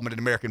involvement in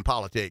American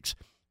politics.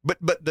 But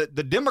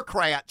the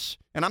Democrats,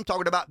 and I'm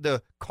talking about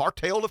the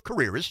cartel of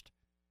careerists,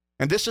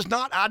 and this is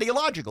not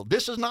ideological.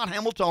 This is not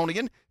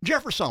Hamiltonian,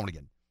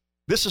 Jeffersonian.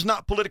 This is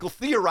not political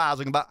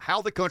theorizing about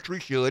how the country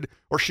should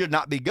or should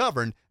not be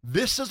governed.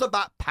 This is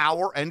about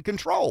power and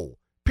control,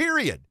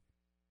 period.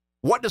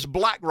 What does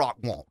BlackRock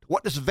want?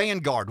 What does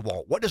Vanguard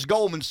want? What does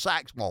Goldman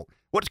Sachs want?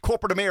 What does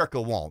corporate America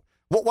want?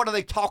 What do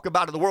they talk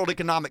about at the World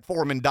Economic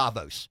Forum in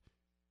Davos?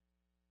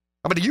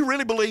 Do you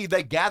really believe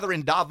they gather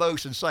in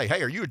Davos and say,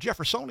 hey, are you a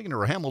Jeffersonian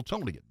or a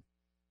Hamiltonian?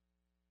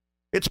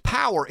 It's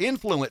power,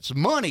 influence,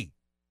 money.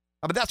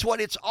 I mean, that's what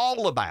it's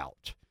all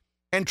about.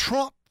 And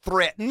Trump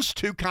threatens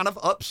to kind of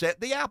upset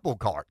the apple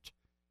cart.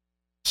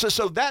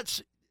 So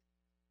that's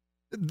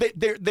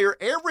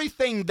they're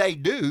everything they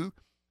do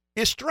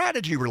is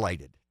strategy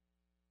related.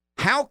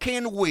 How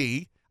can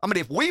we? I mean,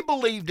 if we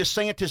believe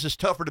DeSantis is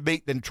tougher to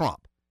beat than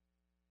Trump,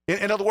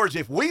 in other words,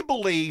 if we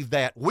believe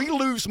that we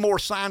lose more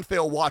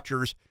Seinfeld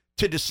watchers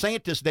to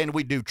DeSantis than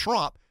we do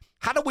Trump,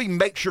 how do we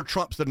make sure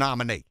Trump's the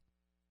nominee?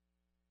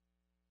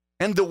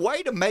 And the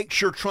way to make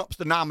sure Trump's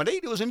the nominee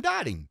was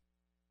indict him.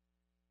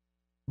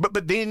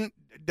 But then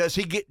does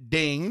he get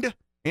dinged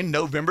in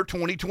November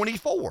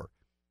 2024?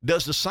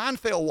 Does the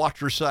Seinfeld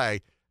watcher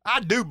say,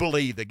 I do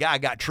believe the guy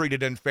got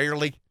treated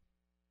unfairly.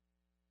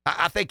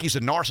 I think he's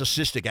a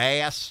narcissistic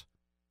ass.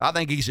 I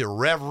think he's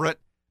irreverent.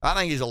 I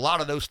think he's a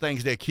lot of those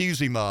things they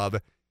accuse him of.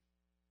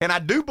 And I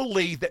do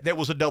believe that there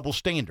was a double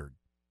standard.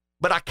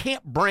 But I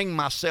can't bring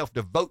myself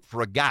to vote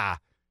for a guy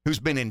who's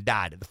been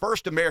indicted. The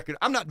first American,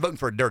 I'm not voting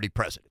for a dirty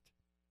president.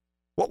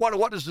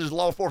 What is his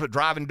law enforcement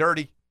driving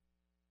dirty?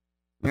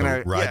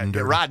 Riding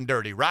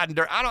dirty. Riding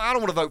dirty. I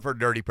don't want to vote for a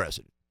dirty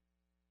president.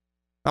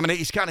 I mean,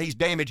 he's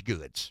damaged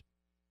goods.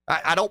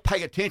 I don't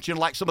pay attention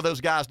like some of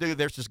those guys do.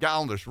 There's this guy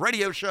on this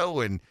radio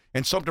show in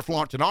Sumter,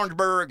 Florence, and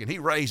Orangeburg, and he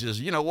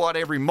raises,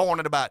 every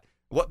morning about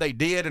what they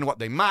did and what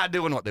they might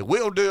do and what they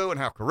will do and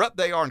how corrupt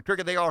they are and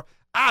crooked they are.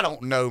 I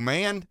don't know,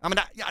 man. I mean,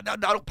 I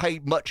don't pay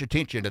much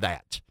attention to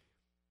that.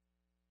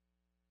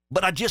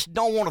 But I just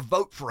don't want to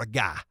vote for a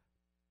guy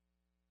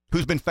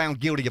who's been found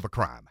guilty of a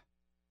crime.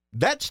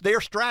 That's their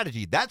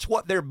strategy. That's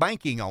what they're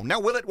banking on. Now,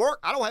 will it work?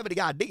 I don't have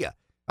any idea.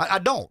 I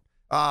don't.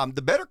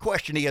 The better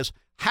question is,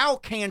 how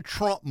can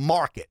Trump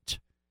market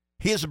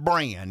his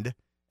brand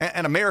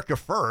and America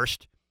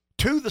First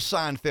to the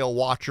Seinfeld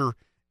watcher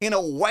in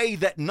a way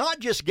that not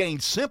just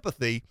gains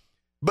sympathy,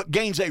 but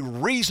gains a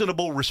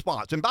reasonable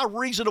response? And by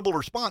reasonable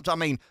response, I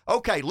mean,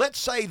 okay, let's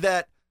say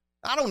that,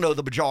 I don't know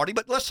the majority,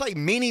 but let's say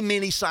many,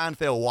 many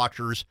Seinfeld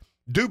watchers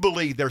do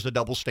believe there's a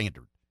double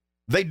standard.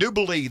 They do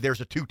believe there's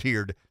a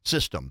two-tiered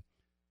system.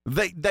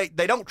 They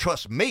don't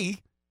trust me,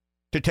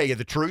 to tell you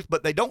the truth,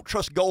 but they don't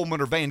trust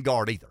Goldman or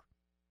Vanguard either.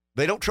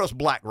 They don't trust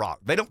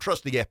BlackRock. They don't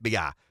trust the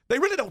FBI. They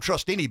really don't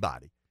trust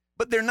anybody.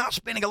 But they're not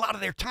spending a lot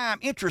of their time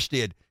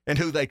interested in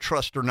who they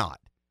trust or not.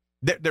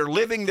 They're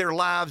living their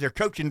lives. They're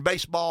coaching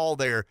baseball.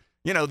 They're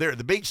at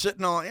the beach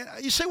sitting on.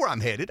 You see where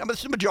I'm headed. I mean,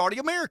 it's the majority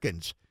of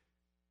Americans.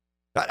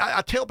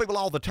 I tell people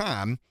all the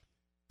time,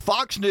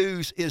 Fox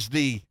News is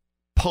the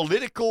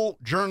political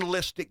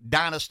journalistic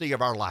dynasty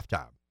of our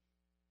lifetime.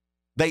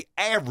 They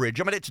average,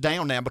 I mean, it's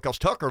down now because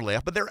Tucker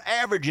left, but they're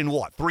averaging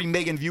 3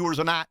 million viewers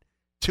a night?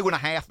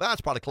 2.5,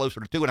 that's probably closer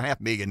to 2.5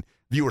 million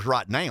viewers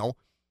right now.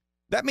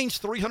 That means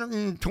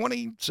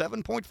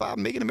 327.5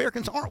 million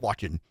Americans aren't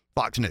watching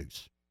Fox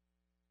News.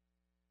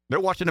 They're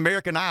watching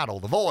American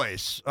Idol, The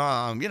Voice.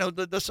 I go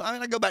back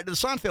to the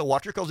Seinfeld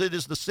watcher because it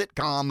is the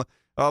sitcom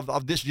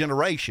of this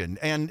generation.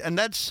 And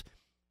that's,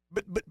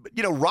 but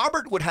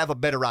Robert would have a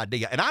better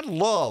idea. And I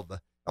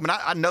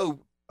know,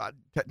 I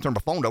turned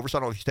my phone over, so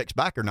I don't know if he texts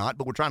back or not,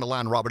 but we're trying to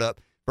line Robert up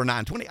for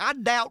 9:20. I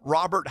doubt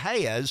Robert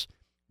has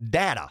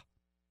data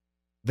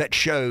that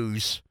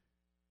shows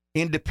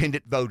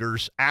independent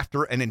voters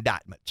after an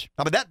indictment.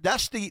 I mean,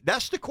 that's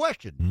the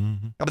question.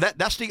 Mm-hmm. I mean,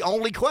 that's the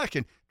only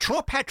question.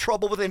 Trump had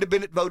trouble with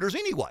independent voters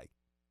anyway.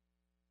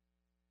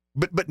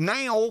 But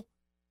now,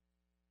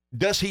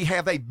 does he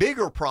have a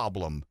bigger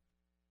problem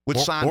with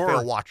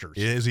Seinfeld watchers?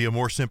 Is he a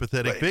more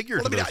sympathetic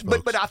figure to those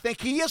folks? But I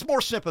think he is more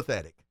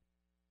sympathetic.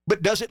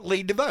 But does it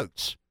lead to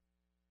votes?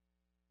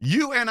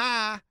 You and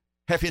I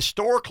have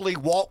historically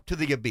walked to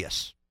the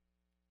abyss.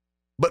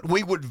 But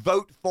we would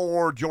vote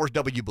for George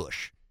W.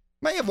 Bush.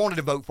 May have wanted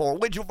to vote for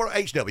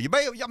H.W.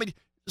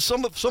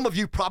 Some of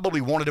you probably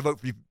wanted to vote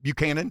for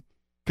Buchanan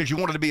because you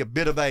wanted to be a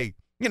bit of a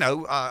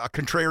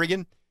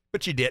contrarian,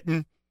 but you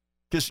didn't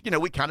because,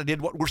 we kind of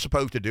did what we're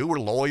supposed to do. We're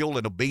loyal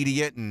and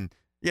obedient and,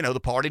 the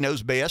party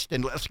knows best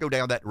and let's go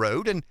down that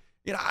road. And,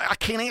 I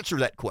can't answer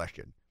that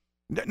question.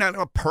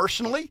 Now,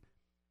 personally,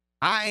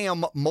 I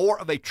am more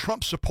of a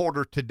Trump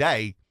supporter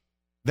today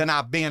than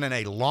I've been in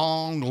a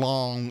long,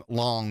 long,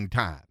 long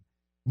time.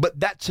 But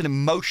that's an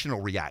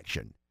emotional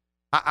reaction.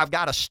 I've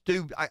got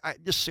to I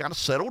just got to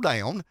settle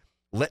down,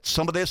 let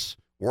some of this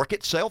work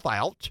itself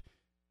out,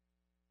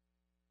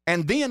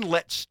 and then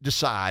let's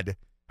decide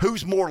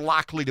who's more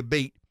likely to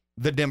beat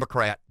the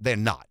Democrat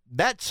than not.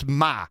 That's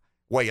my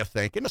way of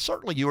thinking. And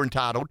certainly you're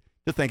entitled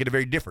to think in a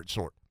very different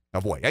sort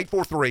of way.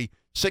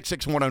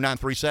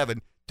 843-661-0937.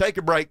 Take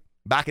a break.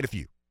 Back in a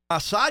few. My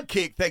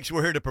sidekick thinks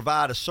we're here to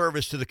provide a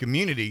service to the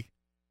community.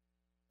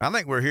 I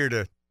think we're here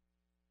to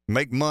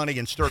make money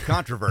and stir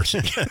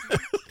controversy.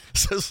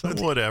 So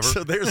whatever.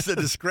 So there's the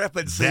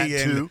discrepancy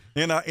in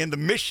the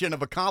mission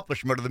of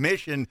accomplishment or the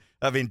mission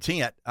of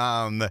intent.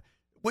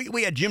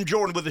 We had Jim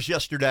Jordan with us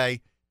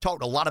yesterday,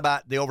 talked a lot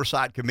about the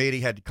Oversight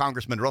Committee, had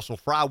Congressman Russell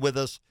Fry with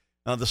us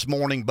this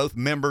morning. Both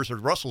members, or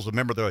Russell's a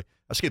member of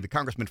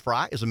Congressman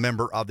Fry is a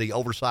member of the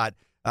Oversight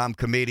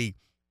Committee.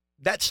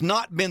 that's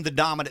not been the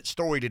dominant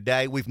story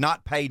today. We've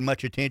not paid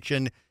much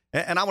attention.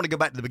 And I want to go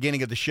back to the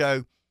beginning of the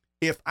show.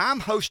 If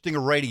I'm hosting a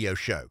radio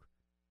show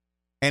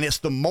and it's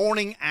the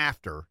morning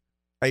after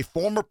a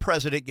former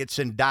president gets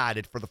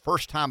indicted for the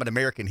first time in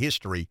American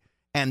history,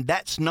 and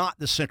that's not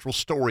the central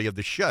story of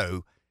the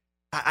show,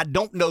 I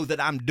don't know that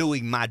I'm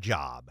doing my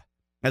job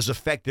as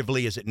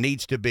effectively as it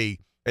needs to be.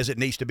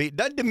 It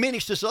doesn't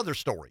diminish this other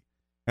story.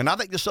 And I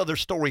think this other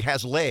story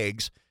has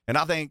legs, and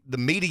I think the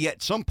media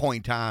at some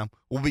point in time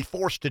will be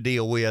forced to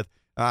deal with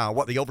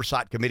what the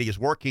Oversight Committee is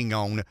working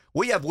on.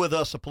 We have with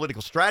us a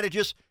political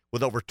strategist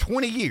with over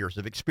 20 years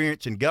of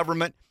experience in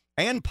government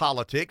and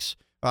politics,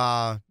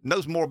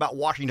 knows more about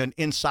Washington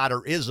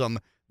insiderism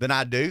than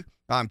I do.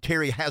 I'm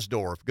Terry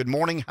Hasdorf. Good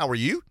morning. How are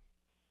you?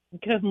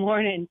 Good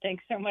morning.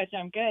 Thanks so much.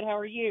 I'm good. How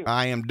are you?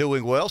 I am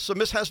doing well. So,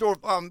 Ms.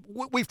 Hasdorf,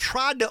 we've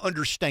tried to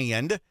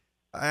understand,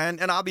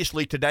 and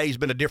obviously today's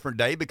been a different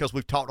day because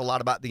we've talked a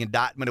lot about the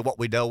indictment and what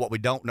we know, what we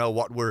don't know,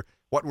 what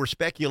we're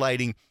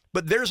speculating.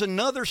 But there's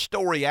another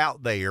story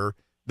out there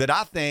that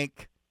I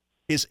think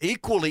is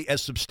equally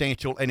as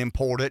substantial and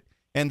important,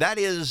 and that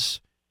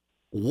is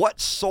what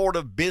sort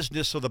of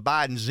business are the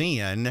Bidens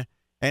in,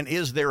 and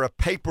is there a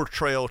paper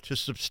trail to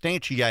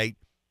substantiate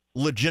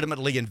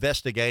legitimately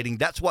investigating?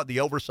 That's what the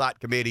Oversight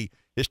Committee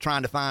is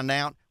trying to find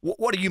out.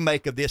 What do you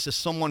make of this as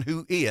someone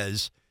who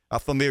is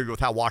familiar with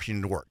how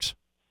Washington works?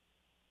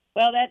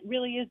 Well, that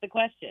really is the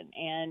question.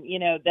 And,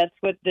 that's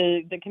what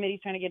the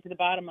committee's trying to get to the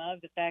bottom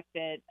of. The fact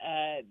that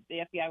the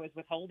FBI was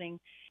withholding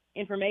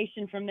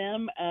information from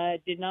them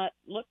did not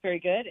look very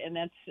good. And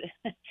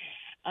that's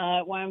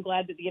why I'm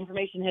glad that the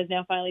information has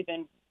now finally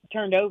been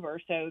turned over.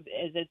 So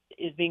as it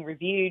is being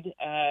reviewed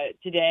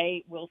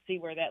today, we'll see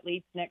where that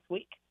leads next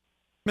week.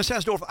 Ms.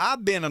 Hasdorf,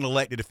 I've been an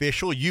elected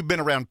official. You've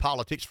been around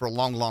politics for a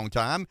long, long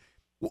time.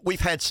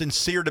 We've had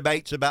sincere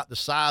debates about the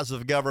size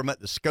of government,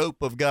 the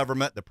scope of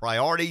government, the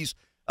priorities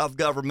of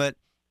government.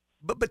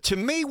 But to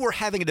me, we're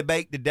having a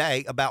debate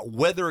today about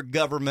whether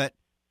government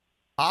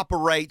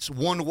operates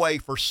one way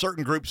for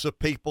certain groups of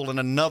people and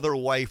another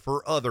way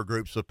for other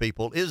groups of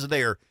people. Is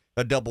there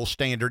a double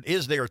standard?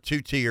 Is there a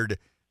two-tiered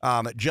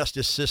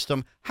justice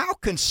system? How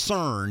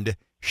concerned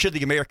should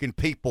the American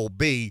people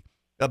be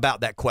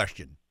about that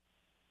question?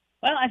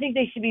 Well, I think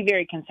they should be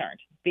very concerned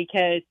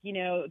because,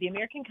 the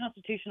American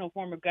constitutional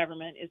form of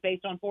government is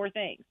based on four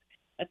things: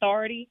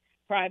 authority,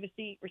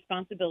 privacy,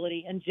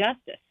 responsibility, and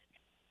justice.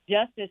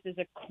 Justice is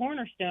a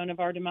cornerstone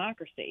of our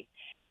democracy.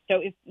 So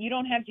if you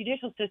don't have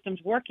judicial systems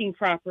working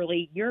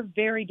properly, your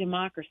very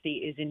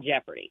democracy is in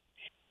jeopardy.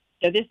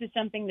 So this is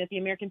something that the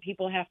American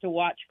people have to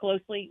watch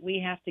closely.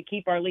 We have to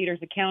keep our leaders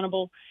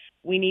accountable.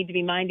 We need to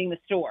be minding the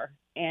store.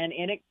 And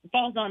it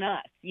falls on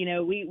us.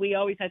 We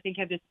always, I think,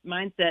 have this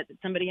mindset that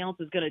somebody else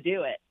is going to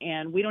do it.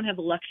 And we don't have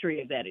the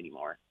luxury of that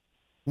anymore.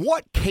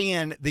 What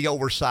can the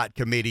Oversight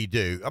Committee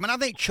do? I mean, I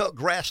think Chuck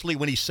Grassley,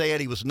 when he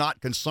said he was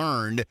not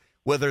concerned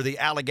whether the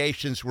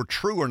allegations were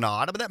true or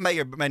not, I mean, that may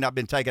or may not have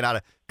been taken out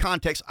of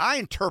context. I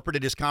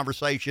interpreted his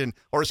conversation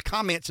or his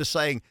comments as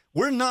saying,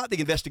 we're not the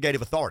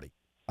investigative authority.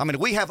 I mean,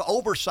 we have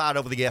oversight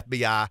over the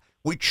FBI.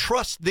 We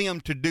trust them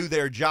to do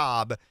their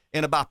job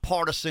in a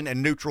bipartisan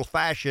and neutral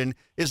fashion.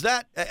 Is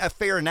that a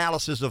fair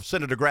analysis of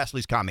Senator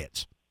Grassley's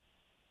comments?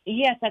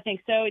 Yes, I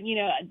think so.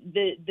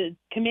 The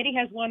committee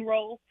has one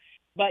role,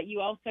 but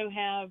you also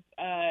have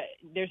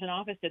there's an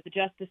office at the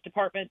Justice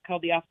Department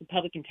called the Office of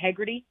Public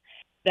Integrity.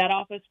 That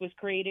office was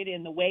created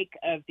in the wake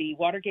of the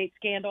Watergate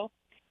scandal.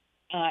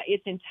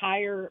 Its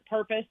entire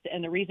purpose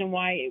and the reason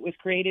why it was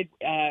created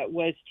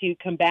was to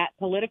combat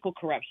political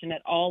corruption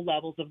at all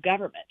levels of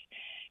government.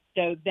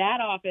 So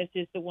that office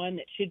is the one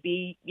that should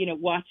be,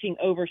 watching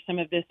over some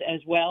of this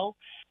as well.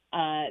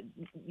 The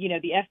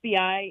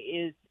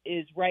FBI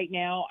is right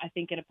now, I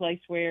think, in a place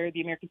where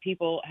the American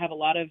people have a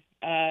lot of,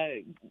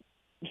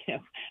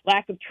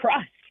 lack of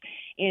trust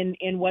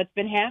in what's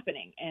been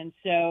happening. And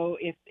so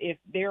if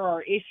there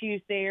are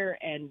issues there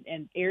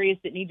and areas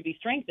that need to be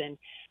strengthened,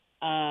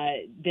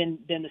 then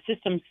the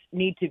systems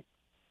need to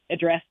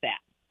address that.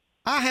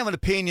 I have an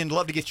opinion.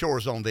 Love to get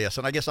yours on this,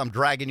 and I guess I'm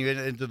dragging you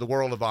into the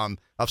world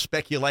of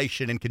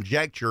speculation and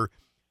conjecture.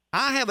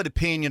 I have an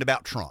opinion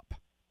about Trump,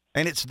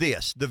 and it's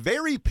this: the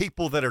very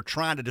people that are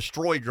trying to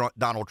destroy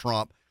Donald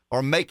Trump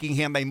are making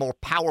him a more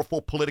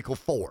powerful political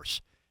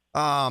force.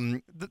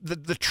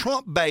 The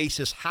Trump base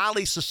is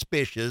highly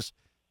suspicious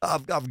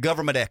of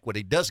government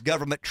equity. Does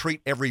government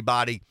treat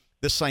everybody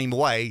the same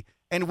way?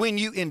 And when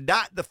you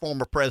indict the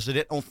former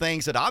president on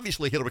things that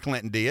obviously Hillary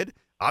Clinton did,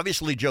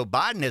 obviously Joe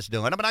Biden has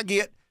done. I mean, I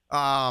get,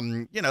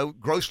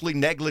 grossly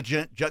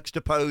negligent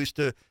juxtaposed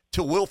to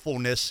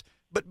willfulness.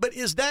 But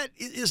is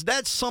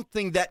that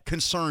something that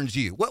concerns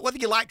you? Whether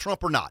you like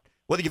Trump or not,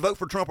 whether you vote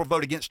for Trump or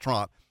vote against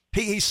Trump,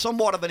 he's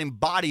somewhat of an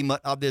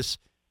embodiment of this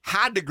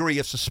high degree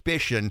of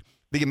suspicion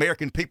the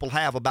American people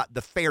have about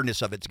the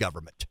fairness of its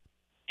government.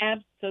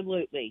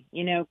 Absolutely.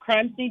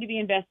 Crimes need to be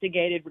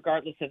investigated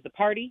regardless of the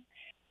party,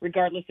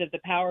 regardless of the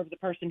power of the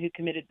person who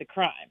committed the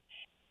crime.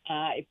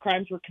 If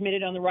crimes were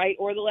committed on the right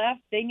or the left,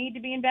 they need to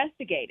be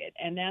investigated.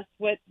 And that's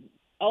what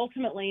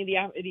ultimately, the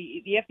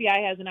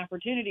FBI has an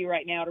opportunity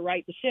right now to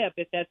right the ship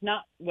if that's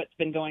not what's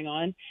been going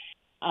on.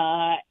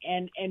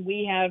 And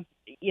we have,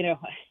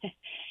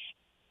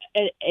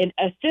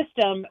 a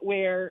system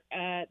where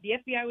the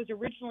FBI was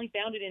originally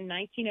founded in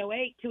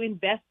 1908 to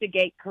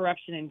investigate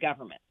corruption in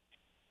government.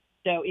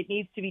 So it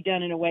needs to be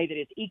done in a way that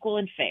is equal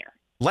and fair.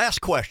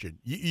 Last question.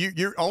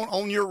 You're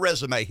on your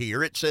resume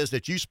here. It says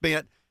that you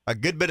spent a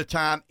good bit of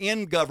time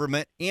in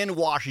government in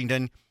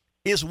Washington.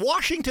 Is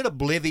Washington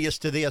oblivious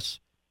to this?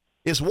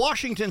 Is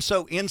Washington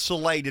so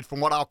insulated from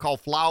what I'll call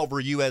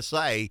flyover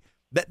USA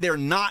that they're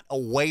not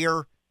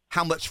aware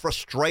how much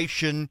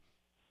frustration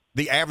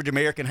the average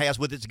American has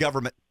with its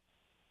government?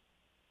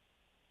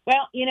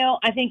 Well,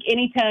 I think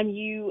anytime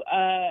you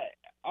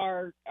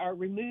are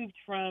removed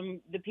from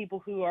the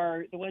people who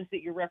are the ones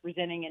that you're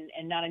representing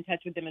and not in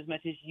touch with them as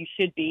much as you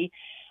should be,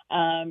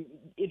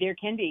 there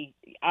can be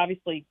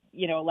obviously,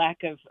 a lack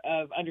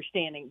of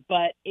understanding.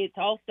 But it's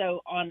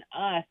also on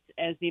us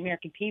as the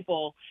American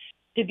people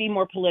to be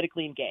more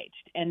politically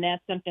engaged. And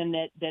that's something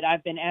that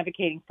I've been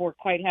advocating for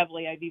quite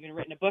heavily. I've even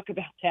written a book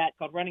about that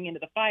called Running into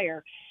the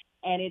Fire.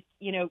 And it's,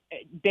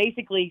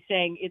 basically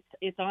saying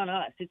it's on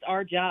us. It's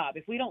our job.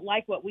 If we don't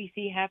like what we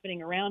see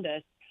happening around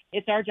us,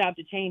 it's our job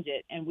to change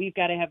it. And we've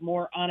got to have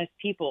more honest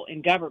people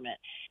in government.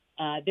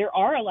 There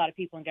are a lot of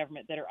people in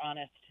government that are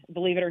honest,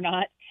 believe it or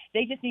not.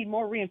 They just need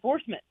more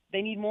reinforcement.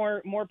 They need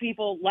more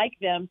people like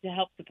them to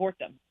help support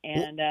them.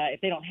 And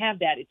if they don't have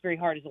that, it's very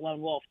hard as a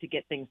lone wolf to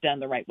get things done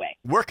the right way.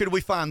 Where could we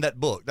find that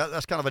book?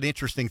 That's kind of an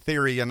interesting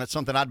theory, and it's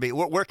something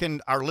where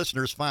can our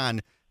listeners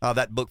find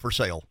that book for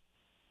sale?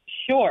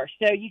 Sure.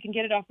 So you can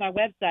get it off my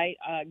website,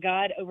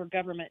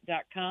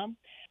 godovergovernment.com.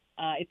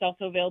 It's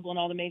also available in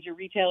all the major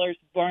retailers,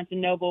 Barnes &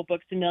 Noble,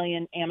 Books A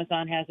Million,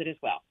 Amazon has it as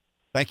well.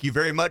 Thank you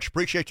very much.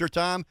 Appreciate your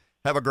time.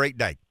 Have a great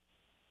day.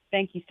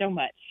 Thank you so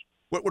much.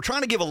 We're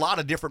trying to give a lot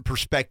of different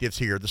perspectives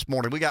here this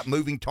morning. We got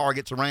moving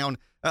targets around.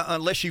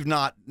 Unless you've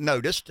not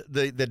noticed,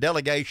 the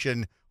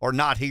delegation are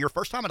not here.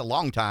 First time in a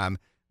long time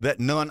that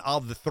none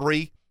of the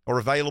three are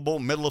available.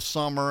 Middle of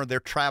summer, they're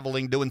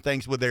traveling, doing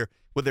things with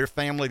their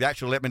family. They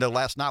actually let me know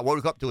last night.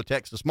 Woke up to a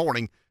text this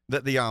morning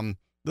that the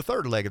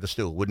third leg of the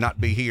stool would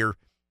not be here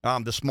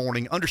this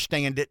morning.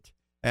 Understand it.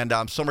 And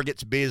summer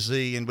gets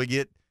busy, and we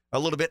get a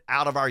little bit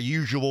out of our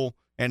usual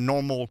and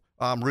normal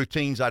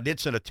routines. I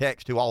did send a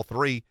text to all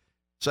three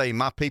saying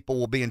my people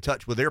will be in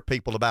touch with their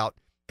people about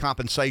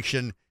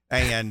compensation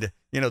and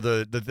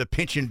the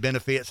pension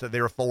benefits that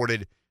they're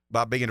afforded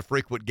by being a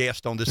frequent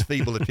guest on this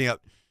feeble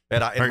attempt at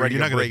Radio You're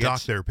not going to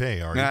dock Brigands. their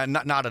pay, are you?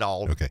 Not at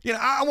all. Okay.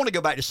 I want to go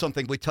back to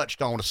something we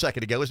touched on a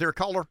second ago. Is there a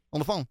caller on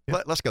the phone?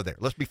 Yeah. Let's go there.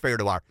 Let's be fair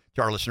to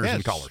our listeners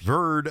and callers.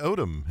 Verd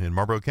Odom in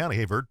Marlboro County.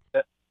 Hey, Verd.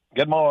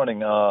 Good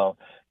morning.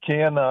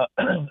 Ken, I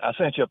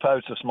sent you a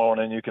post this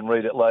morning. You can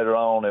read it later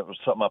on. It was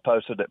something I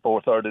posted at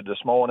 4:30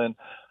 this morning.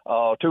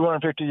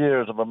 250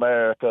 years of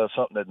America,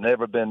 something that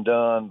never been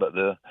done, but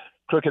the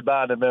crooked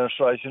Biden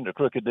administration, the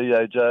crooked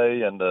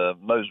DOJ, and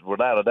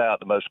without a doubt,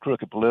 the most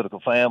crooked political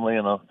family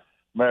in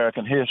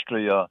American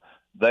history.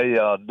 They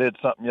did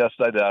something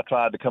yesterday that I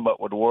tried to come up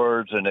with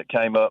words, and it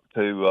came up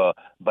to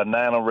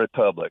Banana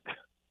Republic.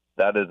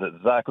 That is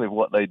exactly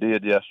what they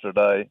did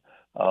yesterday.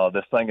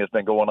 This thing has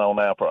been going on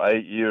now for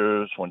 8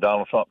 years. When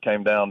Donald Trump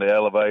came down the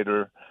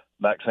elevator,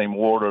 Maxine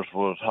Waters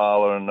was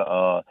hollering,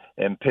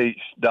 impeach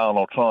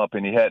Donald Trump,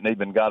 and he hadn't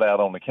even got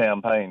out on the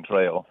campaign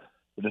trail.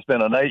 But it's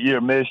been an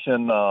 8-year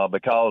mission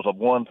because of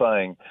one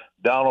thing.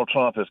 Donald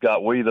Trump has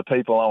got we the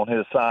people on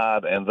his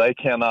side, and they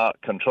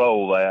cannot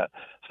control that.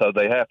 So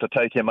they have to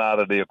take him out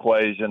of the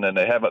equation, and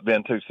they haven't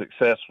been too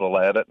successful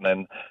at it,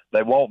 and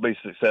they won't be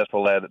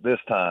successful at it this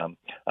time.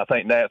 I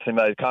think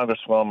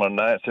Congresswoman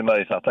Nancy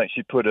Mace, I think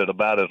she put it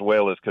about as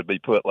well as could be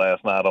put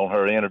last night on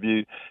her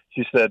interview.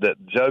 She said that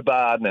Joe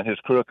Biden and his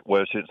crooked,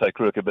 well, she didn't say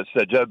crooked, but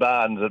said Joe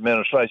Biden's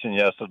administration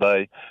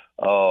yesterday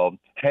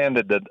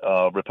handed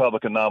the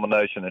Republican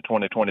nomination in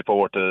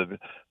 2024 to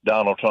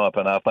Donald Trump,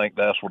 and I think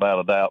that's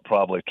without a doubt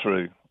probably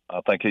true. I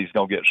think he's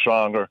going to get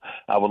stronger.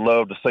 I would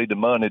love to see the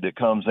money that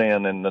comes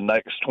in the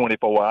next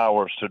 24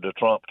 hours to the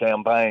Trump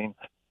campaign.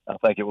 I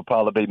think it would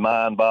probably be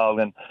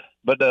mind-boggling.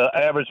 But the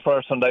average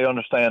person, they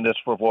understand this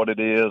for what it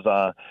is.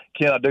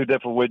 Ken, I do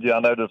differ with you. I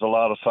know there's a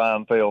lot of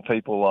Seinfeld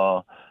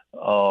people,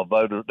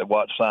 voters that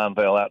watch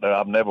Seinfeld out there.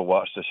 I've never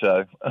watched the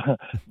show.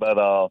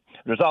 But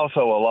there's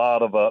also a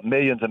lot of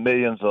millions and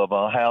millions of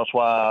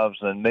housewives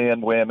and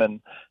men,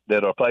 women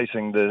that are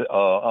facing the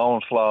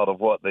onslaught of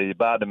what the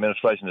Biden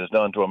administration has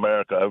done to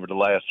America over the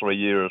last 3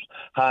 years.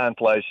 High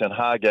inflation,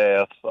 high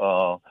gas,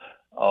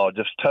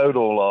 just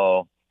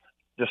total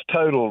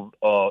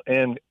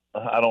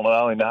I don't know.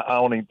 I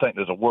don't even think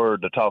there's a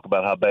word to talk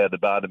about how bad the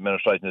Biden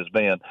administration has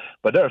been.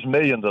 But there's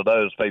millions of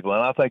those people,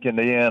 and I think in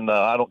the end,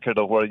 I don't care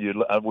where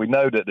we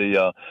know that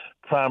the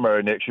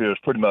primary next year is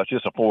pretty much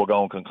just a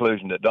foregone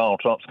conclusion that Donald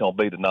Trump's going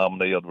to be the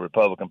nominee of the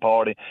Republican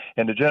Party.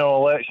 In the general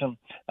election,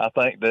 I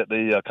think that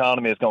the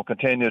economy is going to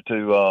continue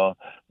to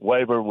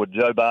waver with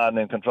Joe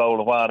Biden in control of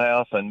the White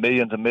House, and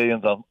millions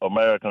of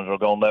Americans are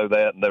going to know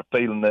that, and they're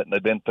feeling it, and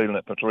they've been feeling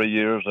it for 3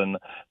 years, and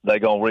they're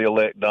going to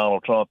reelect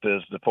Donald Trump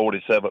as the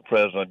 47th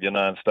president of the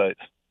United States.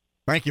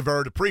 Thank you,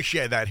 Verd.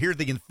 Appreciate that. Hear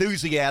the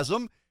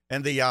enthusiasm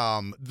and the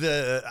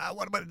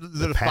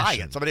defiance.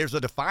 Passion. I mean, there's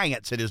a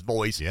defiance in his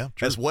voice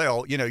as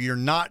well. You know, you're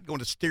not going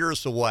to steer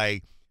us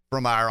away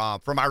from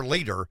our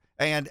leader.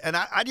 And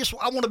I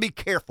want to be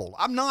careful.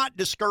 I'm not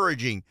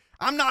discouraging.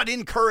 I'm not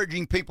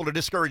encouraging people to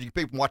discouraging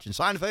people from watching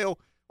Seinfeld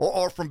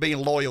or from being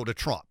loyal to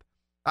Trump.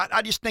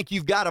 I just think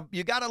you got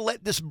to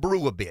let this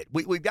brew a bit.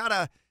 We've got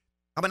to.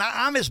 I mean,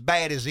 I'm as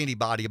bad as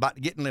anybody about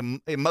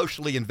getting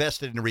emotionally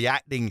invested and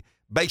reacting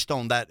based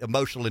on that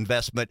emotional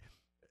investment.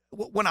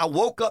 When I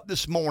woke up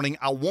this morning,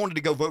 I wanted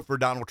to go vote for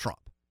Donald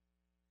Trump.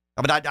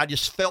 I mean, I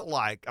just felt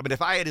like,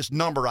 if I had his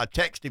number, I'd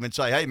text him and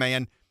say, hey,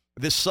 man,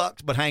 this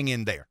sucks, but hang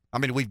in there. I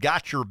mean, we've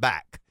got your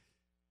back.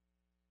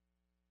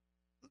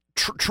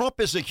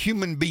 Trump is a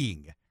human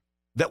being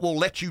that will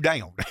let you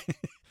down.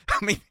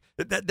 I mean,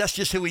 that's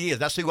just who he is.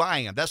 That's who I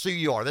am. That's who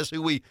you are. That's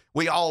who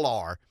we all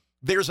are.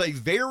 There's a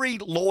very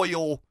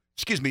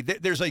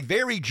there's a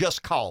very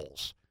just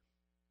cause.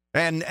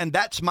 And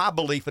that's my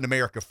belief in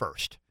America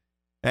first.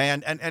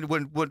 And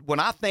when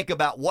I think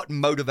about what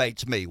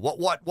motivates me,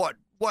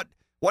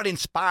 what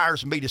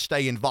inspires me to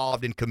stay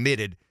involved and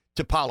committed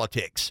to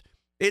politics,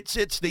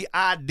 it's the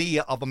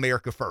idea of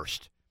America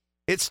first.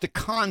 It's the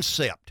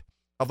concept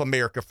of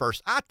America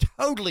first. I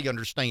totally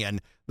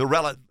understand the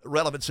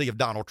relevancy of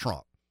Donald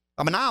Trump.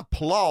 I mean, I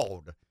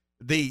applaud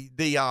the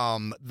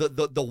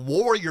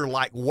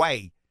warrior-like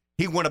way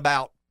he went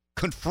about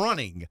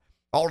confronting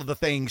all of the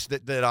things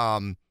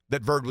that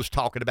Verd was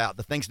talking about,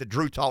 the things that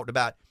Drew talked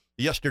about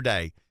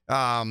yesterday,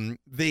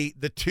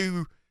 the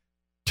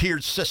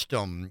two-tiered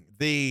system,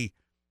 the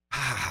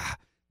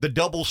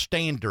double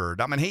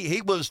standard. I mean,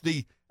 he was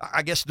the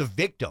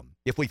victim.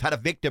 If we've had a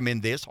victim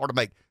in this, hard to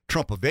make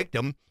Trump a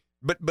victim,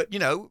 but you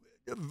know,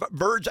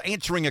 Verd's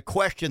answering a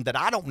question that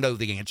I don't know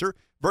the answer.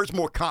 Verd's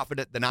more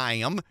confident than I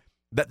am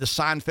that the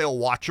Seinfeld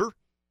watcher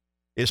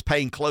is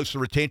paying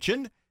closer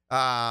attention.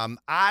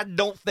 I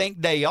don't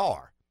think they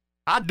are.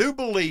 I do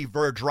believe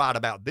Verd's right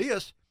about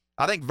this.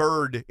 I think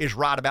Verd is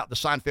right about the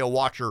Seinfeld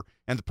watcher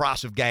and the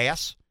price of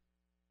gas,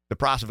 the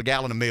price of a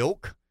gallon of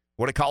milk,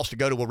 what it costs to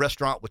go to a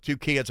restaurant with 2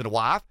 kids and a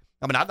wife.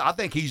 I mean, I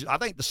think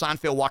the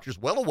Seinfeld watcher is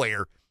well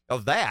aware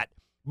of that,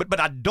 but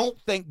I don't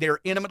think they're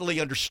intimately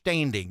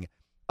understanding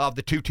of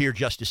the two-tier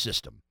justice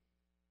system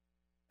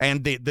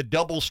and the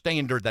double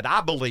standard that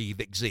I believe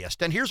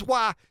exists. And here's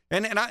why.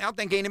 And I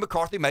think Andy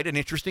McCarthy made an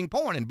interesting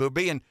point, and we're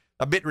being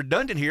a bit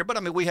redundant here, but I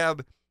mean, we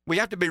have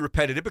to be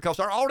repetitive because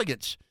our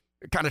audience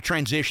kind of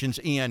transitions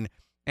in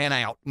and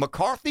out.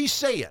 McCarthy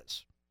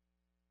says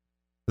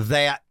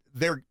that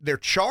they're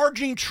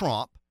charging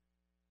Trump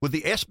with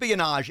the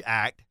Espionage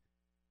Act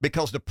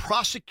because the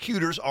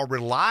prosecutors are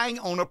relying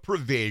on a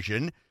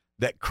provision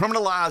that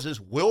criminalizes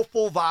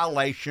willful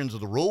violations of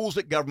the rules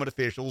that government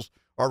officials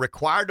are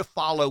required to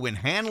follow in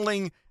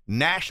handling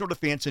national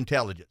defense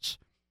intelligence.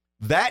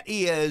 That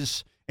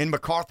is, in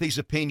McCarthy's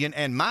opinion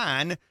and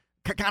mine,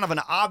 kind of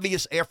an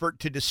obvious effort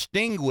to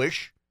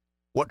distinguish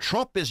what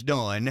Trump has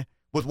done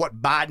with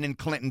what Biden and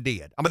Clinton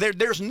did. I mean,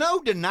 there's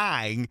no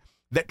denying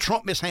that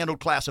Trump mishandled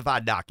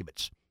classified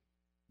documents.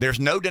 There's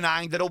no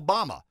denying that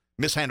Obama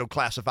mishandled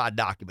classified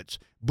documents.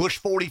 Bush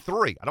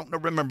 43, I don't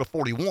remember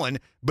 41,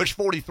 Bush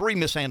 43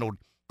 mishandled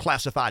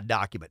classified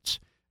documents.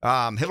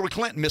 Hillary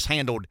Clinton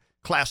mishandled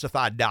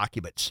classified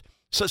documents.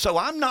 So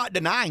I'm not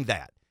denying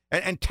that.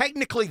 And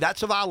technically,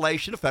 that's a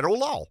violation of federal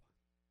law.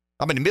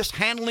 I mean,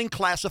 mishandling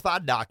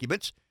classified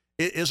documents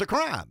is a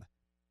crime.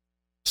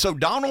 So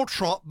Donald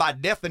Trump, by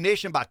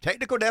definition, by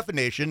technical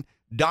definition,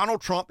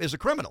 Donald Trump is a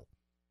criminal.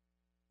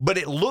 But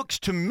it looks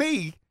to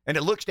me, and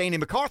it looks to Andy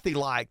McCarthy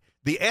like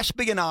the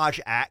Espionage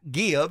Act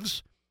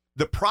gives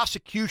the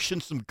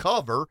prosecution some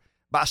cover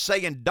by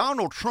saying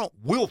Donald Trump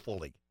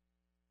willfully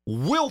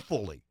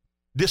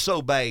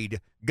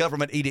disobeyed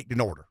government edict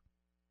and order.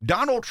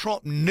 Donald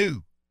Trump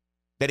knew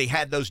that he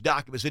had those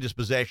documents in his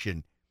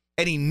possession,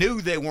 and he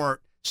knew they weren't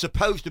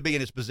supposed to be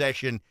in his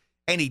possession,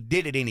 and he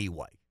did it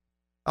anyway.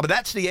 But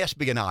that's the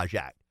Espionage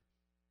Act.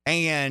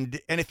 And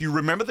if you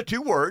remember the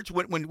two words,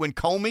 when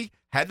Comey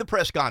had the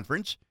press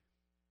conference,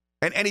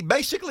 and he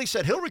basically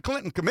said Hillary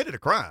Clinton committed a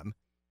crime.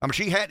 I mean,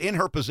 she had in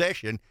her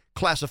possession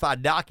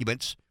classified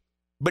documents,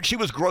 but she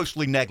was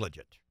grossly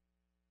negligent.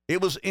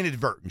 It was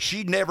inadvertent.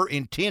 She never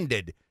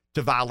intended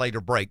to violate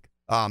or break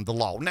the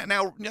law.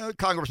 Now,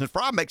 Congressman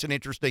Fry makes an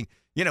interesting,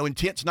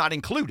 intent's not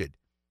included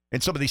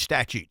in some of these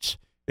statutes.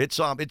 It's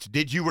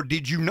did you or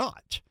did you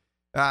not?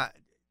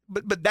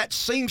 But that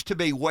seems to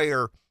be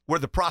where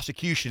the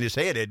prosecution is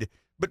headed.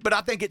 But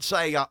I think it's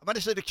an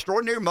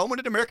extraordinary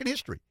moment in American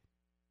history.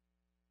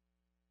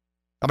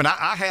 I mean,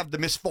 I have the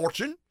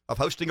misfortune of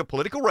hosting a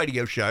political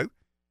radio show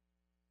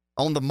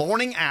on the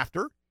morning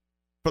after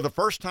for the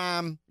first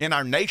time in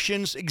our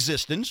nation's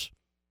existence,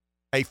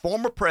 a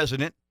former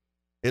president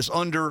is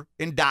under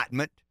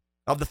indictment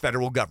of the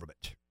federal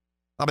government.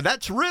 I mean,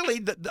 that's really,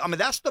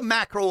 that's the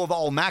macro of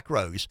all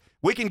macros.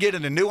 We can get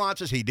into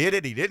nuances. He did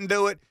it. He didn't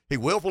do it. He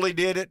willfully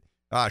did it.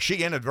 She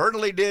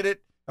inadvertently did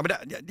it. I mean,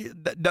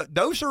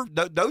 those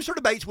are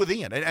debates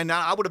within. And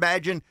I would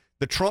imagine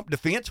the Trump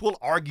defense will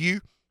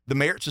argue the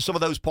merits of some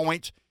of those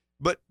points.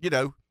 But,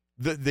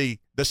 the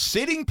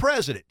sitting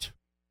president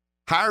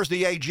hires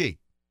the AG.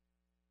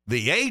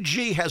 The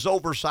AG has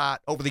oversight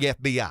over the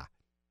FBI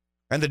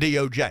and the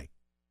DOJ.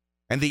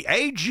 And the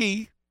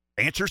AG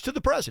answers to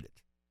the president.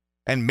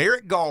 And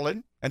Merrick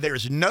Garland, and there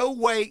is no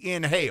way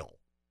in hell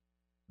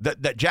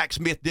that Jack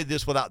Smith did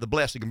this without the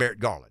blessing of Merrick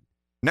Garland.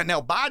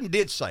 Now Biden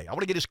did say, I want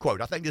to get his quote.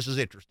 I think this is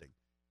interesting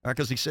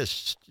because he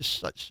says just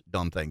such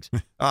dumb things.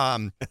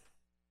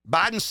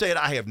 Biden said,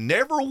 I have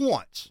never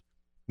once,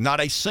 not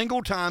a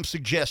single time,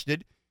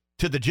 suggested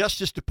to the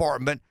Justice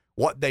Department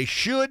what they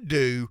should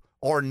do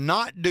or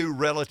not do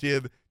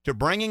relative to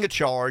bringing a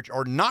charge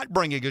or not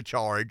bringing a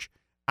charge.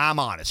 I'm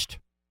honest.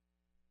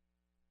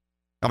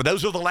 I mean,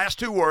 those are the last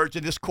two words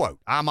in this quote.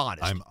 I'm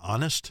honest. I'm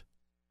honest?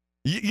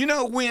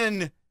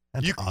 When...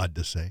 That's odd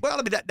to say. Well,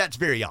 I mean, that's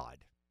very odd.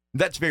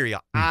 That's very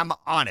odd. I'm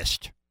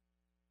honest.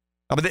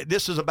 I mean,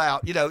 this is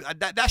about,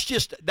 that's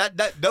just,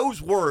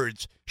 those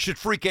words should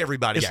freak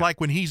everybody out. It's like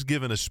when he's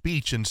given a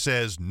speech and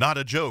says, not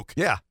a joke.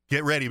 Yeah.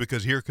 Get ready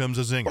because here comes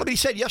a zinger. Well, he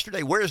said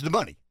yesterday, where's the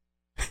money?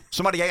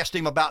 Somebody asked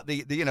him about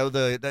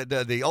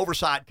the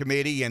oversight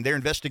committee, and they're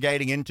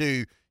investigating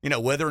into,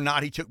 whether or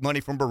not he took money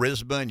from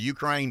Burisma and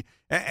Ukraine.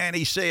 And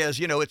he says,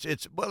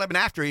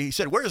 after he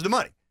said, where's the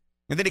money?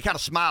 And then he kind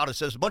of smiled and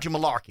says, a bunch of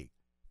malarkey.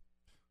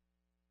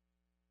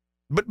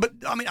 But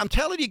I mean, I'm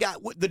telling you,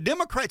 the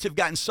Democrats have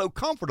gotten so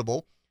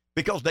comfortable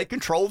because they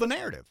control the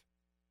narrative.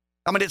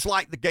 I mean, it's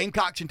like the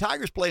Gamecocks and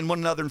Tigers playing one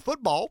another in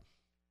football,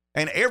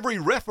 and every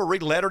referee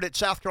lettered at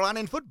South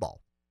Carolina in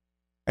football.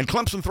 And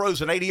Clemson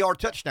throws an 80-yard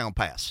touchdown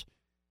pass.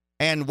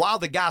 And while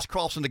the guy's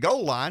crossing the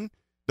goal line,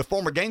 the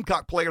former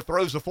Gamecock player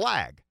throws a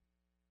flag,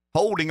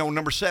 holding on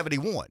number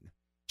 71.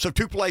 So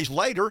 2 plays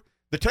later,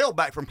 the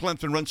tailback from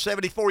Clemson runs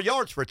 74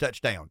 yards for a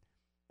touchdown.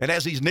 And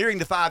as he's nearing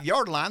the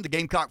 5-yard line, the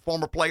Gamecock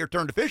former player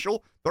turned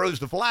official throws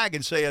the flag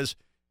and says,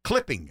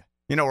 clipping,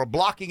 or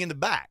blocking in the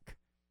back.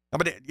 I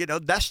mean,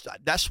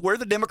 that's where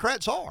the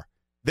Democrats are.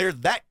 They're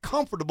that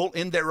comfortable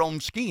in their own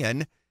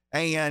skin,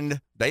 and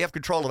they have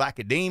control of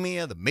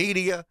academia, the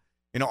media,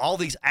 all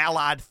these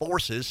allied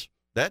forces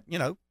that,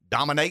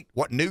 dominate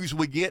what news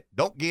we get,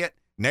 don't get,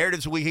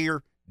 narratives we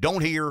hear,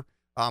 don't hear,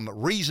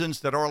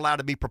 reasons that are allowed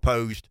to be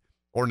proposed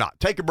or not.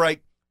 Take a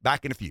break.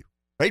 Back in a few.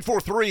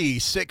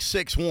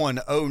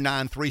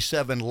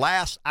 843-661-0937.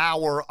 Last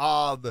hour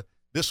of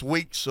this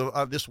week's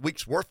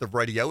worth of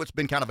radio. It's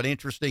been kind of an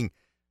interesting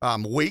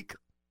week.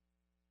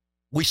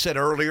 We said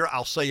earlier,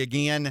 I'll say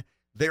again,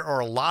 there are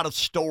a lot of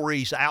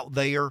stories out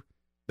there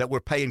that we're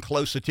paying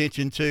close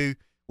attention to.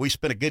 We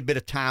spent a good bit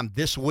of time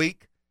this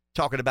week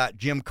talking about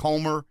Jim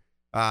Comer,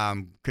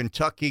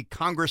 Kentucky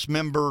Congress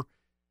member,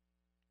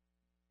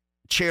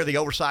 chair of the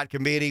Oversight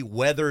Committee,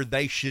 whether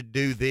they should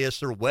do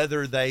this or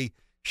whether they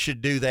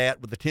should do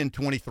that with the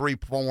 1023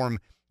 form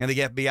and the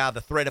FBI. The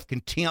threat of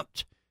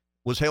contempt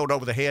was held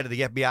over the head of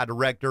the FBI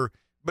director.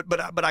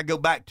 But I go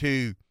back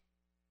to,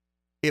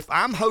 if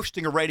I'm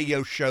hosting a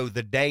radio show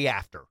the day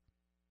after,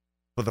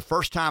 for the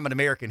first time in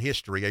American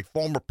history, a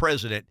former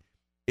president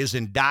is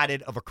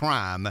indicted of a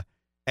crime,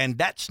 and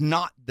that's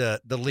not the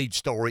lead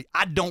story,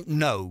 I don't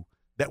know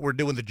that we're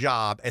doing the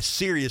job as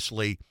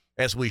seriously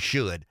as we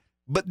should.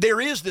 But there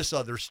is this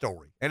other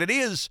story, and it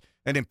is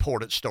an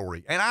important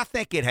story, and I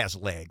think it has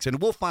legs,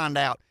 and we'll find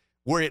out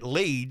where it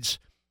leads.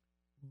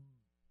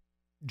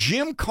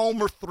 Jim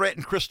Comer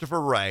threatened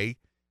Christopher Wray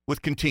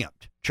with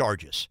contempt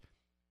charges.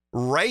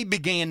 Wray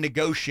began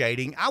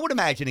negotiating, I would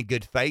imagine in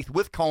good faith,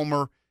 with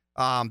Comer.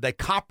 They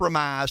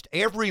compromised.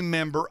 Every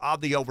member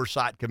of the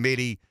Oversight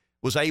Committee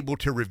was able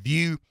to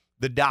review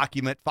the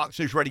document. Fox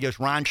News Radio's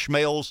Ryan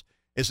Schmelz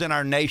is in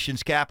our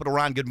nation's capital.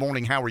 Ryan, good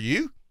morning. How are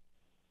you?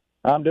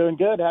 I'm doing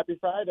good. Happy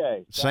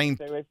Friday. Same.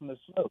 Stay away from the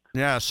smoke.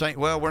 Yeah, same.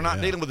 Well, we're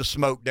not dealing with the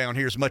smoke down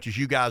here as much as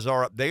you guys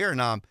are up there,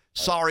 and I'm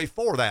sorry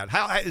for that.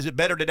 How is it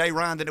better today,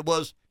 Ryan, than it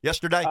was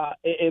yesterday?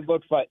 It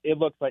looks like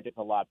it's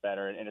a lot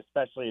better, and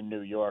especially in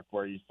New York,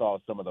 where you saw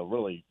some of the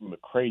really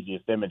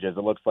craziest images.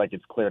 It looks like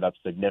it's cleared up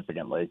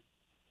significantly.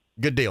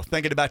 Good deal.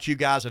 Thinking about you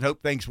guys, and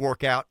hope things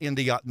work out in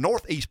the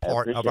northeast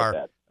part of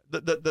our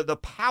the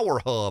power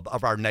hub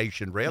of our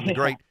nation, Rev,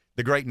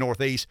 the great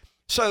Northeast.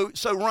 So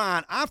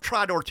Ryan, I've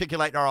tried to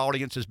articulate to our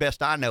audience as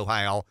best I know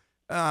how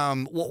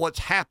what's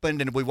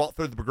happened, and we walk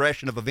through the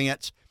progression of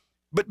events.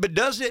 But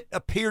does it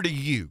appear to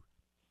you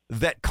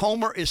that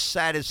Comer is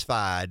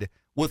satisfied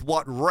with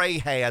what Wray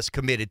has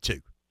committed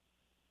to?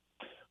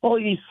 Well,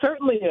 he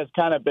certainly has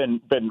kind of been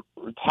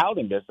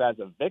touting this as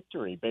a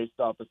victory based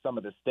off of some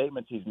of the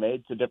statements he's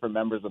made to different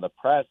members of the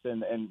press.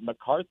 And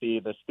McCarthy,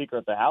 the Speaker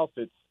of the House,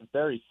 it's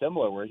very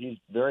similar, where he's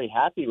very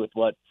happy with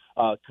what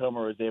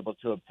Comer was able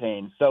to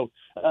obtain. So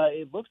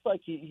it looks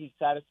like he's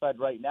satisfied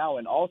right now.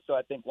 And also,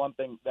 I think one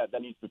thing that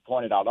needs to be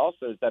pointed out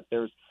also is that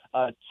there's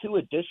 2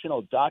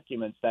 additional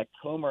documents that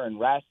Comer and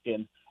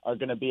Raskin are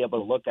going to be able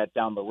to look at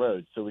down the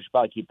road. So we should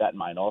probably keep that in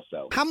mind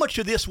also. How much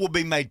of this will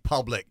be made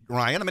public,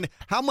 Ryan? I mean,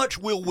 how much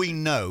will we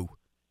know?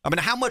 I mean,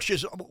 how much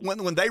is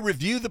when they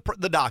review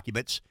the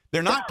documents,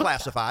 they're not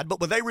classified, but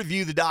when they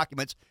review the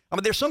documents, I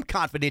mean, there's some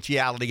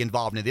confidentiality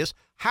involved in this.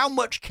 How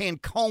much can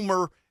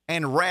Comer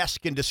and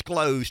Raskin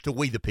disclose to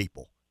we the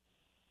people?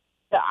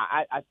 Yeah,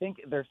 I think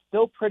they're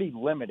still pretty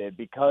limited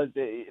because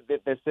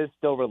this is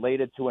still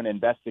related to an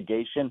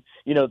investigation.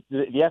 You know,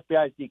 the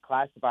FBI has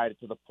declassified it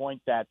to the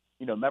point that,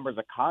 you know, members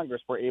of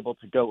Congress were able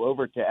to go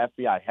over to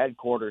FBI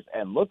headquarters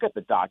and look at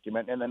the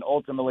document, and then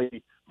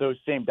ultimately those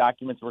same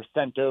documents were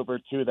sent over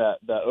to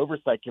the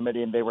Oversight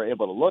Committee, and they were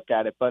able to look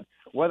at it. But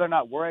whether or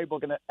not we're ever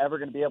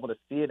going to be able to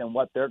see it and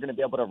what they're going to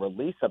be able to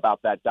release about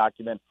that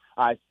document,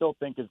 I still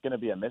think is going to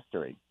be a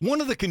mystery.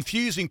 One of the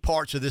confusing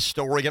parts of this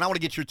story, and I want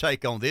to get your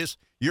take on this.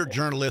 You're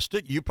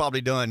journalistic. You've probably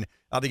done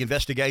the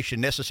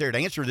investigation necessary to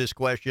answer this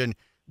question.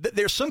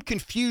 There's some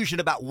confusion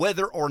about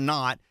whether or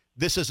not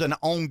this is an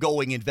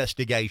ongoing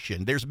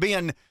investigation. There's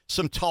been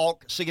some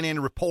talk.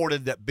 CNN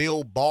reported that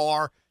Bill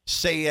Barr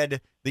said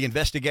the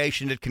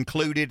investigation had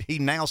concluded. He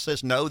now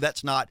says, no,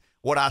 that's not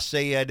what I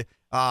said.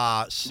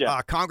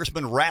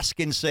 Congressman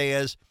Raskin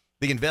says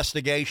the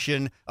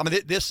investigation, I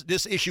mean, this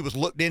issue was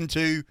looked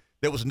into.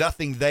 There was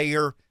nothing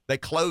there. They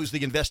closed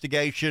the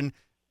investigation.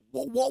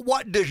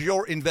 What does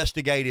your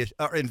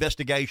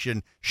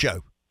investigation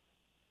show?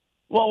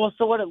 Well,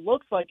 so what it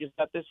looks like is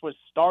that this was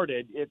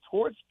started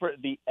towards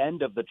the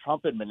end of the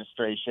Trump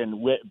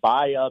administration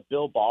by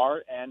Bill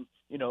Barr, and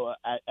you know,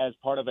 as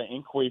part of an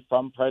inquiry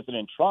from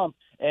President Trump,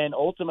 and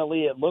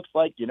ultimately it looks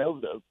like, you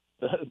know,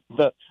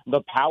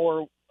 the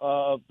power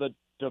of the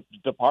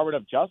Department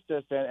of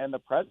Justice and the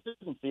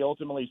presidency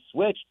ultimately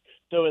switched.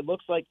 So it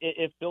looks like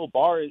if Bill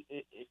Barr,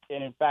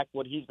 and in fact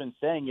what he's been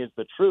saying is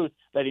the truth,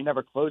 that he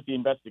never closed the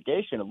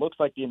investigation, it looks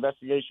like the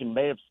investigation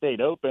may have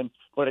stayed open,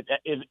 but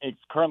it's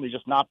currently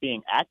just not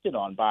being acted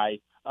on by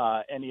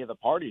any of the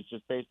parties,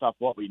 just based off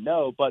what we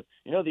know. But,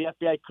 you know, the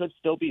FBI could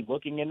still be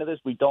looking into this.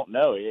 We don't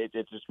know.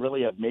 It's just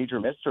really a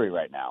major mystery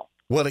right now.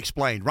 Well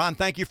explained. Ron,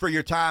 thank you for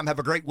your time. Have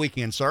a great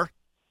weekend, sir.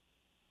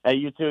 Hey,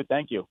 you too.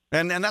 Thank you.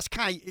 And that's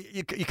kind of,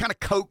 you kind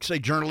of coax a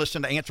journalist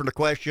into answering the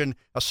question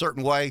a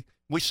certain way.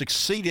 We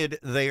succeeded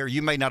there.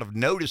 You may not have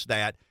noticed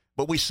that,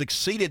 but we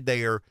succeeded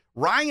there.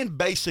 Ryan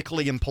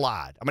basically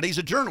implied, I mean, he's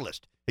a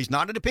journalist. He's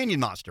not an opinion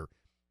monster.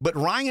 But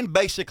Ryan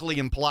basically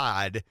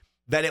implied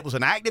that it was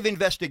an active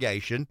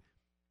investigation.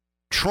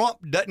 Trump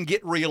doesn't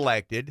get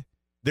reelected.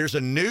 There's a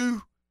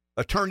new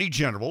attorney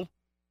general.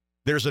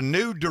 There's a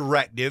new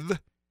directive.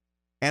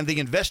 And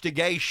the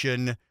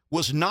investigation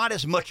was not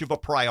as much of a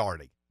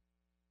priority.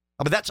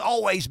 But that's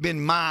always been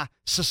my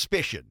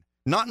suspicion,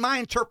 not my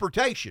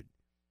interpretation,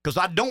 because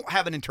I don't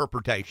have an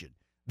interpretation.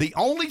 The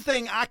only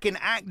thing I can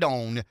act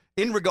on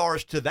in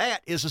regards to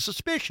that is a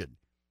suspicion.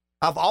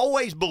 I've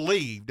always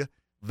believed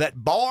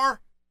that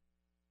Barr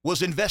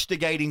was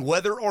investigating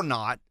whether or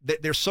not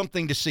that there's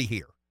something to see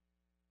here.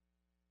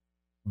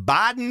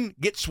 Biden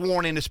gets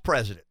sworn in as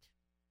president.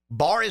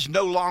 Barr is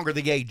no longer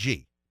the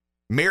AG.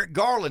 Merrick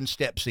Garland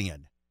steps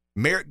in.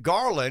 Merrick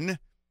Garland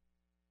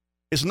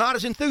is not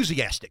as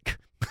enthusiastic.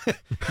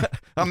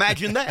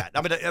 Imagine that.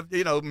 I mean,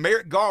 you know,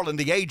 Merrick Garland,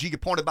 the AG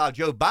appointed by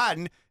Joe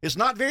Biden, is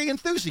not very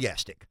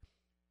enthusiastic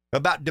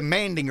about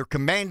demanding or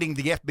commanding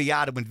the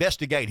FBI to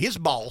investigate his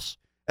boss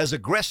as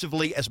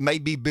aggressively as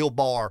maybe Bill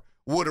Barr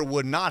would or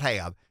would not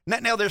have.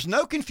 Now, there's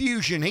no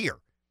confusion here.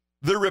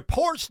 The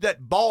reports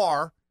that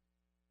Barr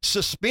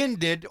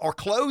suspended or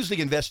closed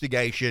the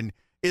investigation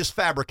is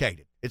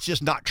fabricated. It's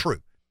just not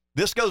true.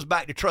 This goes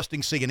back to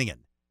trusting CNN.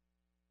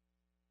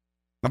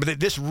 I mean,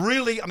 this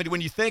really, I mean, when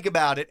you think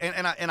about it,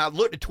 and I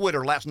looked at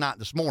Twitter last night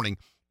and this morning,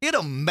 it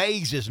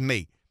amazes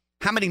me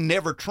how many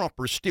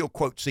never-Trumpers still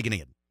quote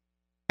CNN.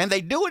 And they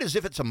do it as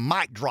if it's a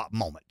mic drop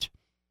moment.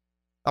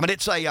 I mean,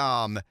 it's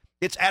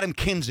Adam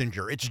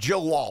Kinzinger, it's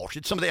Joe Walsh,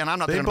 it's somebody, and I'm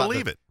not. They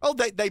believe it. Oh,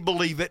 they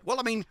believe it. Well,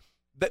 I mean,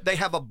 they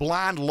have a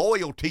blind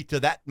loyalty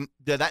to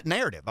that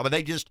narrative. I mean,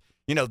 they just,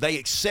 you know, they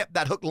accept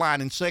that hook,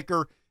 line, and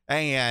sinker,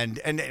 and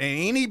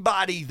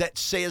anybody that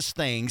says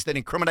things that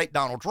incriminate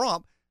Donald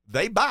Trump,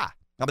 they buy.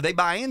 I mean, they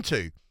buy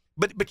into.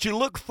 But you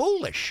look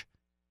foolish.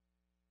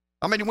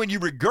 I mean, when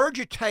you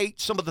regurgitate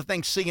some of the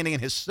things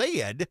CNN has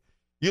said,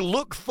 you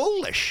look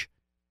foolish.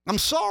 I'm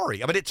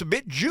sorry. I mean, it's a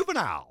bit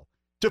juvenile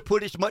to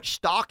put as much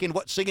stock in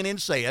what CNN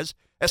says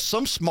as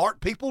some smart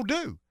people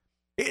do.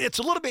 It's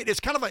a little bit, it's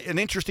kind of an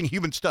interesting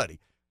human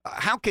study.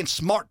 How can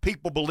smart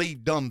people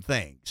believe dumb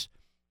things?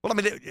 Well, I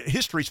mean,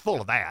 history's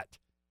full of that.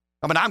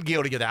 I mean, I'm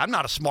guilty of that. I'm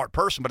not a smart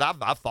person, but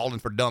I've fallen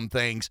for dumb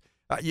things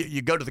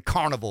You go to the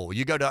carnival.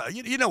 You go to,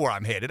 you know where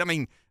I'm headed. I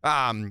mean,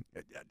 I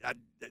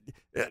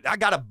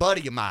got a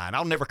buddy of mine.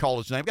 I'll never call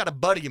his name. I got a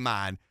buddy of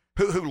mine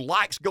who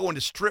likes going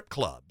to strip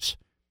clubs.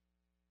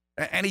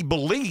 And he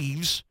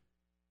believes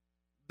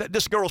that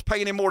this girl's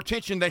paying him more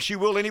attention than she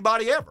will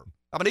anybody ever.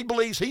 I mean, he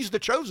believes he's the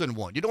chosen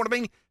one. You know what I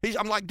mean?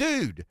 I'm like,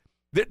 dude,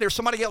 there's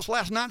somebody else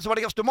last night and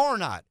somebody else tomorrow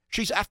night.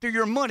 She's after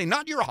your money,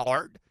 not your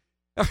heart.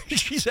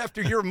 She's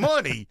after your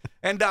money.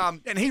 And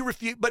he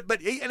refused,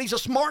 but he's a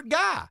smart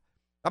guy.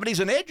 I mean,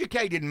 he's an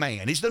educated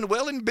man. He's done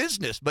well in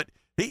business, but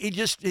he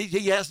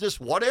has this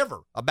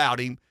whatever about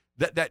him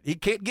that he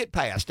can't get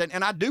past.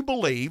 And I do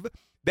believe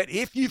that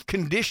if you've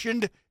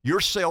conditioned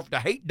yourself to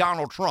hate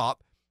Donald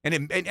Trump,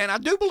 and I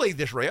do believe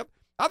this, Rep,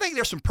 I think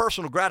there's some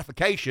personal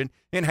gratification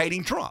in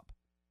hating Trump.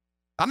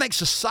 I think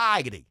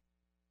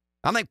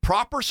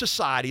proper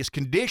society has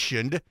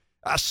conditioned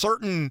a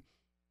certain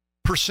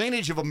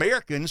percentage of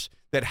Americans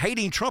that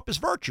hating Trump is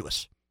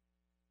virtuous.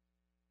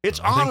 It's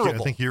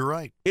honorable. I think you're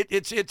right.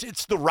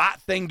 It's the right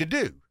thing to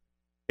do.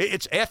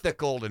 It's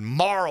ethical and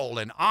moral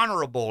and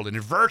honorable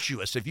and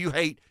virtuous if you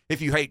hate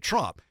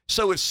Trump.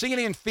 So if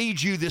CNN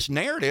feeds you this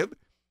narrative,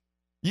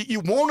 you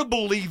want to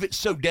believe it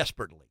so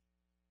desperately.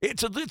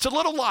 It's a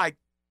little like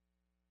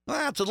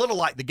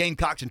the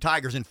Gamecocks and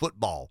Tigers in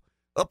football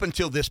up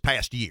until this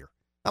past year.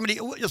 I mean,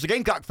 as a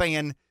Gamecock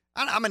fan,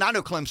 I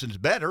know Clemson's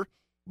better,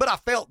 but I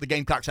felt the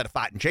Gamecocks had a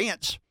fighting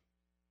chance.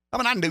 I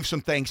mean, I knew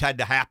some things had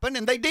to happen,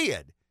 and they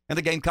did. And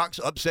the Gamecocks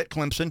upset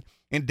Clemson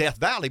in Death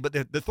Valley. But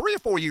the 3 or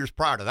 4 years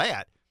prior to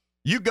that,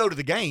 you go to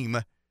the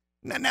game.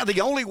 Now the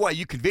only way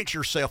you convince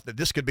yourself that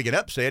this could be an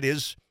upset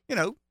is,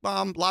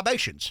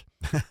 libations.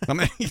 I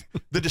mean,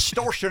 the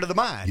distortion of the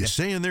mind. You're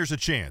saying there's a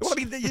chance. Well,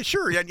 I mean,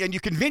 sure, and you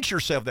convince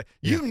yourself that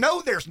you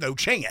know there's no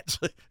chance,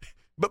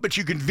 but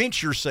you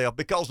convince yourself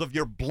because of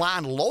your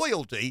blind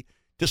loyalty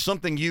to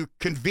something you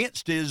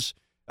convinced is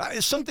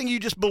something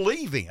you just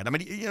believe in. I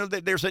mean,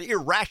 there's an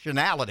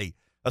irrationality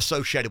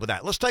associated with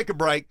that. Let's take a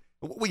break.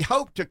 We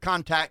hope to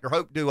contact or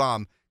hope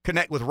to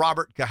connect with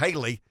Robert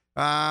Cahaly.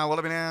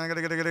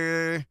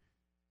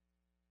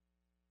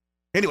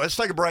 Anyway, let's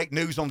take a break.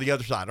 News on the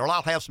other side. Or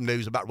I'll have some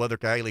news about whether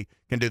Cahaly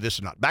can do this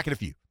or not. Back in a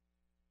few.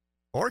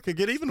 Or it could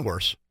get even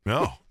worse.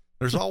 No.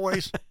 There's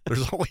always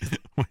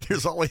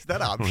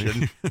that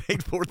option.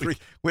 843.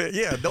 Well,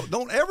 yeah,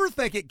 don't ever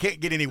think it can't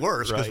get any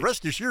worse, because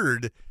rest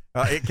assured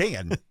it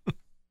can.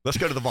 Let's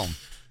go to the phone.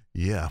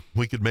 Yeah,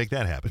 we could make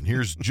that happen.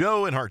 Here's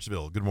Joe in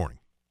Hartsville. Good morning.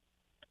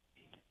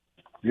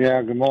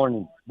 Yeah, good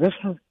morning. This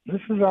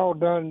is all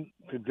done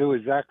to do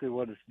exactly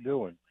what it's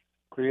doing,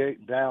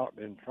 create doubt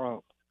in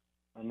Trump.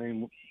 I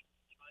mean,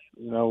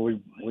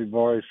 we've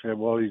always said,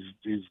 well,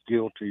 he's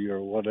guilty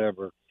or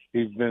whatever.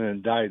 He's been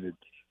indicted.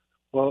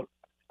 Well,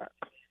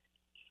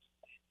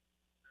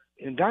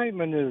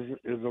 indictment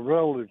is a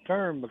relative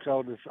term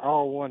because it's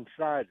all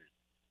one-sided.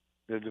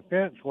 The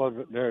defense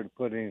wasn't there to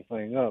put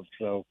anything up,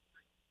 so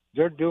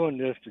they're doing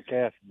this to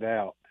cast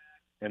doubt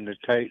and to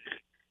take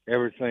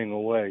everything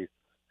away.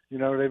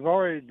 They've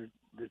already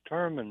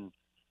determined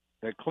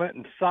that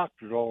Clinton's sock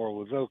drawer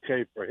was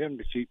okay for him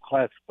to keep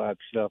classified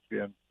stuff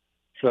in.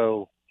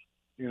 So,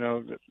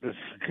 the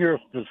secure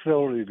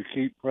facility to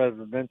keep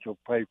presidential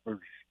papers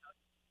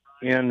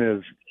in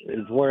is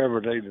wherever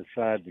they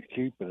decide to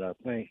keep it, I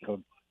think, because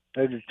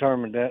they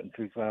determined that in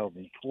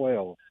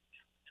 2012.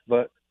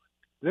 But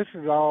this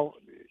is all,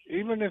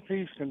 even if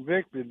he's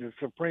convicted, the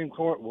Supreme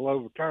Court will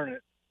overturn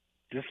it,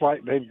 just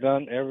like they've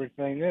done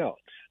everything else.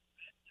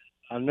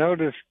 I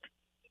noticed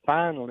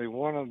finally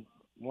one of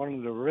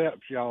the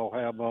reps y'all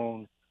have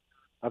on,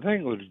 I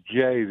think it was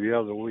Jay the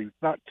other week,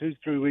 about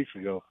 2-3 weeks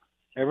ago.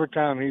 Every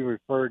time he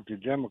referred to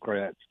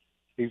Democrats,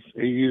 he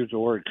used the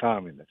word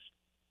communist.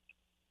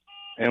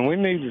 And we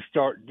need to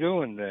start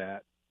doing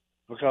that,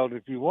 because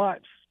if you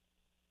watch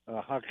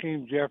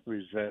Hakeem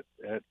Jeffries at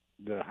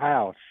the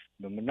House,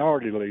 the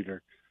minority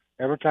leader,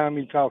 every time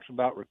he talks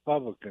about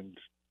Republicans,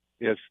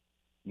 it's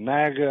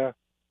MAGA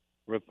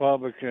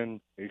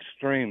Republican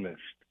extremist,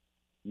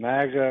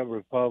 MAGA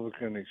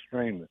Republican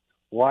extremist,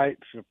 white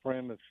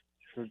supremacist,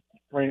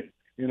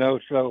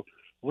 so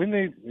we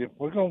need, if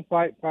we're going to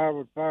fight fire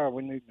with fire,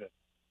 we need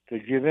to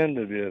get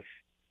into this.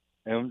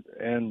 And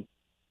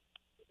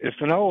it's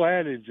an old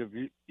adage of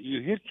you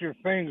hit your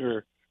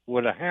finger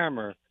with a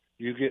hammer,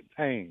 you get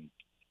pain.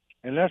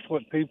 And that's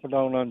what people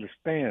don't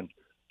understand.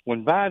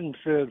 When Biden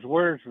says,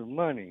 where's the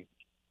money?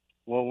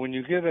 Well, when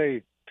you get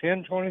a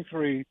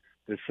 1023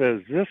 that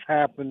says this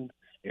happened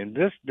in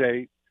this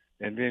date,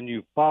 and then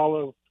you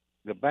follow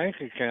the bank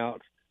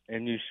accounts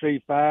and you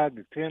see $5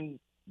 to $10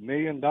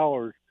 million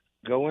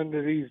go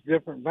into these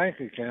different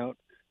bank accounts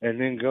and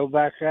then go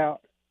back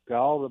out to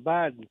all the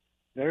Biden,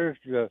 there's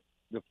the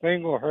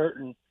finger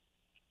hurting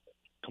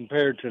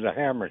compared to the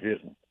hammer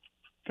hitting.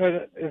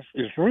 So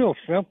it's real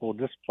simple.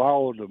 Just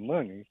follow the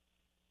money.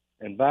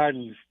 And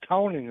Biden's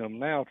taunting them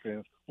now,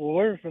 saying, well,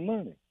 where's the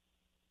money?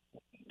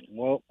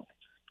 Well,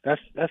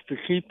 that's to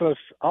keep us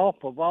off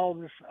of all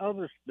this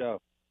other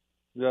stuff.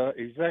 The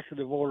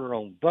executive order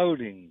on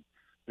voting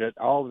that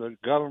all the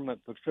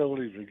government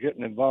facilities are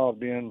getting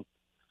involved in,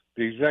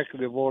 the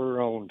executive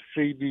order on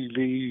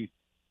CBD,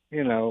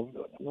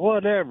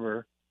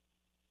 whatever.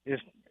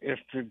 It's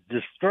to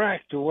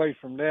distract away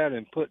from that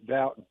and put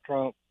doubt in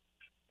Trump.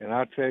 And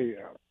I tell you,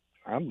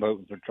 I'm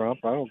voting for Trump.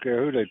 I don't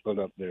care who they put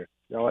up there.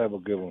 Y'all have a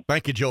good one.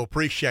 Thank you, Joe.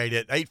 Appreciate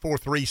it.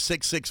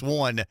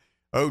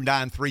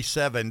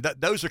 843-661-0937.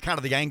 Those are kind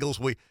of the angles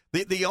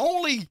the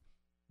only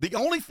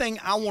thing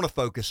I want to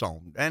focus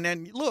on.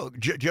 And look,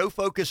 Joe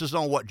focuses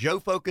on what Joe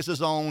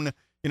focuses on.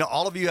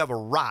 All of you have a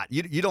right.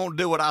 You don't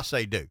do what I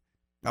say do.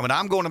 I mean,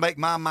 I'm going to make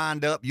my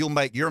mind up. You'll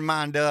make your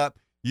mind up.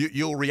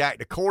 You'll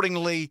react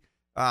accordingly.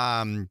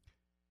 I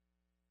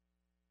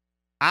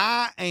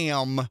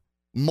am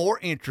more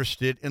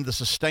interested in the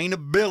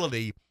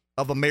sustainability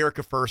of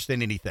America first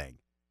than anything.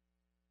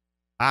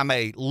 I'm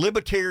a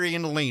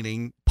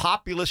libertarian-leaning,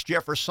 populist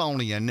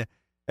Jeffersonian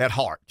at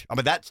heart. I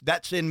mean,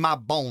 that's in my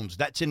bones.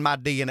 That's in my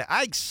DNA.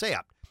 I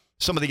accept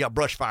some of the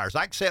brush fires.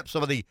 I accept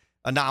some of the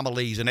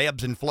anomalies and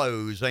ebbs and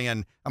flows.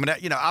 And, I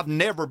mean, I've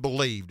never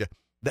believed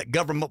that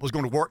government was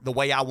going to work the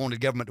way I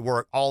wanted government to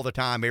work all the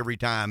time, every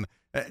time.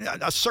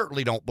 I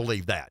certainly don't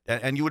believe that.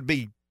 And you would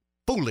be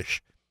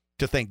foolish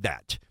to think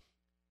that.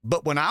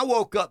 But when I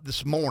woke up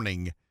this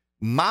morning,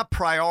 my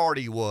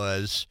priority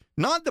was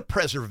not the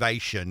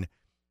preservation,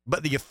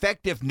 but the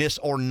effectiveness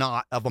or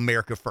not of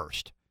America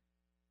first.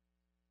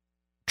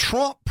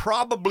 Trump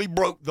probably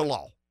broke the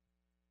law.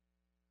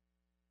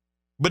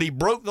 But he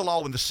broke the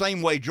law in the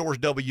same way George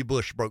W.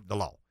 Bush broke the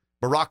law.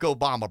 Barack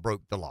Obama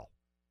broke the law.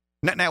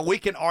 Now we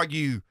can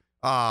argue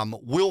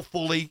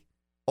willfully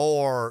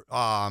or,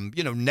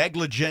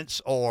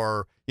 negligence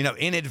or,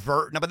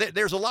 inadvertent. But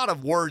there's a lot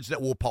of words that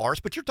we'll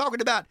parse. But you're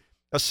talking about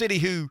a city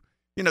who,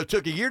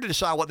 took a year to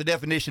decide what the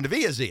definition of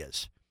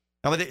is.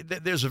 I mean,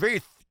 there's a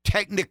very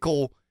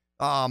technical,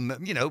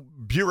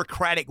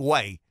 bureaucratic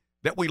way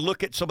that we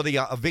look at some of the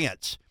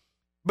events.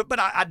 But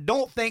I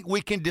don't think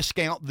we can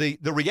discount the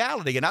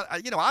reality. And,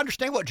 I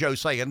understand what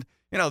Joe's saying.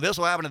 This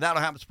will happen and that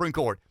will happen at the Supreme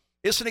Court.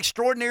 It's an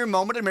extraordinary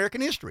moment in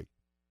American history.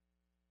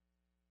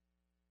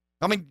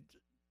 I mean,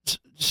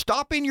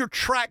 stop in your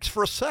tracks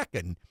for a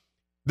second.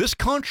 This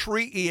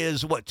country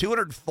is,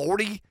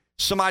 240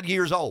 some odd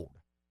years old.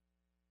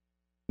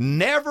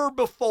 Never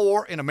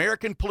before in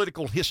American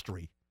political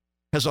history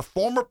has a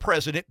former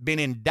president been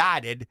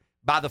indicted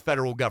by the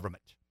federal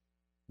government.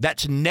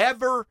 That's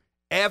never,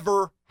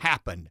 ever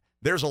happened.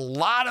 There's a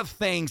lot of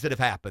things that have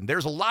happened.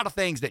 There's a lot of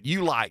things that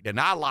you liked and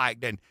I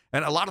liked and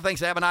a lot of things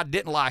that Evan and I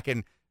didn't like.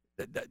 And,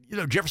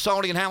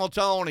 Jeffersonian,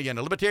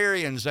 Hamiltonian,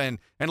 libertarians and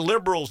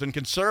liberals and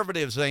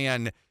conservatives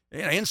and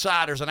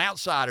insiders and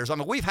outsiders. I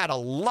mean, we've had a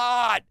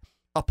lot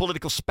of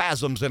political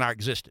spasms in our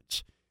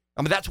existence.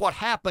 I mean, that's what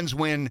happens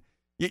when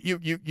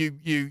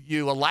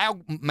you allow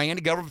man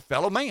to govern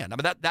fellow man. I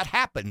mean, that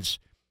happens.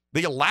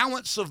 The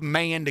allowance of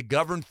man to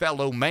govern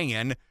fellow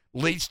man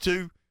leads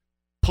to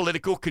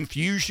political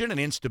confusion and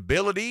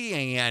instability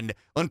and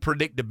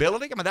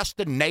unpredictability. I mean, that's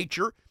the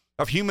nature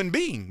of human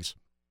beings.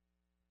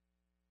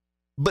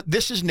 But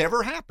this has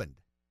never happened.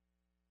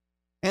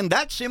 And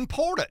that's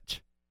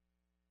important.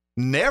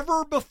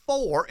 Never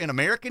before in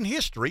American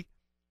history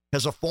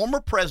has a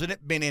former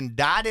president been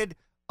indicted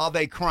of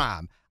a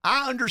crime.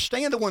 I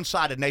understand the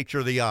one-sided nature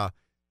of the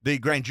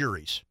grand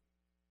juries.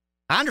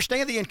 I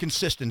understand the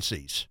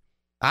inconsistencies.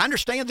 I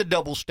understand the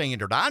double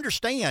standard. I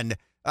understand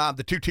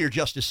the two-tier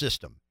justice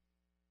system.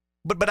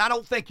 But I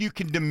don't think you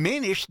can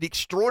diminish the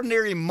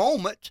extraordinary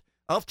moment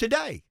of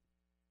today.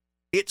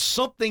 It's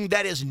something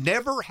that has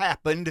never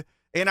happened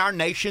in our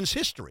nation's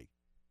history.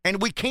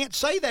 And we can't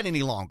say that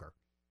any longer.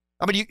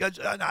 I mean,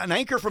 an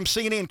anchor from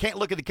CNN can't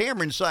look at the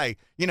camera and say,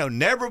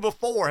 never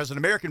before has an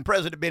American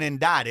president been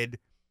indicted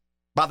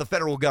by the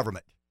federal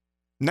government.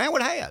 Now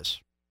it has.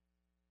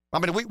 I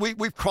mean,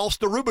 we've crossed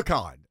the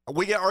Rubicon.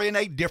 We are in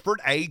a different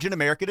age in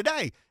America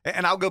today.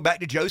 And I'll go back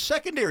to Joe's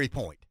secondary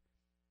point.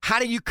 How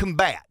do you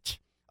combat?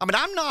 I mean,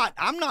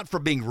 I'm not for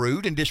being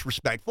rude and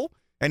disrespectful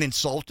and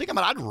insulting. I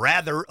mean, I'd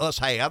rather us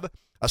have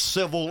a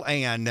civil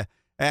and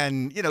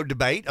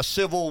debate, a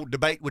civil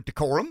debate with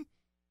decorum.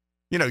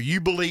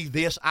 You believe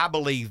this, I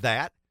believe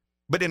that,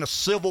 but in a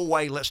civil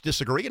way, let's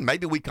disagree, and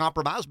maybe we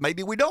compromise,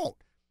 maybe we don't.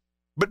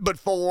 But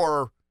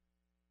for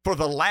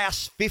the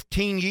last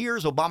 15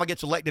 years, Obama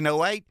gets elected in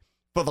 2008,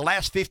 for the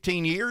last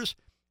 15 years,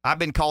 I've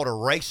been called a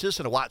racist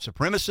and a white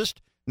supremacist,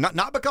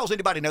 not because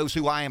anybody knows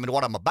who I am and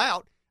what I'm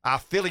about. I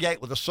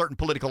affiliate with a certain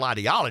political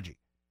ideology.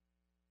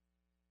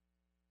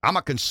 I'm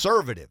a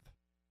conservative.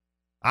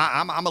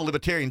 I'm a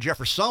libertarian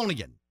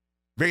Jeffersonian.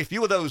 Very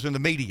few of those in the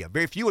media,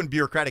 very few in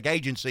bureaucratic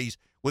agencies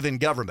within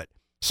government.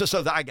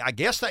 So I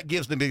guess that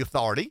gives them the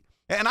authority.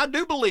 And I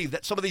do believe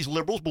that some of these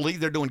liberals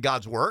believe they're doing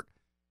God's work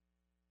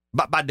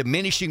by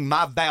diminishing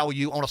my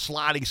value on a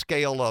sliding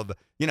scale of,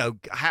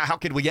 how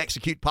can we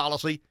execute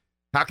policy?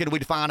 How can we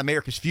define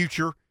America's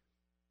future?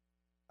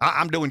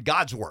 I'm doing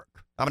God's work.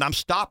 I mean, I'm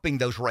stopping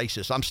those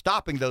racists. I'm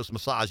stopping those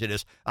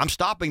misogynists. I'm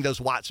stopping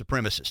those white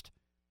supremacists.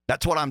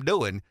 That's what I'm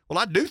doing. Well,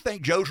 I do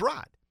think Joe's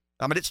right.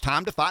 I mean, it's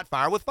time to fight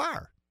fire with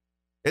fire.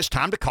 It's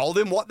time to call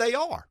them what they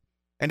are.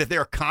 And if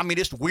they're a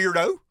communist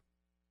weirdo,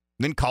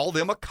 then call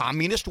them a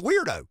communist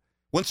weirdo.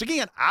 Once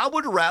again, I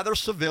would rather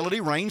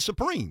civility reign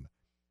supreme.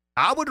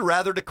 I would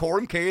rather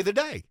decorum carry the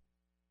day.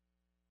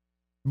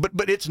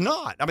 But it's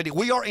not. I mean,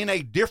 we are in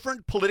a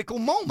different political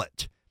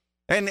moment.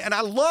 And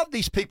I love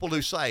these people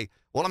who say,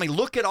 well, I mean,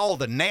 look at all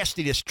the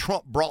nastiness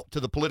Trump brought to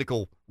the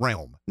political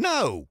realm.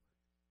 No.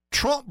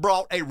 Trump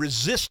brought a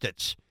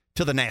resistance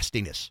to the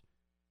nastiness.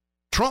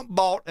 Trump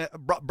brought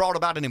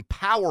about an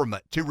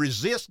empowerment to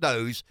resist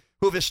those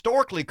who have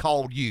historically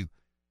called you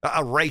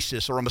a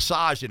racist or a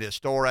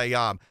misogynist or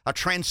a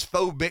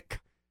transphobic,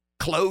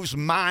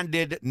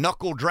 closed-minded,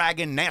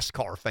 knuckle-dragging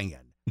NASCAR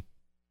fan.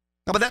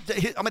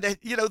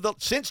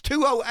 Since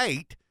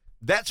 2008,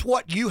 that's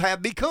what you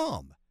have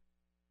become.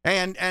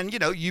 And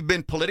you've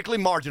been politically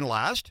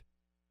marginalized.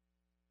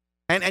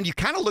 And you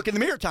kind of look in the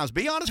mirror at times.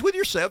 Be honest with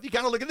yourself. You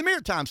kind of look in the mirror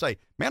at times and say,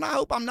 man, I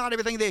hope I'm not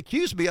everything they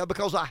accuse me of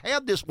because I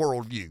have this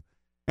worldview.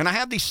 And I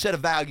have these set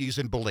of values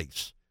and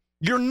beliefs.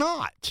 You're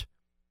not.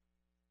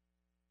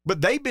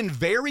 But they've been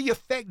very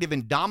effective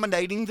in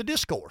dominating the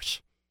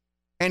discourse.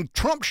 And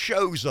Trump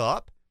shows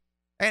up,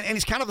 and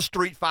he's kind of a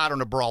street fighter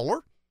and a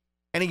brawler,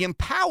 and he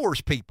empowers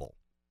people.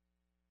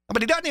 I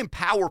mean, he doesn't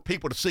empower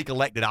people to seek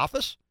elected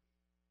office,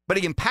 but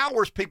he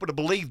empowers people to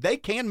believe they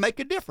can make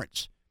a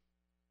difference.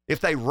 If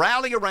they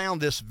rally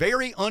around this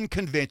very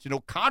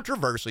unconventional,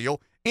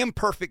 controversial,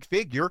 imperfect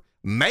figure,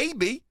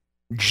 maybe,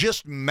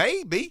 just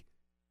maybe,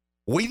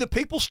 we the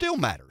people still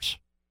matters.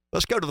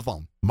 Let's go to the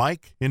phone.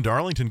 Mike in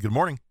Darlington, good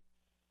morning.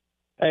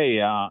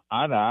 Hey,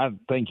 I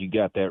think you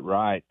got that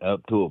right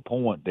up to a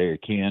point there,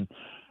 Ken.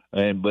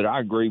 But I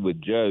agree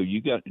with Joe.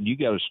 You got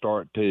to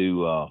start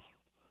to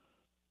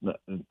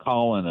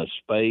calling a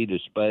spade.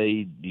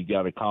 You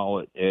got to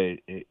call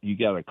it. You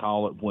got to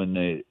call it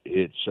when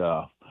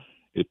it's.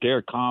 If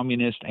they're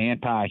communist,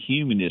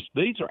 anti-humanist,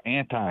 these are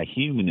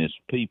anti-humanist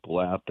people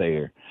out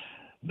there.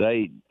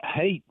 They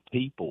hate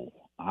people.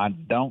 I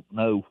don't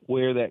know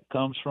where that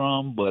comes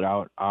from, but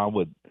I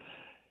would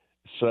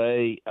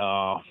say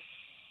that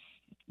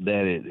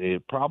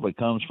it probably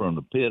comes from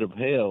the pit of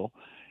hell.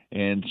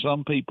 And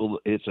some people,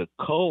 it's a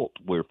cult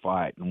we're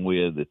fighting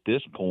with at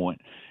this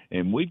point,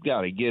 and we've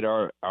got to get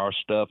our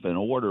stuff in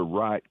order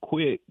right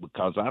quick,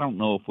 because I don't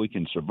know if we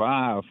can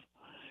survive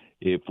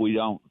if we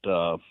don't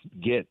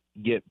get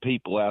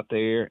people out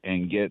there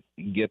and get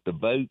the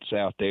votes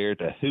out there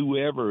to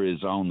whoever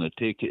is on the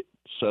ticket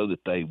so that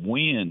they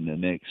win the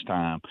next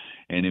time.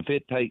 And if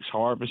it takes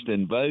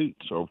harvesting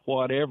votes or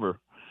whatever,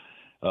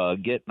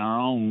 getting our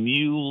own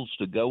mules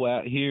to go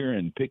out here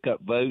and pick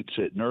up votes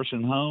at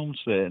nursing homes,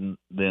 then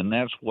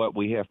that's what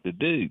we have to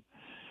do.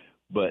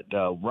 But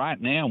right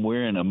now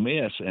we're in a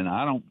mess, and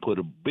I don't put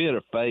a bit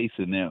of faith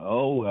in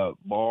that.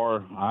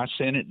 Barr, I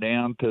sent it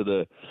down to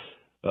the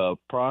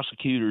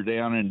prosecutor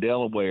down in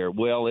Delaware.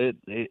 Well,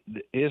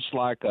 it's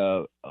like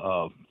a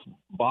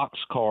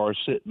boxcar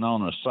sitting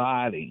on a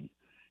siding.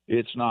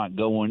 It's not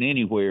going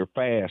anywhere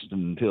fast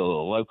until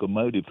a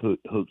locomotive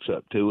hooks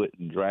up to it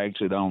and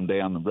drags it on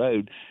down the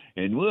road.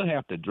 And we'll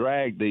have to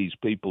drag these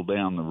people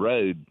down the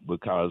road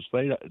because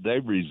they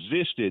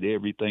resisted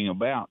everything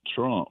about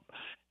Trump.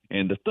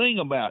 And the thing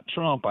about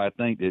Trump, I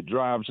think, that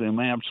drives them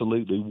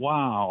absolutely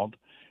wild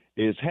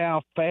is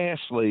how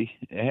fastly,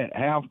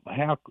 how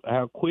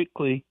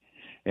quickly,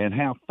 and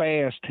how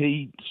fast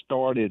he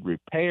started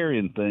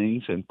repairing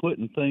things and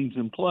putting things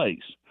in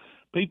place.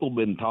 People have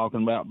been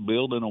talking about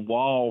building a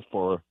wall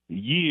for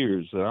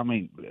years. I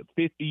mean,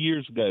 50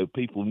 years ago,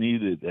 people knew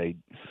that they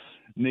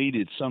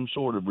needed some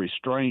sort of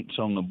restraints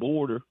on the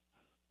border,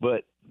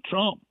 but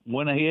Trump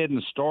went ahead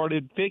and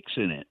started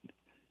fixing it.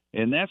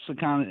 And that's the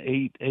kind of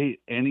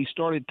he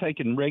started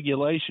taking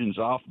regulations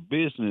off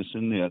business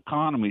and the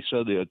economy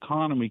so the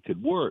economy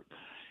could work.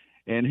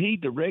 And he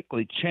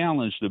directly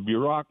challenged the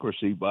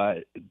bureaucracy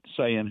by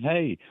saying,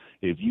 "Hey,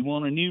 if you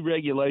want a new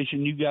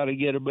regulation, you got to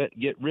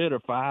get rid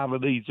of 5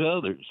 of these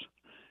others."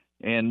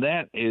 And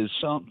that is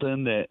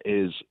something that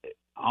is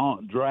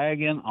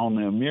dragging on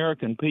the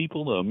American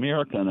people, the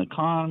American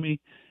economy,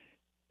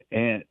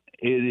 and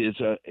it's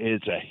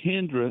a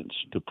hindrance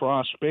to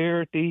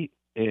prosperity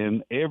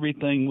and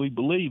everything we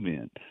believe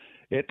in.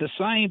 At the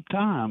same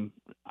time,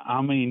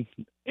 I mean,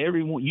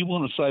 everyone, you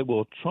want to say,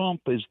 well,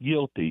 Trump is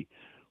guilty.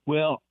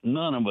 Well,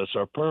 none of us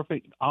are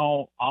perfect.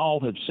 All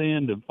have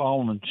sinned and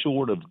fallen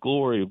short of the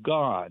glory of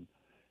God.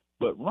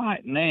 But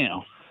right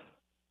now,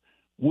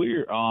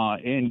 we're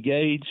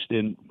engaged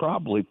in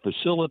probably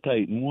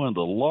facilitating one of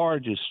the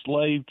largest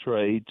slave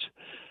trades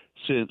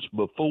since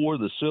before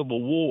the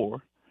Civil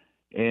War.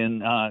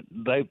 And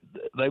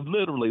they've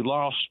literally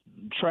lost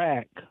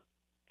track,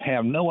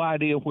 have no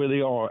idea where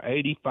they are,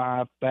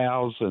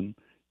 85,000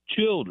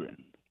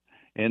 children.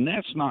 And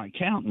that's not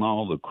counting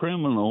all the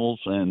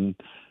criminals and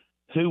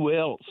who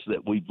else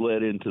that we've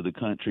let into the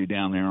country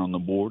down there on the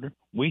border.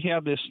 We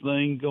have this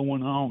thing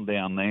going on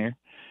down there,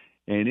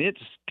 and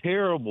it's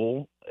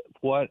terrible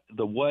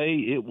the way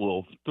it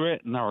will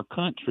threaten our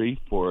country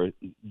for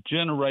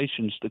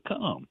generations to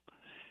come.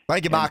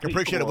 Thank you, and Mike.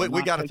 Appreciate it. people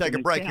We are got to not take a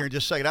taking break account. here and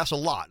just say that's a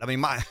lot. I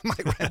mean, Mike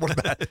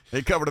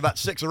they covered about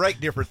 6 or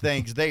 8 different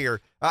things there.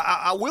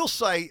 I will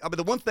say,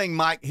 the one thing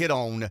Mike hit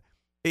on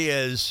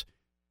is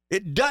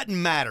it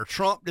doesn't matter.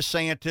 Trump,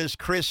 DeSantis,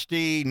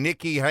 Christie,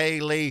 Nikki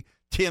Haley,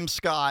 Tim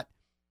Scott.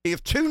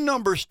 If 2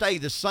 numbers stay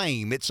the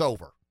same, it's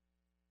over.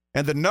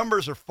 And the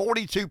numbers are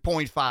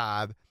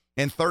 42.5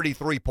 and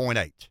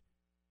 33.8.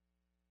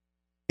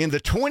 In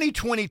the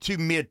 2022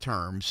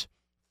 midterms,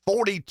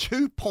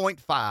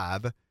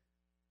 42.5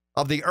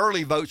 of the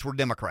early votes were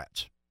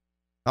Democrats.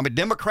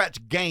 Democrats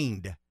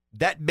gained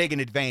that big an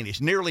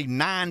advantage, nearly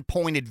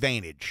 9-point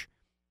advantage.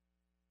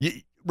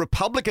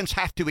 Republicans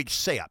have to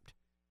accept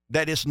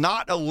that it's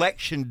not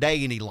election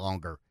day any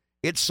longer.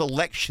 It's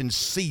election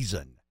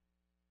season.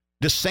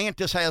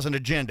 DeSantis has an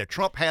agenda.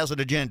 Trump has an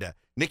agenda.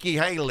 Nikki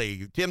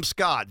Haley, Tim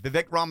Scott,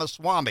 Vivek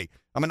Ramaswamy.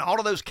 All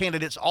of those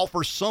candidates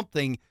offer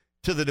something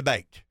to the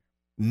debate.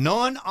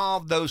 None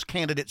of those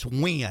candidates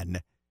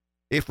win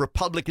if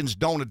Republicans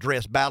don't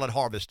address ballot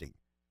harvesting,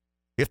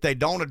 if they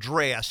don't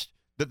address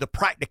the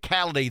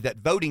practicality that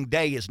voting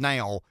day is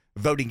now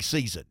voting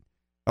season.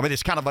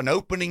 It's kind of an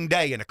opening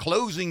day and a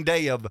closing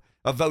day of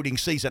voting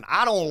season.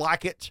 I don't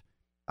like it.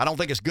 I don't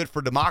think it's good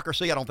for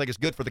democracy. I don't think it's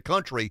good for the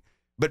country,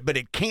 but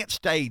it can't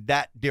stay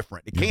that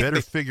different. It You can't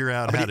better figure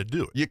out how to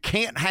do it. You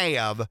can't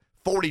have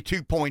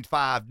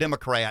 42.5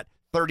 Democrat,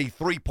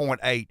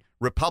 33.8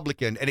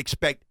 Republican, and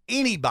expect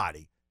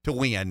anybody to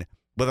win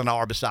with an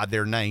R beside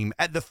their name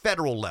at the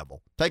federal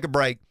level. Take a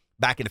break.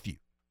 Back in a few.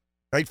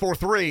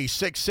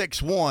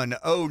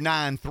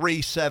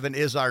 843-661-0937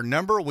 is our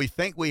number. We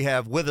think we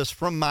have with us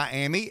from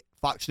Miami,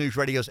 Fox News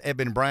Radio's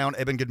Eben Brown.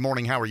 Eben, good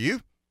morning. How are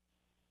you?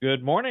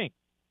 Good morning.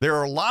 There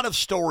are a lot of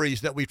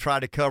stories that we try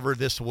to cover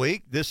this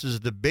week. This is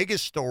the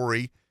biggest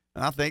story,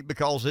 I think,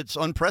 because it's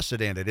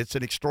unprecedented. It's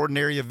an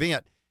extraordinary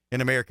event in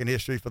American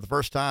history. For the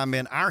first time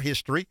in our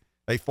history,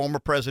 a former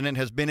president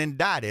has been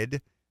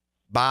indicted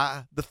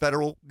by the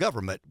federal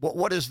government.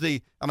 What is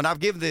the? I've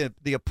given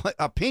the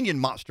opinion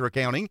monster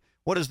accounting.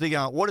 What is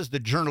the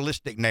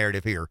journalistic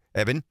narrative here,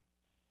 Eben?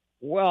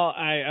 Well,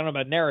 I don't know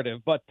about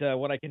narrative, but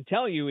what I can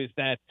tell you is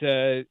that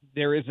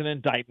there is an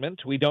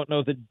indictment. We don't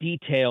know the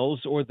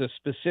details or the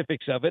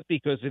specifics of it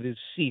because it is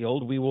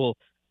sealed. We will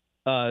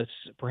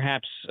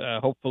perhaps,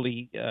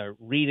 hopefully,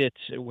 read it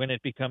when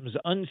it becomes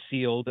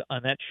unsealed,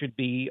 and that should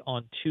be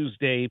on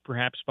Tuesday,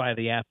 perhaps by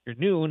the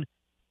afternoon,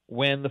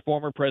 when the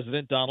former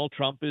President Donald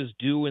Trump is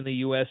due in the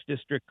U.S.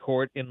 District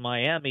Court in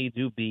Miami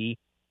to be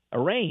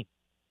arraigned.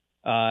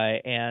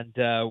 And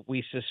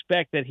we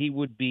suspect that he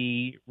would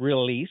be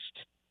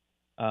released.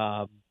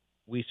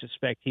 We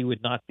suspect he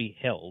would not be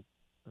held.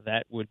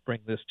 That would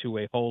bring this to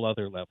a whole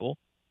other level.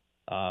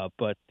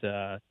 But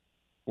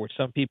for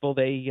some people,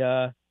 they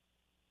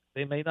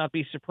may not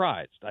be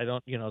surprised. I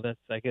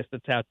guess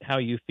that's how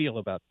you feel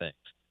about things.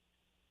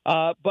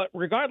 But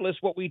regardless,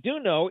 what we do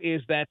know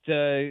is that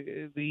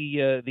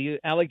the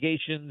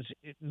allegations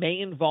may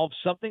involve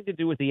something to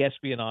do with the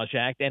Espionage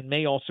Act and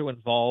may also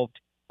involve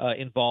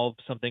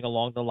something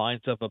along the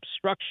lines of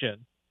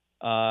obstruction,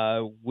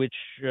 which,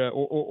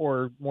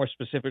 or more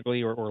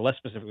specifically, or less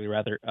specifically,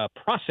 rather,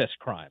 process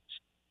crimes,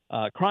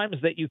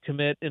 crimes that you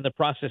commit in the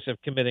process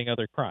of committing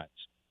other crimes.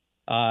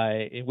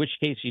 In which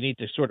case, you need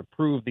to sort of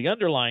prove the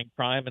underlying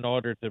crime in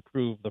order to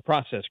prove the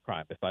process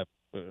crime. If I've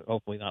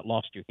hopefully not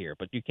lost you here,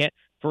 but you can't.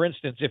 For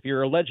instance, if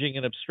you're alleging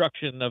an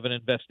obstruction of an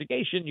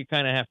investigation, you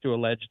kind of have to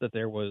allege that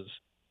there was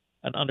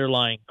an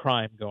underlying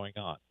crime going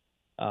on.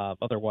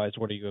 Otherwise,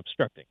 what are you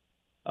obstructing?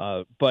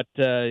 But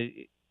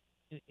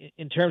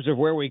in terms of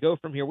where we go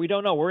from here, we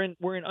don't know. We're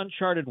in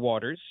uncharted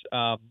waters.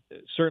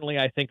 Certainly,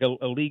 I think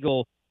a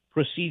legal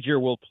procedure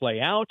will play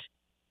out.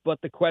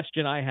 But the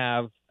question I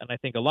have, and I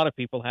think a lot of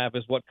people have,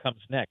 is what comes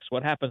next?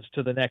 What happens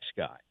to the next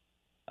guy?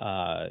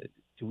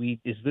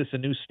 Is this a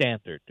new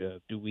standard?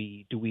 Do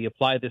we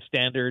apply this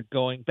standard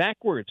going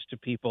backwards to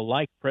people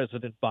like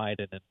President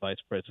Biden and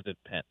Vice President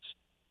Pence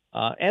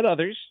and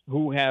others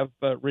who have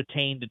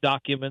retained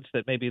documents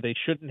that maybe they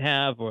shouldn't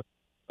have, or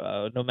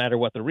no matter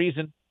what the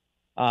reason?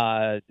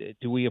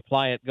 Do we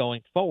apply it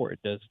going forward?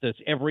 Does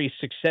every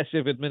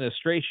successive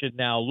administration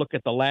now look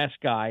at the last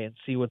guy and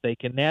see what they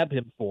can nab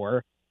him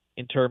for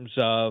in terms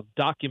of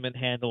document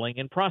handling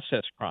and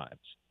process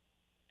crimes?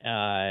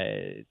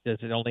 Does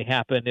it only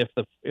happen if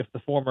the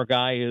former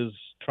guy is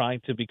trying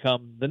to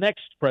become the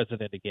next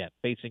president again,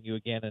 facing you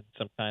again in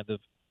some kind of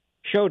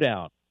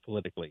showdown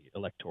politically,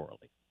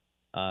 electorally?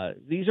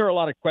 These are a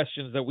lot of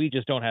questions that we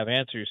just don't have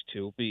answers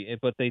to,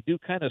 but they do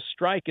kind of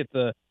strike at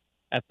the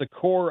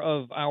core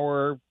of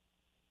our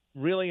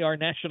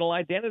national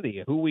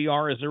identity, who we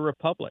are as a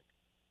republic.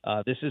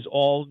 This is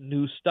all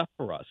new stuff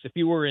for us. If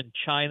you were in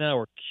China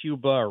or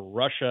Cuba or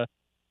Russia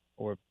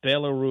or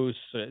Belarus,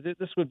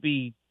 this would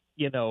be,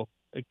 a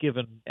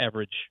given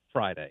average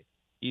Friday.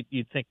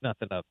 You'd think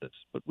nothing of this,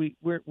 but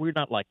we're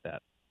not like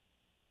that.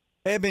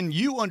 Eben,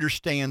 you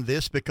understand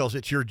this because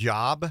it's your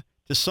job.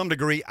 To some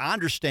degree, I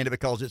understand it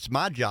because it's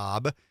my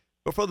job.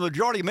 But for the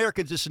majority of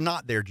Americans, it's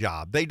not their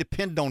job. They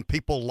depend on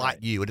people like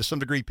you, and to some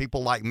degree,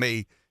 people like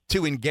me,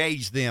 to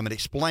engage them and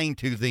explain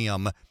to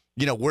them,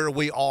 where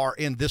we are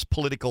in this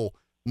political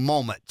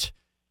moment.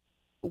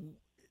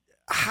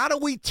 How do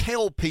we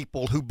tell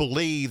people who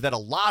believe that a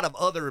lot of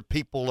other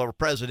people or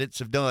presidents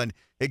have done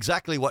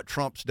exactly what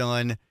Trump's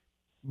done,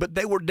 but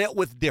they were dealt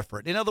with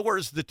different? In other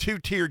words, the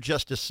two-tier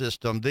justice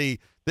system, the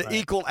right.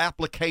 Equal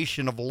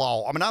application of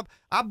law. I mean,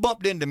 I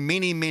bumped into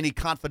many, many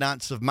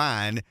confidants of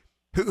mine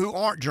who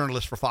aren't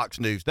journalists for Fox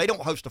News. They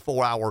don't host a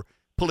 4-hour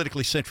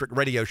politically centric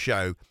radio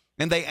show.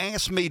 And they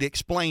asked me to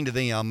explain to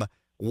them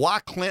why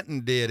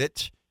Clinton did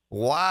it,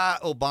 why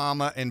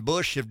Obama and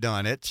Bush have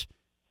done it,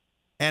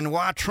 and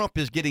why Trump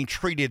is getting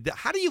treated.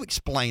 How do you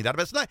explain that? I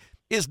mean,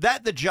 is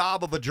that the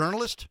job of a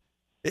journalist?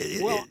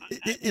 Well,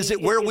 is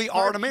it where we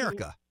are in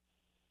America?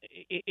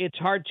 It's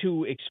hard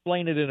to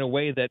explain it in a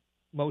way that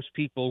most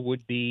people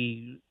would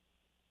be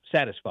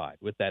satisfied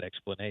with that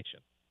explanation.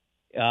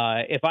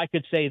 If I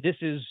could say this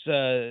is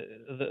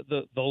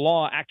the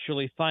law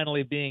actually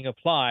finally being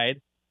applied,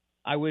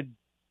 I would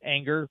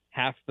anger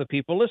half the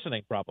people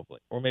listening, probably,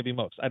 or maybe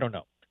most. I don't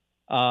know.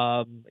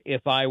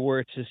 If I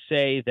were to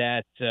say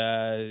that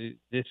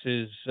this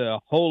is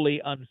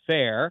wholly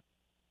unfair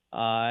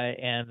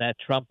and that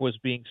Trump was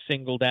being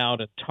singled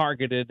out and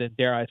targeted and,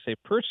 dare I say,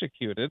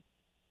 persecuted,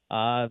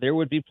 there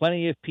would be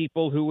plenty of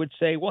people who would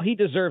say, well, he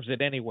deserves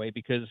it anyway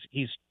because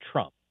he's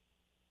Trump.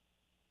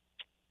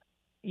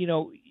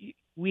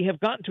 We have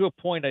gotten to a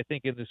point, I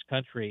think, in this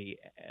country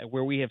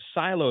where we have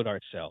siloed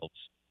ourselves,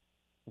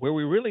 where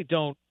we really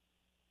don't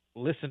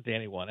listen to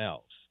anyone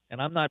else.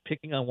 And I'm not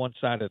picking on one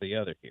side or the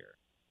other here.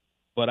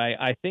 But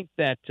I think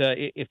that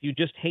if you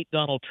just hate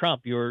Donald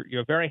Trump,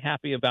 you're very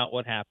happy about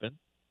what happened,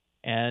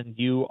 and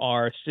you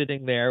are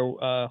sitting there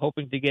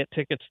hoping to get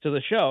tickets to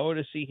the show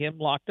to see him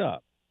locked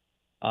up.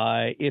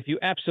 If you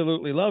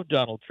absolutely love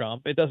Donald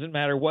Trump, it doesn't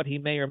matter what he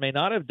may or may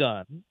not have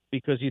done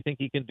because you think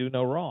he can do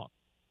no wrong.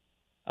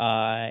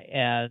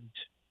 And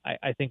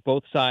I think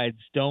both sides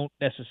don't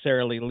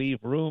necessarily leave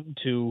room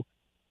to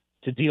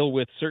deal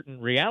with certain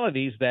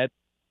realities that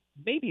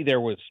maybe there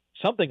was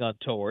something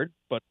untoward,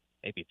 but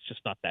maybe it's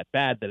just not that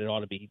bad that it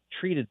ought to be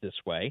treated this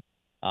way.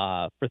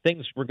 For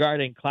things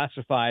regarding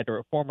classified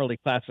or formerly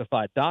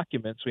classified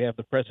documents, we have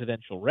the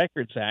Presidential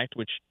Records Act,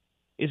 which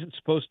isn't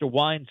supposed to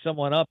wind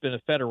someone up in a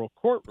federal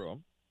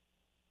courtroom.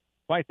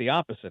 Quite the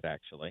opposite,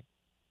 actually.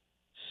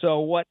 So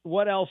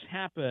what else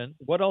happened?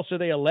 What else are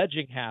they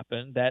alleging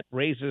happened that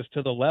raises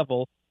to the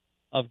level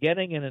of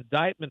getting an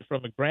indictment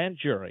from a grand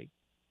jury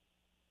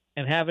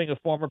and having a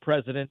former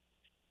president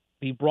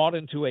be brought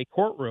into a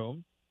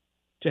courtroom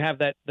to have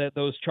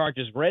those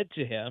charges read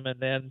to him and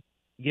then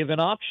given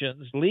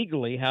options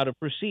legally how to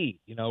proceed,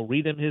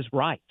 read him his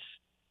rights.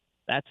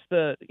 That's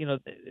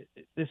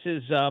this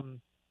is,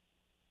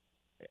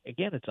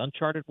 again, it's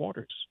uncharted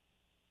waters.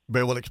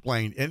 Very well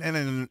explained.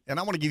 And I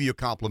want to give you a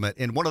compliment.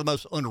 In one of the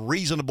most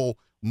unreasonable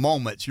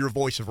moments, your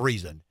voice of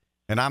reason.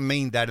 And I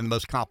mean that in the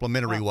most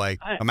complimentary way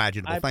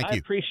imaginable. Thank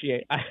you.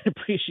 I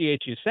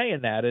appreciate you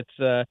saying that.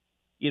 It's,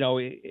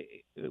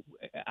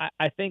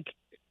 I think,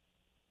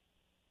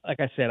 like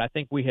I said, I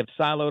think we have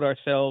siloed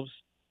ourselves,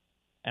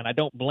 and I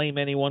don't blame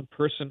any one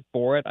person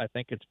for it. I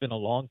think it's been a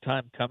long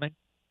time coming,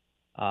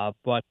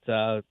 but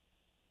I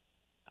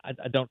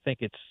don't think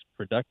it's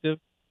productive.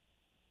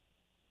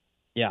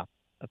 Yeah,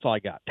 that's all I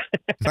got.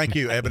 Thank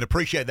you, Eben.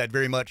 Appreciate that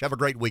very much. Have a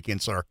great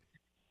weekend, sir.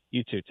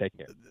 You too. Take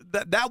care.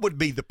 That would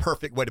be the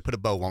perfect way to put a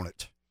bow on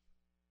it.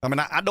 I mean,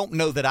 I don't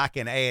know that I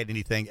can add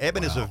anything.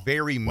 Eben is a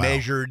very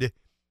measured,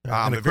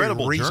 an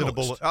incredible, very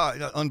reasonable,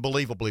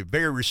 unbelievably,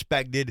 very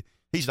respected.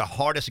 He's the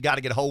hardest guy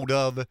to get a hold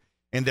of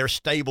in their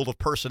stable of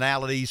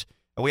personalities.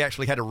 We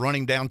actually had to run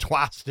him down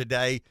twice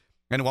today,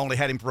 and we only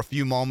had him for a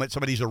few moments. I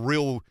mean,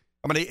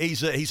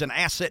 he's an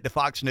asset to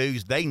Fox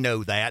News. They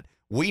know that.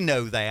 We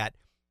know that.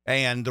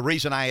 And the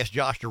reason I asked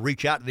Josh to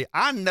reach out to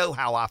I know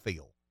how I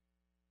feel.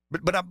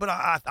 But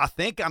I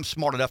think I'm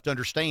smart enough to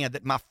understand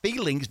that my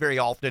feelings very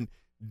often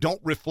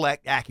don't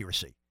reflect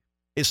accuracy.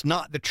 It's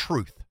not the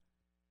truth.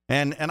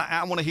 And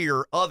I want to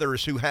hear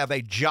others who have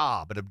a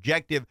job,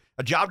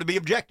 a job to be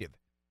objective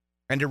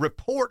and to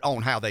report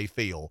on how they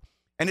feel.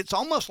 And it's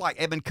almost like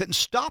Eben couldn't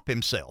stop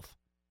himself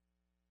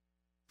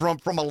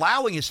from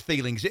allowing his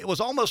feelings. It was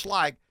almost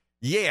like,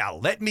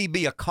 let me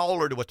be a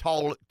caller to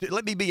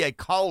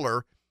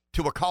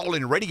a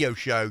call-in radio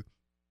show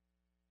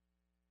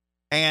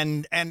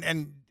and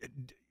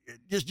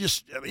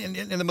just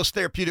in the most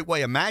therapeutic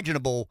way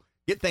imaginable,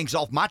 get things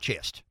off my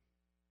chest.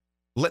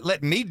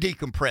 Let me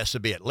decompress a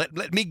bit.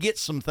 Let me get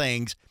some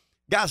things.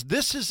 Guys,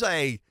 this is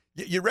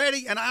you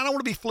ready? And I don't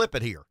want to be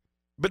flippant here,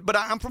 but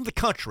I'm from the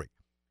country.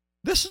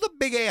 This is a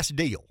big-ass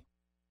deal.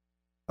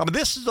 I mean,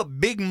 this is a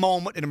big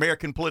moment in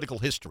American political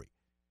history.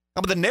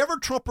 I mean, the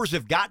Never-Trumpers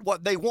have got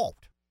what they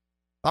want.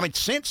 I mean,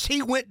 since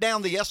he went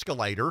down the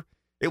escalator,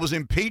 it was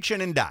impeach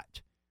and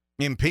indict.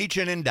 Impeach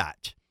and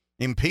indict.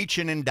 Impeach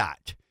and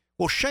indict.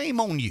 Well, shame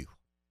on you.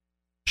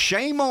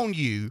 Shame on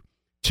you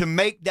to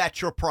make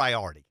that your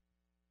priority.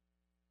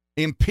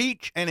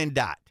 Impeach and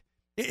indict.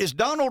 Is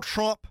Donald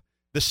Trump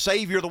the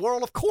savior of the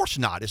world? Of course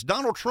not. Is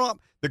Donald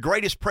Trump the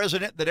greatest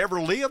president that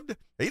ever lived?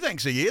 He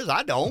thinks he is.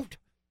 I don't.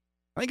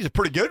 I think he's a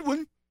pretty good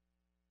one.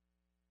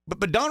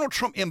 But Donald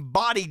Trump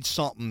embodied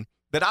something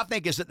that I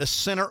think is at the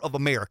center of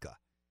America,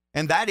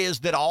 and that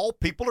is that all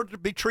people are to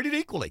be treated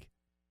equally.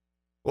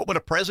 When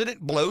a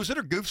president blows it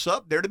or goofs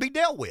up, they're to be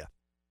dealt with.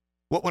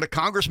 When a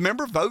Congress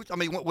member votes, when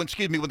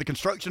the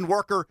construction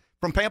worker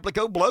from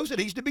Pamplico blows it,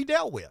 he's to be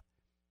dealt with.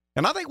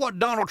 And I think what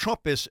Donald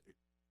Trump has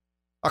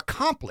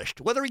accomplished,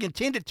 whether he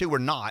intended to or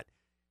not,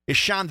 is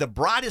shine the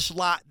brightest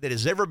light that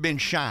has ever been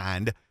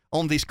shined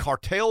on these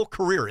cartel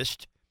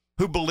careerists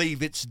who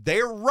believe it's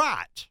their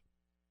right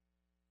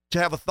to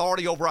have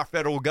authority over our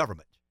federal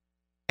government.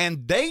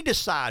 And they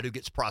decide who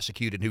gets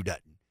prosecuted and who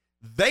doesn't.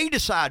 They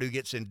decide who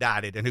gets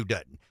indicted and who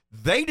doesn't.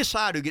 They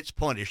decide who gets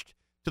punished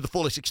to the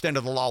fullest extent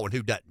of the law and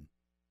who doesn't.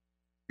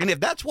 And if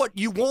that's what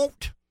you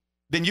want,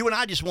 then you and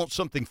I just want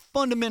something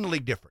fundamentally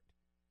different,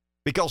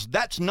 because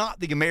that's not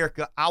the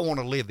America I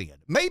want to live in.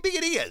 Maybe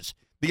it is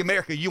the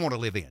America you want to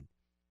live in.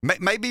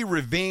 Maybe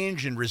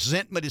revenge and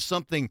resentment is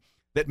something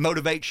that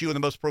motivates you in the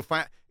most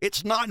profound.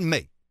 It's not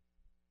me.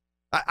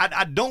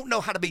 I don't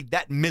know how to be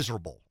that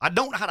miserable. I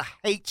don't know how to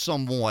hate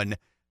someone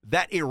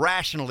that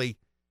irrationally,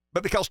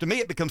 but because to me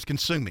it becomes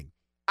consuming.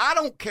 I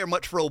don't care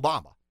much for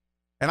Obama,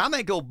 and I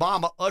think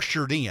Obama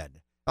ushered in.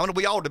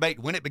 We all debate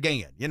when it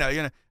began.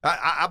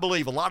 I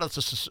believe a lot of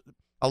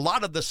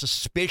the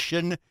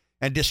suspicion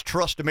and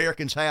distrust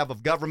Americans have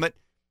of government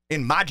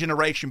in my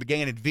generation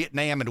began in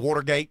Vietnam and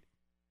Watergate.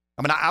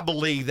 I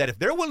believe that if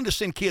they're willing to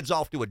send kids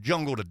off to a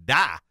jungle to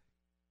die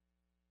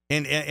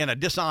in a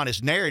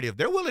dishonest narrative,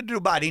 they're willing to do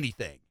about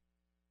anything.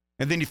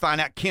 And then you find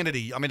out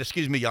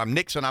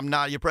Nixon,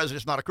 your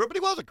president's not a crook, but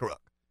he was a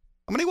crook.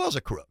 He was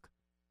a crook.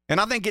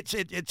 And I think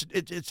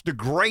it's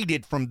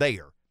degraded from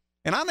there.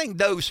 And I think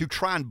those who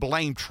try and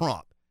blame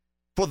Trump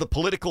for the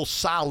political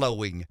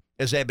siloing,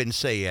 as has been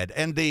said,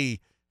 and the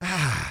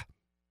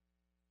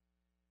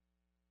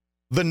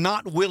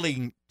not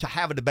willing to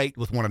have a debate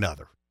with one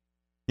another.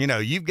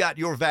 You've got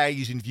your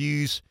values and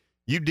views.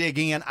 You dig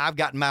in. I've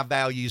got my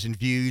values and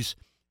views,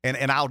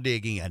 and I'll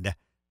dig in.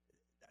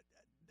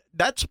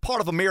 That's part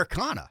of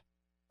Americana.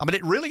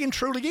 It really and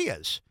truly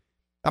is.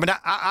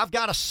 I've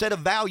got a set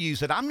of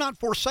values that I'm not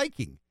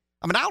forsaking.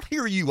 I'll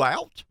hear you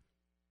out.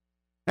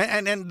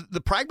 And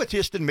the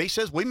pragmatist in me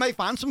says we may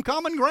find some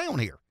common ground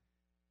here.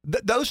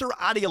 Those are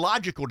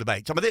ideological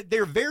debates.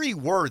 They're very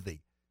worthy.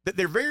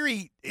 They're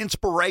very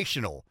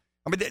inspirational.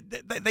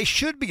 They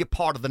should be a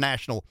part of the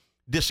national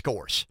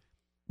discourse.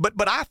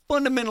 But I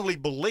fundamentally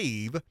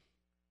believe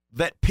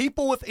that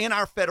people within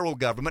our federal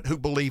government who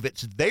believe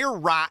it's their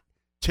right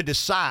to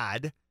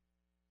decide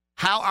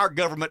how our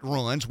government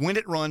runs, when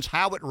it runs,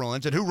 how it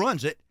runs, and who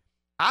runs it,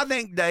 I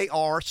think they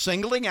are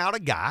singling out a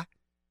guy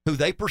who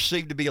they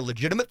perceive to be a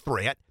legitimate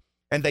threat,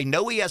 and they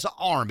know he has an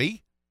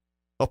army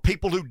of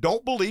people who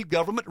don't believe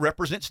government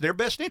represents their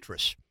best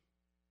interests.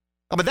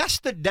 That's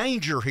the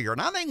danger here.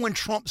 And I think when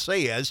Trump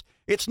says,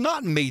 it's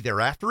not me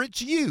they're after,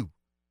 it's you.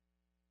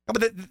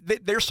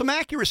 There's some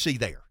accuracy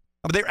there.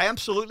 There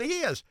absolutely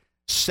is.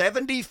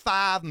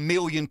 75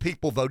 million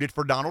people voted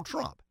for Donald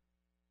Trump.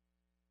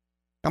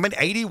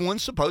 81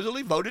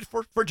 supposedly voted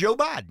for Joe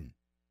Biden.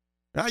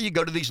 Now you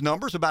go to these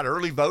numbers about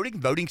early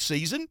voting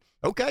season.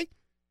 Okay.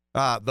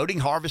 Voting,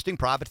 harvesting,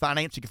 private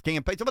financing of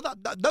campaigns.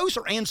 Those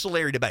are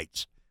ancillary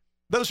debates.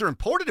 Those are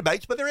important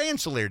debates, but they're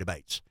ancillary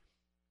debates.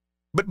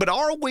 But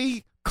are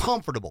we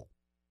comfortable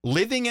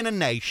living in a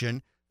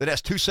nation that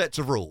has two sets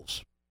of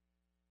rules?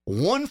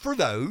 One for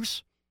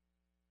those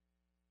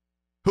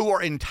who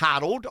are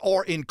entitled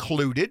or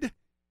included,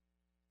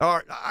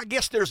 or I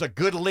guess there's a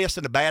good list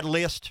and a bad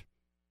list.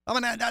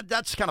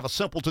 That's kind of a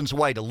simpleton's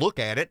way to look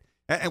at it.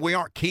 And we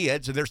aren't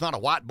kids, and there's not a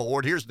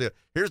whiteboard. Here's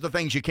the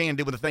things you can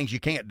do and the things you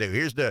can't do.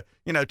 Here's the,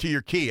 to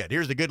your kid.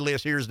 Here's the good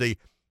list. Here's the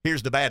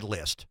bad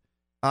list.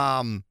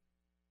 How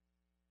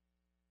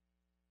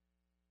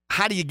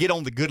do you get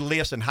on the good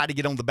list and how do you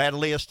get on the bad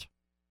list?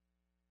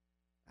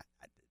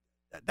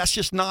 That's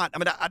just not,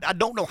 I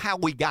don't know how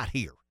we got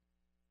here.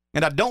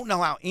 And I don't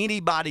know how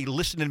anybody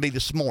listening to me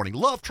this morning,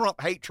 love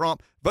Trump, hate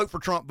Trump, vote for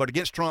Trump, vote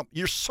against Trump,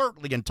 you're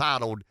certainly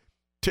entitled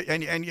to,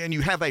 and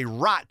you have a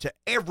right to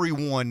every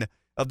one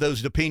of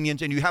those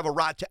opinions, and you have a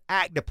right to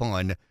act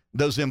upon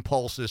those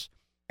impulses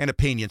and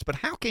opinions. But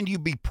how can you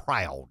be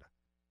proud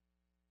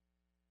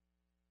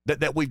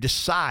that we've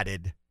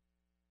decided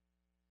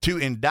to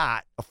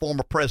indict a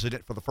former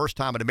president for the first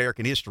time in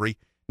American history,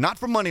 not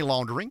for money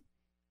laundering,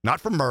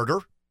 not for murder,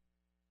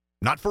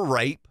 not for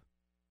rape,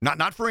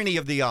 not for any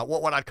of the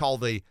what I'd call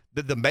the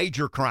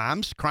major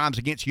crimes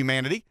against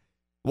humanity,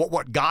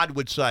 what God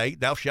would say,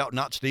 thou shalt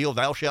not steal,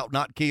 thou shalt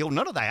not kill,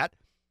 none of that.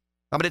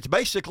 It's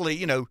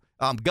basically,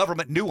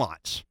 government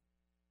nuance.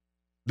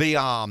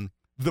 The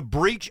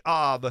breach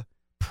of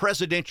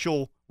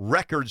Presidential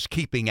Records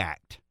Keeping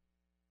Act.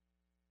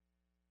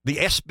 The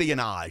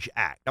Espionage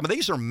Act.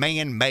 These are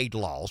man-made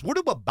laws. We're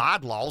to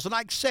abide laws, and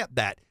I accept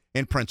that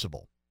in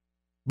principle.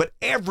 But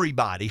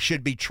everybody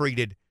should be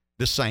treated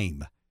the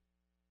same.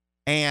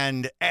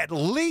 And at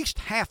least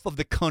half of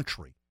the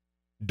country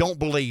don't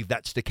believe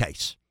that's the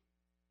case.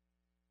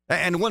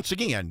 And once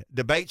again,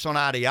 debates on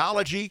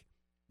ideology,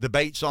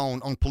 debates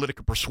on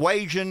political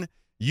persuasion,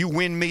 you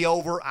win me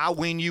over, I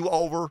win you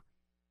over.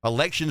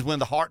 Elections win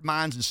the heart,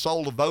 minds, and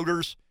soul of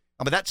voters.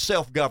 I mean, that's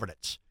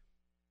self-governance.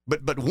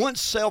 But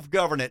once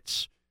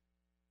self-governance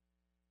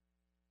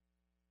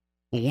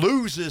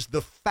loses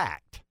the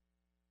fact,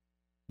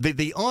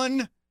 the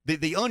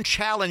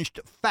unchallenged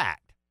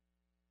fact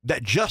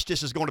that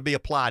justice is going to be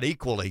applied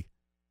equally,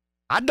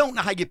 I don't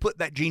know how you put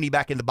that genie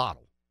back in the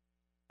bottle.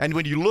 And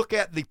when you look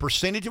at the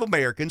percentage of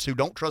Americans who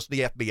don't trust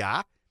the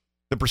FBI,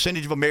 the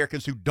percentage of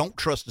Americans who don't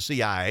trust the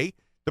CIA,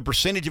 the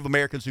percentage of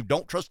Americans who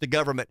don't trust the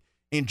government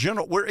in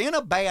general, we're in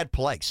a bad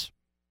place.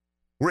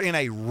 We're in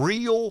a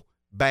real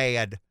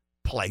bad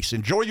place.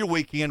 Enjoy your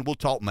weekend. We'll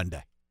talk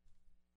Monday.